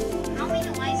how many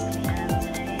likes do we have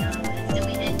today? Did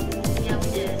we hit? Yeah, we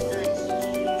did. Nice.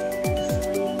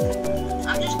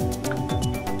 I'm just.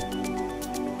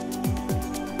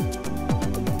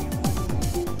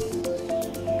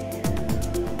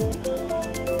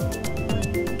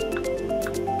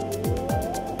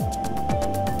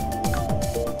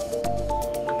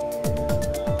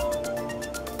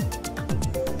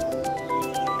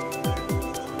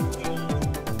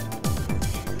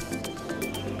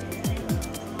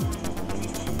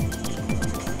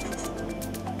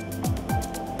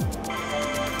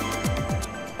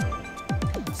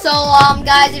 So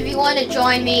guys, if you want to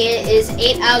join me, it is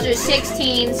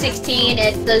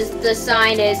 8/16/16. The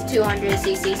sign is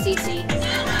 200cc.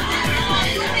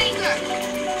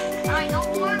 Alright, no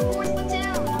more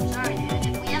Splatoon. I'm sorry, dude.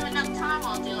 If we have enough time,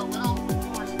 I'll do a little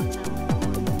more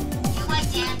Splatoon. You like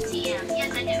the MTM?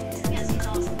 Yes, I do. Yes, he's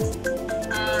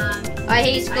awesome. I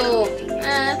hate school.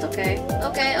 That's okay.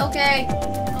 Okay.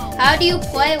 How do you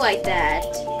play like that?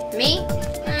 Me?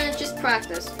 Just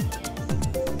practice.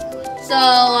 So,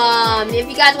 if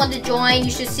you guys want to join,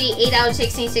 you should see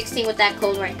 8/16/16 with that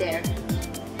code right there.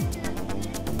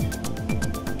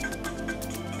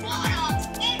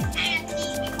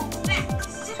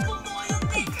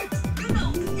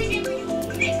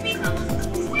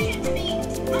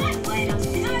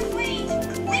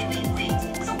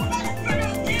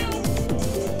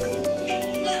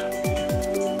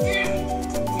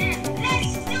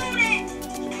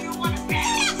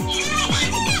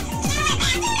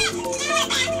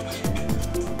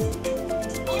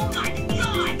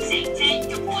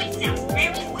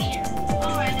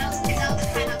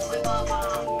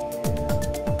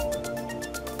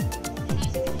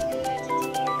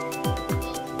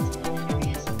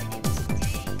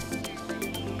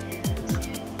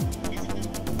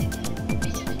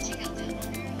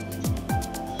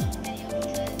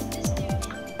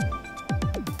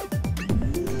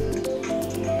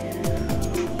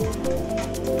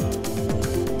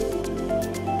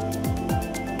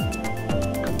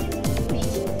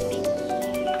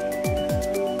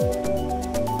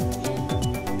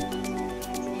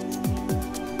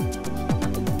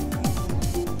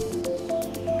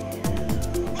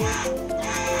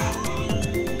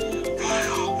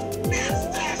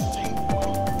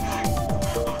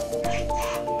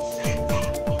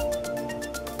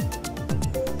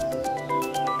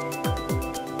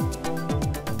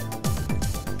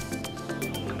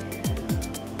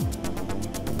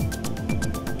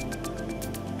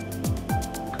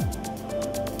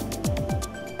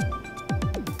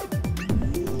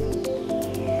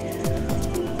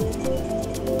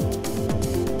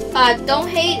 Don't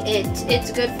hate it.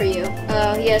 It's good for you.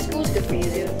 Yeah, school's good for you,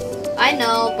 dude. I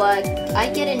know, but I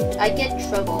get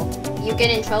trouble. You get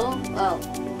in trouble? Oh,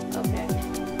 okay.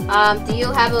 Do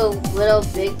you have a little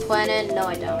big planet? No,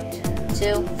 I don't.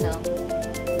 Two? No.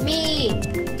 Me!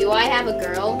 Do I have a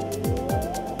girl?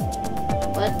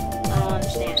 What? I don't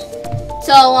understand.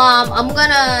 So, I'm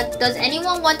gonna, does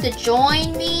anyone want to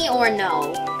join me or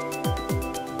no?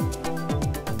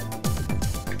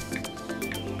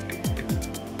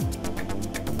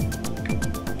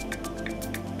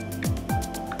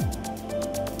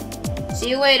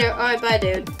 See you later. Alright, bye,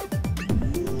 dude.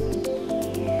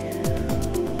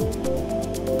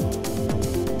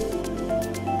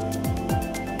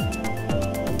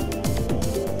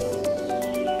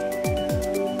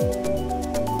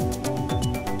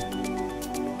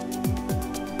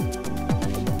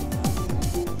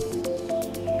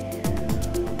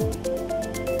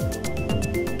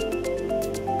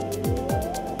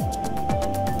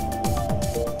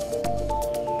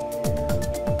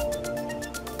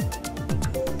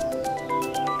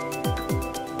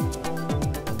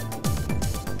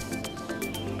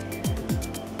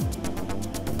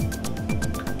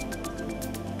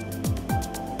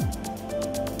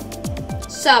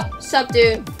 Sup,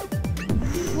 dude.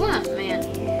 What,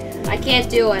 man? I can't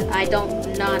do it. I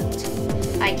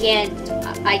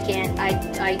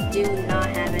do not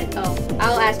have it. Oh,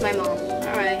 I'll ask my mom.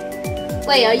 Alright.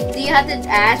 Wait, do you have to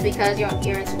ask because you're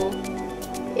in school?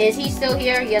 Is he still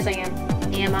here? Yes, I am.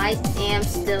 I am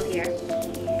still here.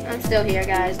 I'm still here,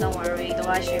 guys. Don't worry. The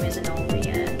live stream isn't over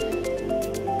yet.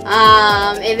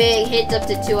 If it hits up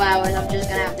to 2 hours, I'm just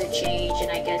gonna have to change,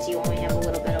 and I guess you only have a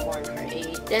little bit of more per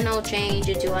 8. Then I'll change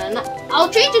it to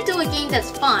a game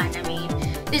that's fun. I mean,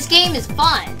 this game is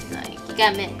fun. Like, you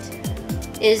gotta admit.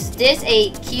 Is this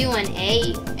a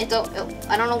Q&A?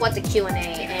 I don't know what's a Q&A,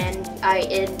 and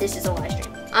this is a live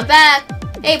stream. I'm back.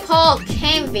 Hey, Paul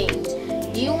Canving,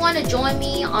 do you want to join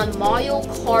me on Mario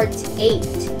Kart 8?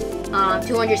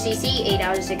 200cc, 8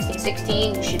 hours,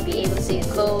 16. You should be able to see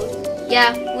the code.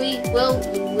 Yeah, we will.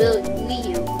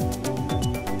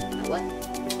 What?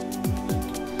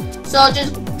 So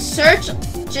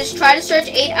just try to search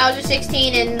 8 hours of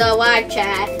 16 in the live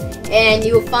chat, and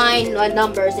you'll find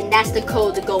numbers, and that's the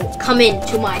code to come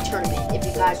into my tournament if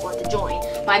you guys want to join.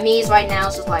 My Mii's right now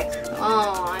is just like,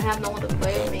 oh, I have no one to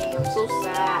play with me. I'm so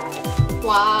sad.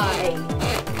 Why?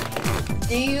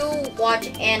 Do you watch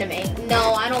anime?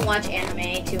 No, I don't watch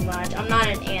anime too much. I'm not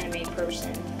an anime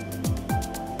person.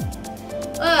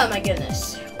 Oh my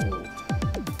goodness.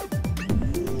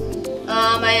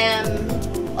 I am.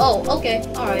 Oh, okay.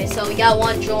 Alright, so we got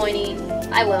one joining.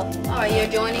 I will. Alright, you're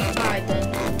joining? Alright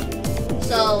then.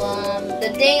 So,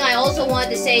 the thing I also wanted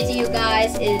to say to you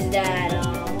guys is that,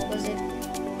 what was it?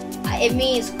 It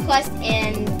means Quest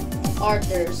and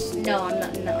Arthurs. No,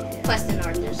 Quest and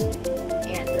Arthurs.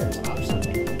 Anthers or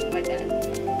something like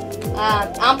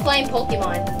that. I'm playing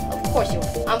Pokemon. Of course you are.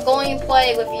 I'm going to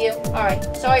play with you.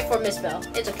 Alright, sorry for misspell.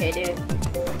 It's okay, dude.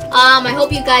 I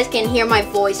hope you guys can hear my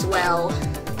voice well.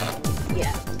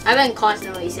 Yeah, I've been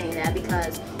constantly saying that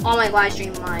because on my live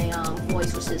stream, my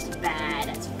voice was just bad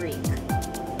as freak.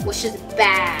 Was just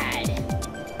bad.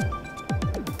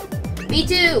 Me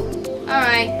too.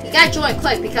 Alright, you gotta join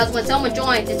quick because when someone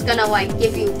joins, it's gonna like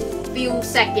give you a few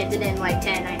seconds and then like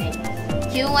 10, 9,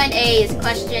 8. Q&A is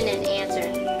question and answer.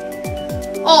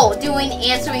 Oh, doing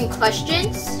answering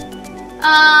questions?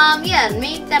 Yeah,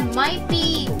 maybe that might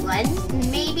be Wednesday,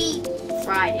 maybe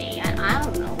Friday. I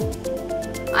don't know.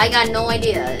 I got no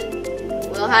idea.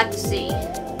 We'll have to see.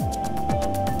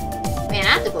 Man, I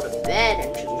have to go to bed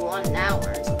in just 1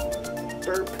 hour.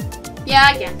 Burp. Yeah,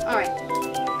 I can. Alright.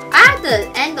 I have to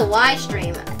end the live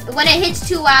stream. When it hits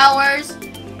 2 hours,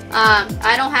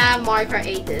 I don't have Mario Kart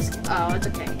 8 disc. Oh, it's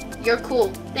okay. You're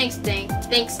cool. Thanks,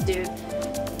 dude.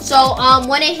 So,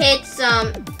 when it hits,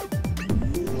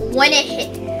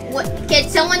 can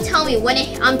someone tell me when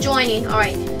I'm joining?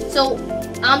 Alright. So,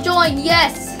 I'm joined.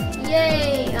 Yes.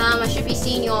 Yay. I should be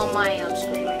seeing you on my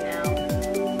screen right now.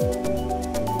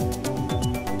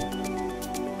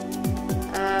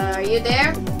 Are you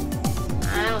there?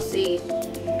 I don't see.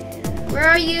 Where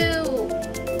are you?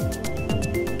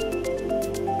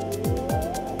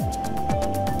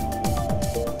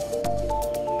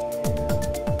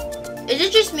 Is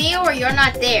it just me or you're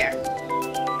not there?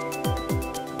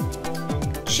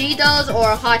 Cheetos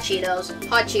or hot Cheetos?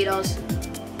 Hot Cheetos.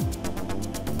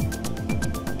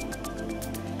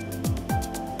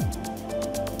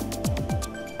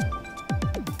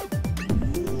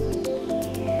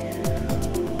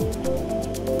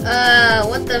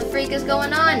 What the freak is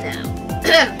going on now?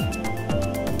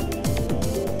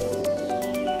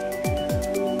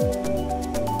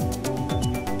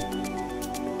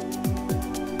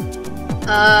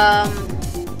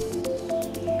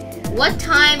 What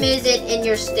time is it in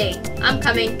your state? I'm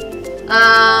coming.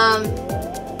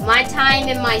 My time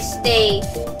in my state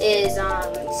is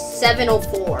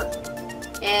 7:04.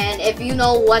 And if you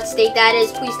know what state that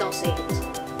is, please don't say it.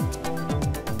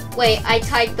 Wait, I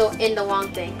typed in the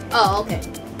wrong thing. Oh, okay.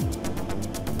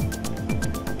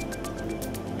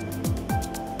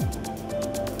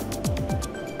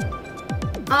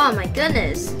 Oh my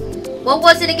goodness. What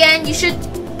was it again? You should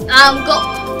go.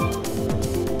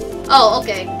 Oh,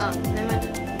 okay. Oh, never mind.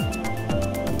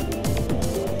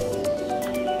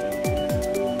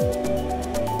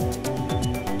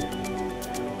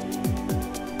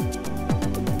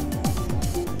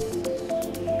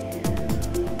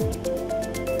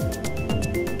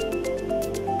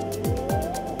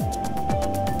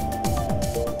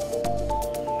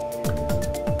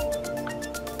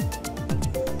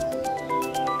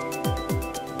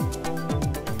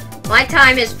 My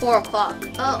time is 4 o'clock.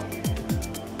 Oh.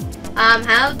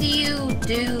 How do you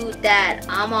do that?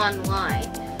 I'm online.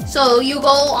 So you go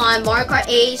on Mario Kart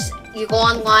Ace, you go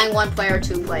online 1 player,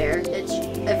 2 player. It's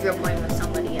if you're playing with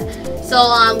somebody. Yeah. So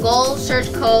go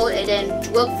search code and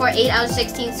then look for 8 out of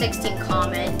 16, 16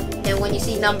 common. And when you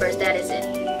see numbers, that is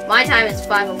it. My time is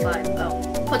 5:05.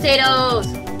 Oh. Potatoes!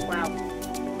 Wow.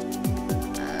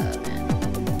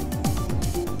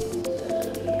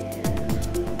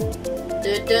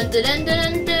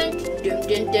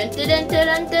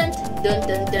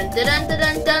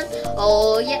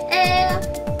 Oh yeah!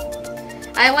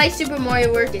 I like Super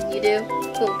Mario working. You do?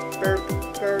 Cool. Burp,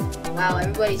 burp. Wow,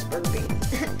 everybody's burping.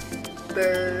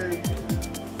 Burp.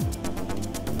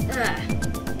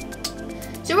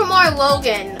 Super Mario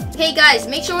Logan. Hey guys,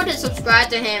 make sure to subscribe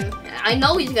to him. I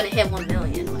know he's gonna hit 1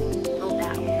 million. Like, no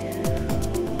doubt.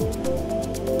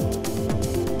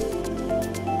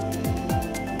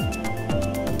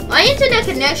 My internet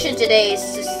connection today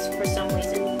is just for some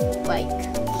reason like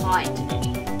hot today.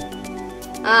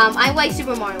 I like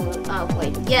Super Mario. Oh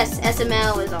wait, yes,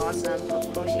 SML is awesome.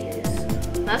 Of course he is.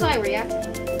 That's why I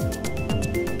reacted.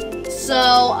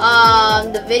 So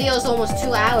the video is almost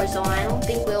 2 hours, so I don't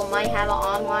think we might have an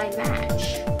online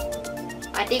match.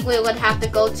 I think we would have to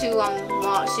go to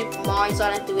Super Mario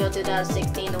Sonic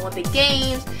 2016 Olympic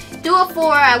Games. Do it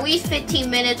for at least 15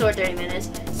 minutes or 30 minutes.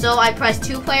 So I press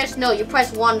 2 players? No, you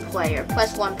press 1 player.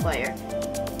 Press 1 player.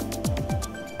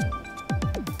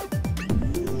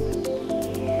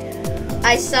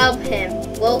 I sub him.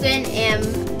 Logan and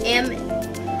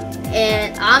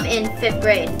I'm in 5th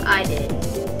grade. I did.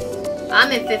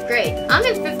 I'm in 5th grade. I'm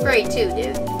in 5th grade too,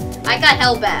 dude. I got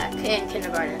held back in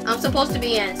kindergarten. I'm supposed to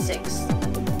be in 6th.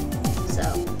 So,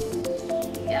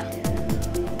 yeah.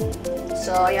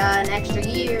 So I got an extra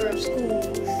year of school.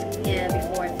 Yeah,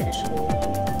 before I finish school.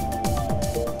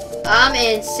 I'm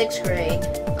in 6th grade.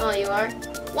 Oh, you are?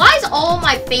 Why is all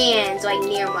my fans like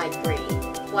near my grade?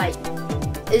 Like,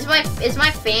 is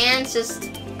my fans just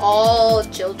all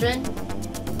children?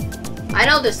 I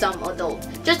know there's some adults.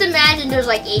 Just imagine there's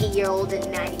like 80-year-olds and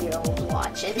 90-year-olds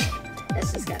watching.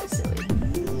 That's just kind of silly.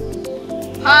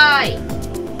 Pie!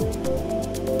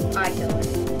 Pie killer.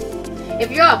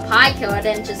 If you're a pie killer,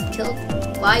 then just kill.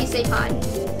 Why you say pie?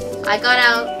 I got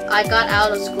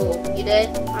out of school. You did?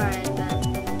 Alright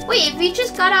then. Wait, if you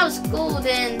just got out of school,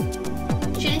 then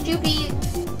shouldn't you be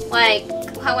like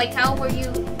how were you?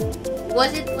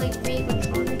 Was it like free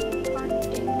electronic?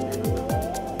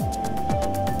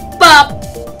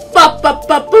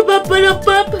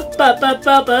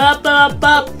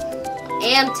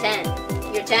 I'm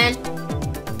 10. You're 10?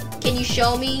 Can you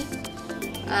show me?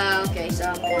 Okay, so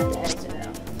I'm gonna have to exit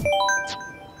out.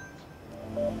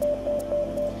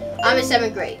 I'm in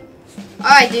 7th grade.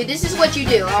 Alright, dude, this is what you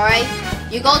do, alright?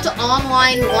 You go to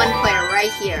online 1 player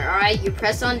right here, alright? You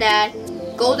press on that.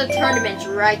 Go to tournaments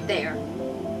right there.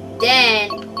 Then,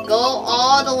 go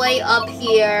all the way up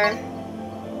here.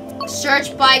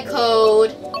 Search by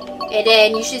code. And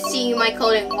then you should see my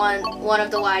code in one of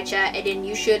the live chat. And then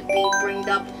you should be bringed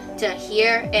up to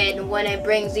here. And when it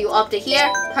brings you up to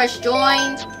here, press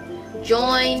join.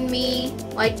 Join me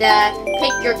like that.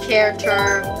 Pick your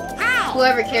character.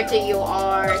 Whoever character you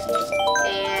are.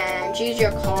 And choose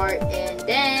your card. And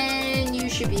then you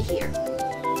should be here.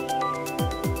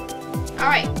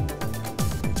 Alright.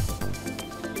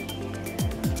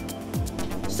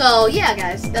 So yeah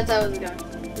guys, that's how we're doing.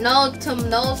 No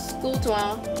school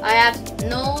tomorrow. I have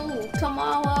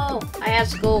tomorrow. I have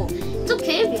school. It's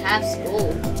okay if you have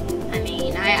school. I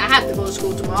mean, I have to go to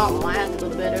school tomorrow. I have to go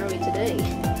to bed early today.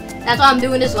 That's why I'm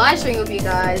doing this live stream with you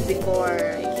guys before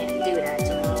I can't do that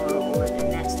tomorrow or the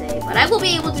next day. But I will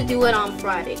be able to do it on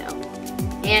Friday though.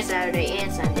 And Saturday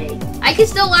and Sunday. I can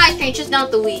still live stream, just not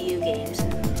the Wii U games.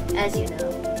 As you know.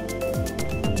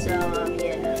 So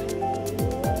yeah.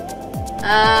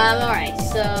 Alright,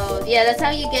 so yeah, that's how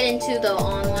you get into the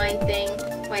online thing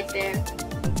right there.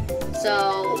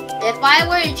 So if I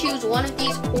were to choose one of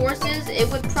these courses, it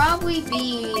would probably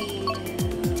be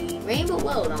Rainbow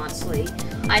Road, honestly.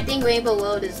 I think Rainbow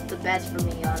Road is the best for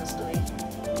me, honestly.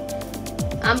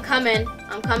 I'm coming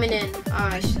in.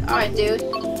 Alright, dude.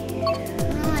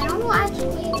 I don't know,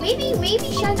 actually.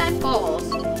 Maybe Shy Guy Falls.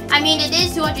 I mean, it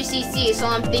is 200cc, so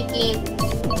I'm thinking,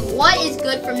 what is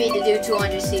good for me to do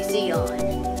 200cc on?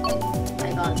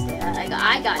 Like, honestly,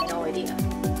 I got no idea.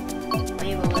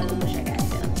 Rainbow Road, Shy Guy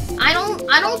Falls.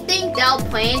 I don't think Dow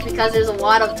Plains, because there's a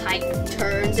lot of tight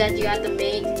turns that you have to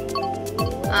make.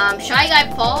 Shy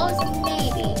Guy Falls?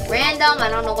 Maybe. Random, I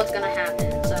don't know what's gonna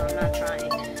happen, so I'm not trying.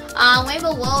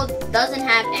 Rainbow Road doesn't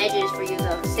have edges for you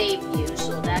to save you,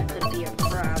 so that could be a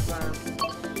problem.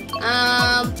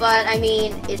 But I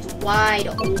mean, it's wide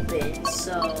open,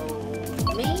 so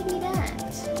maybe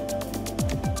that.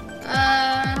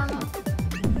 I don't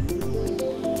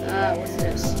know. What's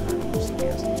this?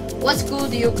 What school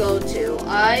do you go to?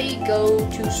 I go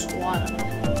to Squattum.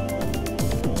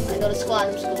 I go to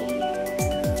Squattum School.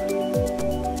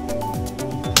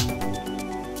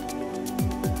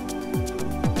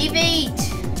 Debate.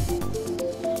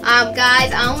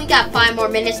 Guys, I only got 5 more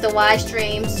minutes to live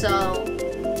stream, so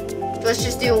let's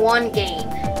just do one game.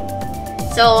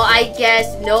 So I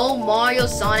guess no Mario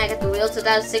Sonic at the Rio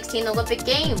 2016 Olympic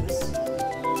Games.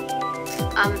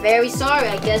 I'm very sorry.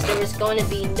 I guess there is going to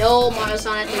be no Mario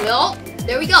Sonic at the Rio. Oh,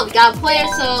 there we go. We got a player,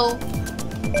 so.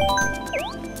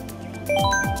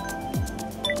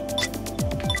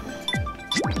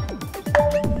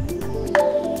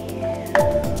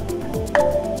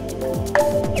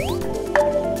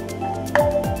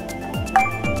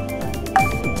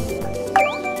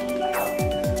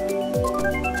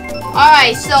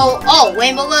 Alright, so,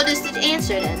 Rainbow Road is the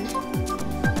answer then.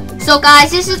 So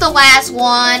guys, this is the last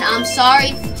one. I'm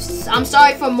sorry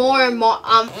for more and more.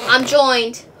 I'm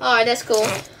joined. Alright, that's cool.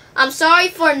 I'm sorry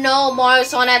for no Mario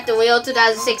Sonic at the Rio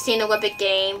 2016 Olympic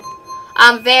game.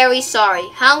 I'm very sorry.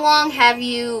 How long have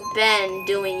you been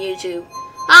doing YouTube?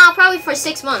 Probably for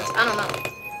 6 months. I don't know.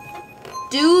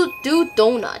 Do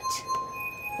donut.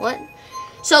 What?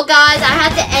 So guys, I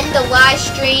have to end the live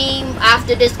stream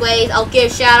after this way. I'll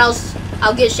give shoutouts,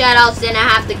 then I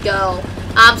have to go.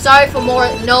 I'm sorry for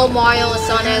no Mario and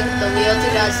Sonic the Rio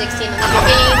 2016 Olympic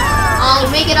game. I'll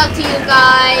make it up to you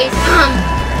guys.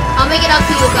 I'll make it up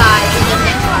to you guys in the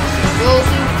next live stream. We'll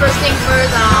do first thing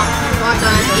first,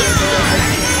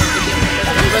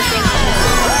 first thing.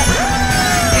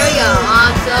 Here we go.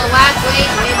 So last week,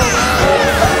 Rainbow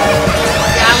Road.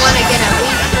 Yeah, I want to get at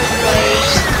least first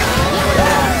place.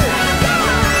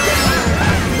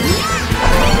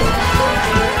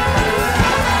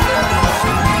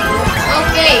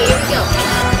 Okay, here we go.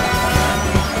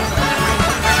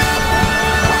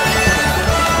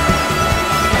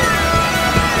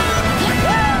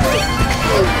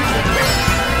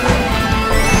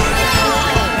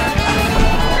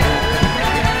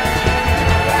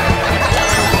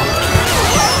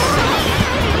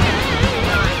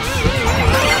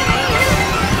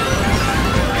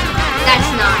 That's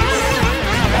nice.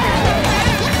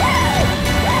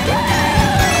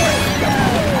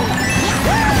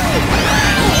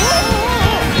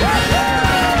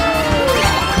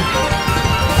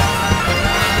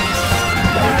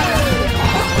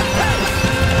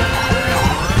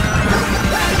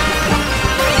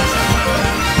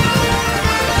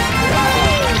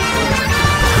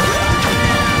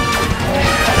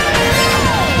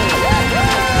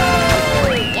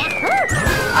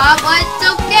 But it's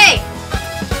okay.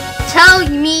 Tell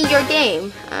me your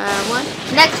game. What?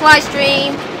 Next live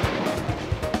stream.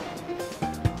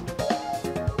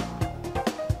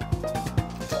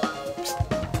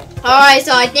 Alright,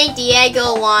 so I think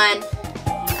Diego won.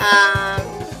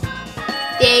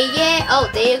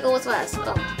 Diego was last.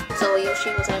 Oh, so Yoshi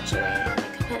was actually a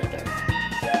competitor.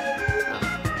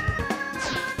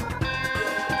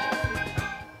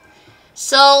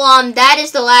 So, that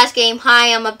is the last game.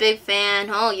 Hi, I'm a big fan.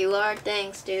 Oh, you are?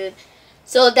 Thanks, dude.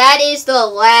 So, that is the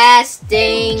last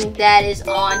thing that is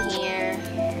on here.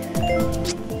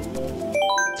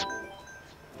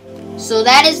 So,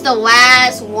 that is the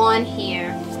last one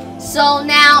here. So,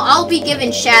 now, I'll be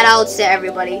giving shoutouts to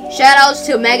everybody. Shoutouts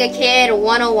to Mega Kid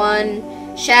 101.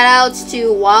 Shoutouts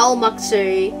to Wild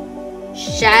Muxery.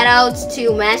 Shoutouts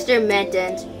to Master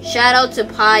Mentant. Shoutout to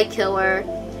Pie Killer.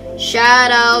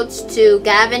 Shoutouts to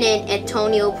Gavin and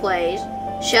Antonio Plays.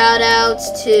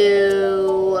 Shoutouts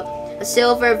to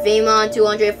Silver Vemon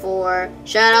 204.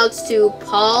 Shoutouts to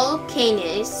Paul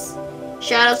Canis.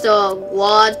 Shoutouts to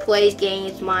Wad Plays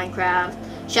Games Minecraft.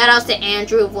 Shoutouts to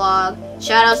Andrew Vlog.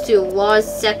 Shoutouts to Wad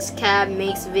Sex Cab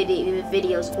Makes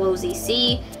Videos Wozy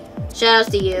C. Shoutouts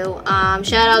to you.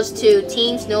 Shoutouts to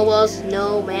Team Snowballs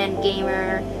No Man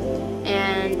Gamer.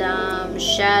 And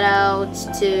shout outs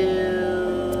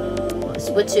to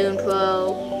Splatoon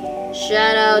Pro.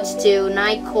 Shout outs to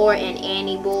Nightcore and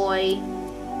Annie Boy.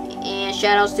 And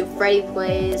shout outs to Freddy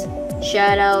Plays.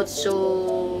 Shout outs to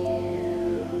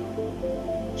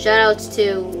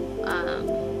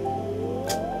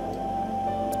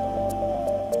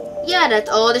yeah, that's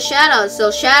all the shout outs.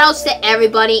 So shout outs to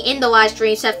everybody in the live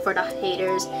stream except for the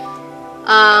haters.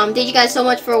 Thank you guys so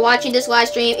much for watching this live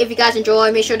stream. If you guys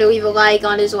enjoyed, make sure to leave a like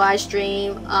on this live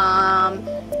stream.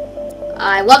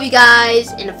 I love you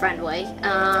guys in a friend way.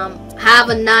 Have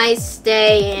a nice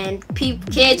day, and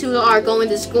kids who are going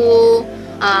to school,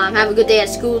 have a good day at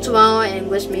school tomorrow, and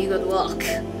wish me good luck.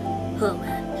 Oh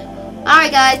man.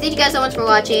 Alright guys, thank you guys so much for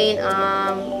watching.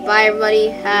 Bye everybody,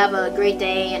 have a great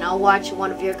day, and I'll watch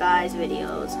one of your guys'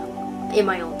 videos in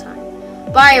my own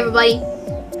time. Bye everybody,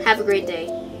 have a great day.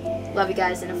 Love you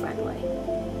guys in a friend way.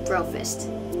 Bro fist.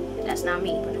 That's not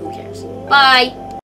me, but who cares. Bye!